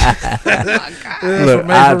my God. Look,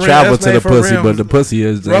 made I for travel rims. to the That's made for pussy, rims. but the pussy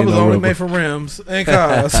is ain't Rubber's no only rubber. made for rims and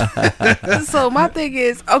cars. So my thing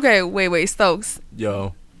is, okay, wait, Stokes.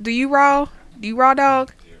 Yo, Do you raw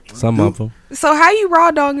dog? some of them. So how you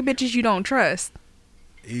raw dogging bitches you don't trust?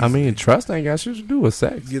 I mean, trust ain't got shit to do with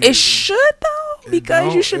sex. It should though, because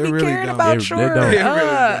don't. you should It be really caring don't. about It your. don't. It really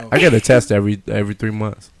don't. I get a test every 3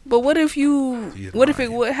 months. But what if you? He's What if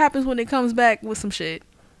lying. what happens when it comes back with some shit?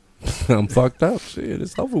 I'm fucked up. Shit,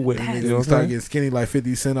 it's over with. That- You know what I'm start saying? getting skinny like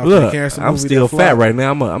 50 Cent off that Look, cancer I'm movie still that fat flopped. right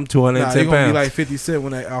now. I'm Nah, 210 you're gonna be pounds. like 50 Cent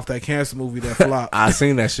when off that cancer movie that flopped. I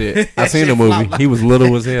seen that shit. I seen Shit the movie. flop. He was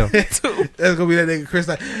little as hell. That's gonna be that nigga Chris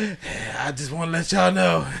like, I just want to let y'all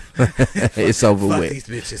know, It's over fuck with. these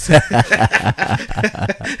bitches.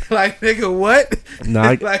 Like nigga, what? No,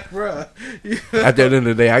 I- Like bruh, At the end of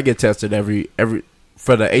the day, I get tested every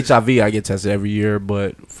for the HIV. I get tested every year,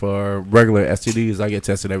 but for regular STDs, I get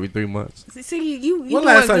tested every 3 months. See, you when doing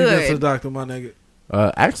last time you been to the good. doctor, my nigga?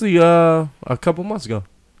 Actually, a couple months ago.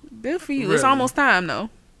 Good for you. It's Really? almost time though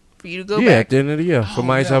for you to go Yeah, at back. the end of the year for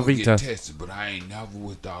my HIV get test. tested, but I ain't never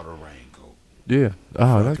without a raincoat. Yeah.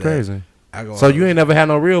 Oh, that's that. crazy. I go. So you ain't never had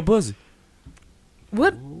no real pussy?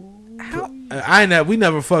 What? How? I ain't. We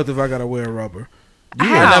never fucked if I gotta wear a rubber.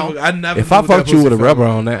 How? I never. If I knew what that fucked you with a pussy rubber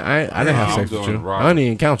felt on that, I didn't Yeah, have I'm sex with doing you. rubber. I didn't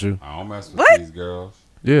even count you. I don't mess with What? these girls.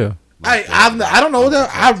 Yeah. like. I don't know what that.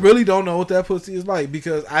 I really don't know what that pussy is like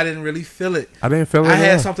because I didn't really feel it. I didn't feel it. I at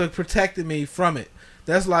had all. something protecting me from it.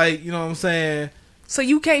 That's like, you know what I'm saying. So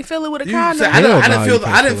you can't feel it with a You condom? say, I Hell didn't, I no, didn't you feel.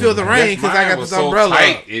 can't I didn't feel feel the it. rain because I Mine got was this so umbrella.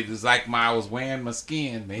 tight, up. it was like I was wearing my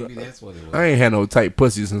skin. Maybe that's what it was. I ain't had no tight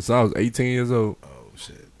pussy since I was 18 years old. Oh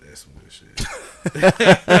shit, that's some good shit.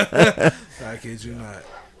 I kid you not.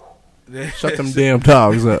 Shut them damn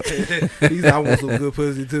dogs up. I want some good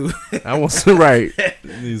pussy too. I want some right.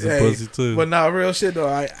 Need some Hey, pussy too. But no, real shit though.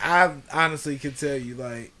 I honestly can tell you,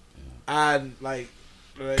 like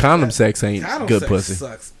Condom sex ain't condom good sex pussy.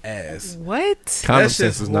 sucks ass. What? Condom That sex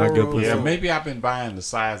shit's is not good horrible. pussy. Yeah, maybe I've been buying the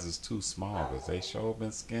sizes too small because they sure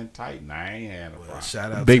been skin tight and I ain't had a Well, problem.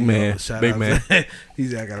 shout out, Big to man. y'all. Shout Big out man. To,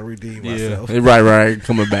 he's I gotta redeem Yeah, myself. right.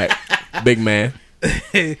 Coming back, big man.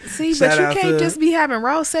 See, Shout but you out can't to- just be having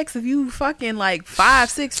raw sex if you fucking like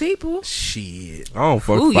 5-6 people. Shit. I don't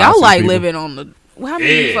fuck. Ooh, 5, y'all 6 like people. living on the. How many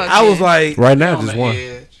you Yeah. fucking? I was like, Right now, On just the one.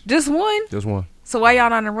 edge. just one. Just one. So why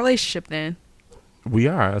y'all not in a relationship then? We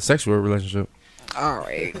are a sexual relationship. All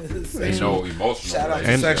right. Ain't no emotional. shout out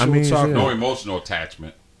to And- relationship. sexual I mean, chocolate. No emotional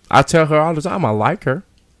attachment. I tell her all the time I like her.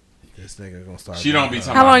 This nigga gonna start. She don't be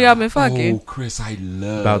talking How long about, y'all been fucking? Oh, Chris, I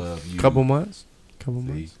love About you. couple months.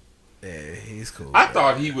 See? Yeah, he's cool. I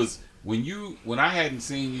thought he was when I hadn't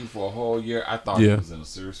seen you for a whole year. I thought Yeah. he was in a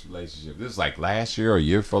serious relationship. This was like last year or a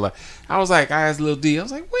year before. I was like, I asked Lil D. I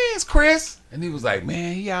was like, "Where's Chris?" And he was like,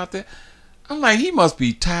 "Man, he out there." I'm like, he must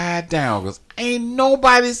be tied down because ain't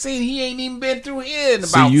nobody seen. He ain't even been through here in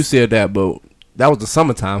See, about. you said that, but that was the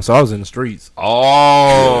summertime, so I was in the streets.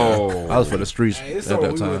 Oh, I was for the streets Hey, it's at all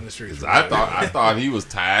that we were in time. the streets. I thought he was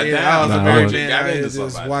tied Yeah, I down. was Nah, a I virgin. wasn't. Got I into was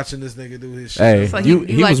just somebody. watching this nigga do his shit. Hey, So you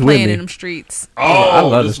you like was with playing me. in them streets. Oh, I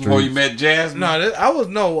love this the before you streets. met Jasmine. No,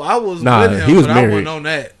 I was Nah, with him, he was but I married. wasn't on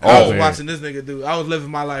that. Oh. I was Married. watching this nigga do. I was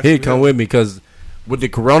living my life. He'd for come him. with me because with the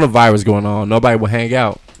coronavirus going on, nobody would hang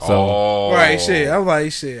out. So oh, Right, shit. I was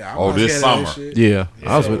like, shit. I'm Oh, not this scared of that summer. shit. yeah,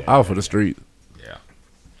 I was for the street. Yeah.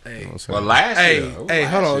 Hey, You know what I'm saying? Well, last hey, year. Ooh, hey,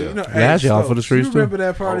 hold last on. year. You know, Last year, I was Stokes, for the streets, you too. remember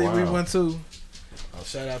that party Oh, we wow. went to? Oh,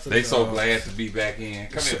 shout out to They the, so glad to be back in.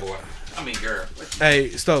 Come here, boy. I mean, girl. Hey,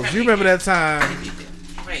 Stokes, you remember that time?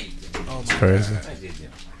 Wait. Oh my Crazy. God.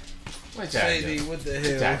 What y'all JD, doing? what the What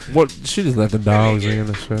y'all hell? doing? What? She just let the dogs in and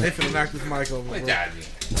They shit. finna knock this mic over, What bro. y'all doing?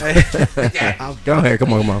 Hey, Go ahead,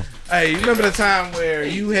 come on. hey, you remember the time where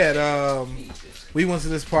you had we went to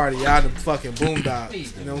this party out in fucking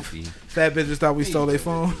Boondocks? You know, fat bitches thought we stole their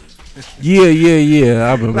phone. Yeah.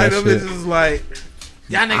 I remember Like that them shit. bitches was like,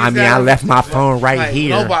 y'all niggas. I mean, I left my phone right like, here.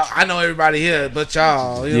 Nobody, I know everybody here, but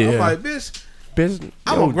y'all. You know, I'm Yeah. like, bitch, Bitch,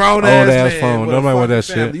 I'm yo, a grown old ass man. phone. with a Nobody want that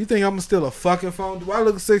fucking family. shit. You think I'm gonna steal a fucking phone? Do I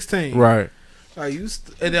look 16? Right. Like and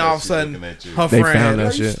then all of a sudden, Looking at you. her They friend, found that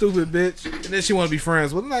like, you shit. stupid bitch, and then she want to be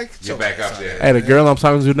friends with. Like, Get back up there. Hey, the girl I'm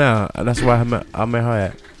talking to now, that's where I met her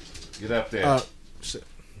at. Get up there.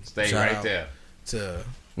 Stay shout right out. there. To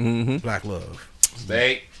Mm-hmm. Black Love.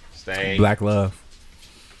 Stay. Black love.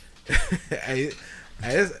 Hey, I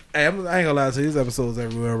ain't gonna lie to you. These episodes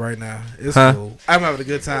everywhere right now. It's Huh? cool. I'm having a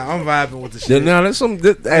good time. I'm vibing with the Yeah, shit. now that's some. Hey,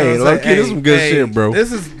 You know what I'm low saying? key, this some good shit, bro.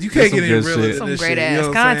 This is you That's can't some get any good realer shit. than Some this great shit. You ass know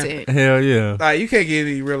what I'm saying? content. Hell yeah. Like you can't get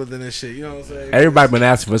any realer than this shit. You know what I'm saying? Everybody been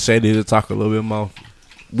asking for Shady to talk a little bit more.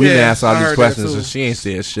 We Yeah, been asked all I these heard questions that and too. she ain't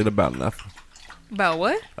said shit about nothing. About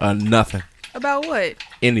what? Nothing. About what?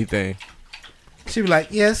 Anything. She be like,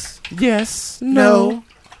 yes, Yes. no, maybe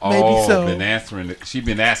Oh, so. been answering. She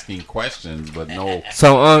been asking questions, but no.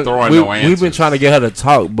 So Throwing we, no we've been answers. trying to get her to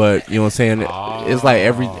talk, but you know what I'm saying. It's like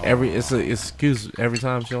every it's an excuse every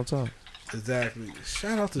time she don't talk. Exactly.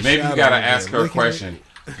 Shout out to Maybe Shadow you gotta over ask there. her a Looking at- question.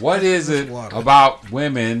 What is it Water. about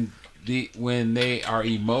women when they are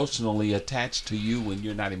emotionally attached to you when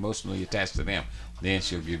you're not emotionally attached to them? Then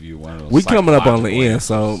she'll give you one of those. We coming up on the psychological end,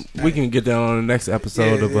 so answers. we can get that on the next episode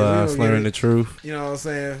Yeah, of yeah, we don't Slurring get the it. Truth. You know what I'm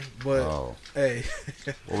saying? But Oh, hey,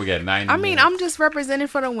 well, we got 90. I mean, minutes. I'm just representing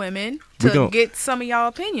for the women We to gon- get some of y'all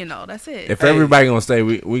opinion though. That's it. If Hey. everybody gonna stay,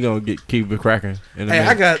 we gonna keep it cracking. In a hey,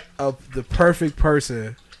 I minute. got the perfect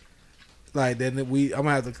person. Like then I'm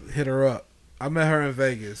gonna have to hit her up. I met her in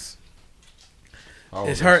Vegas. Oh, it's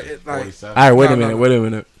was her- she it, like- 47? All right, wait No, a no, minute, no. wait a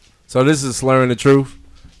minute. So this is Slurring the Truth.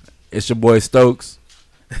 It's your boy Stokes,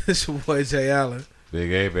 It's your boy Jay Allen. Big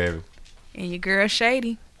A, baby. And your girl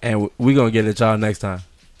Shady. and we gonna get at y'all next time.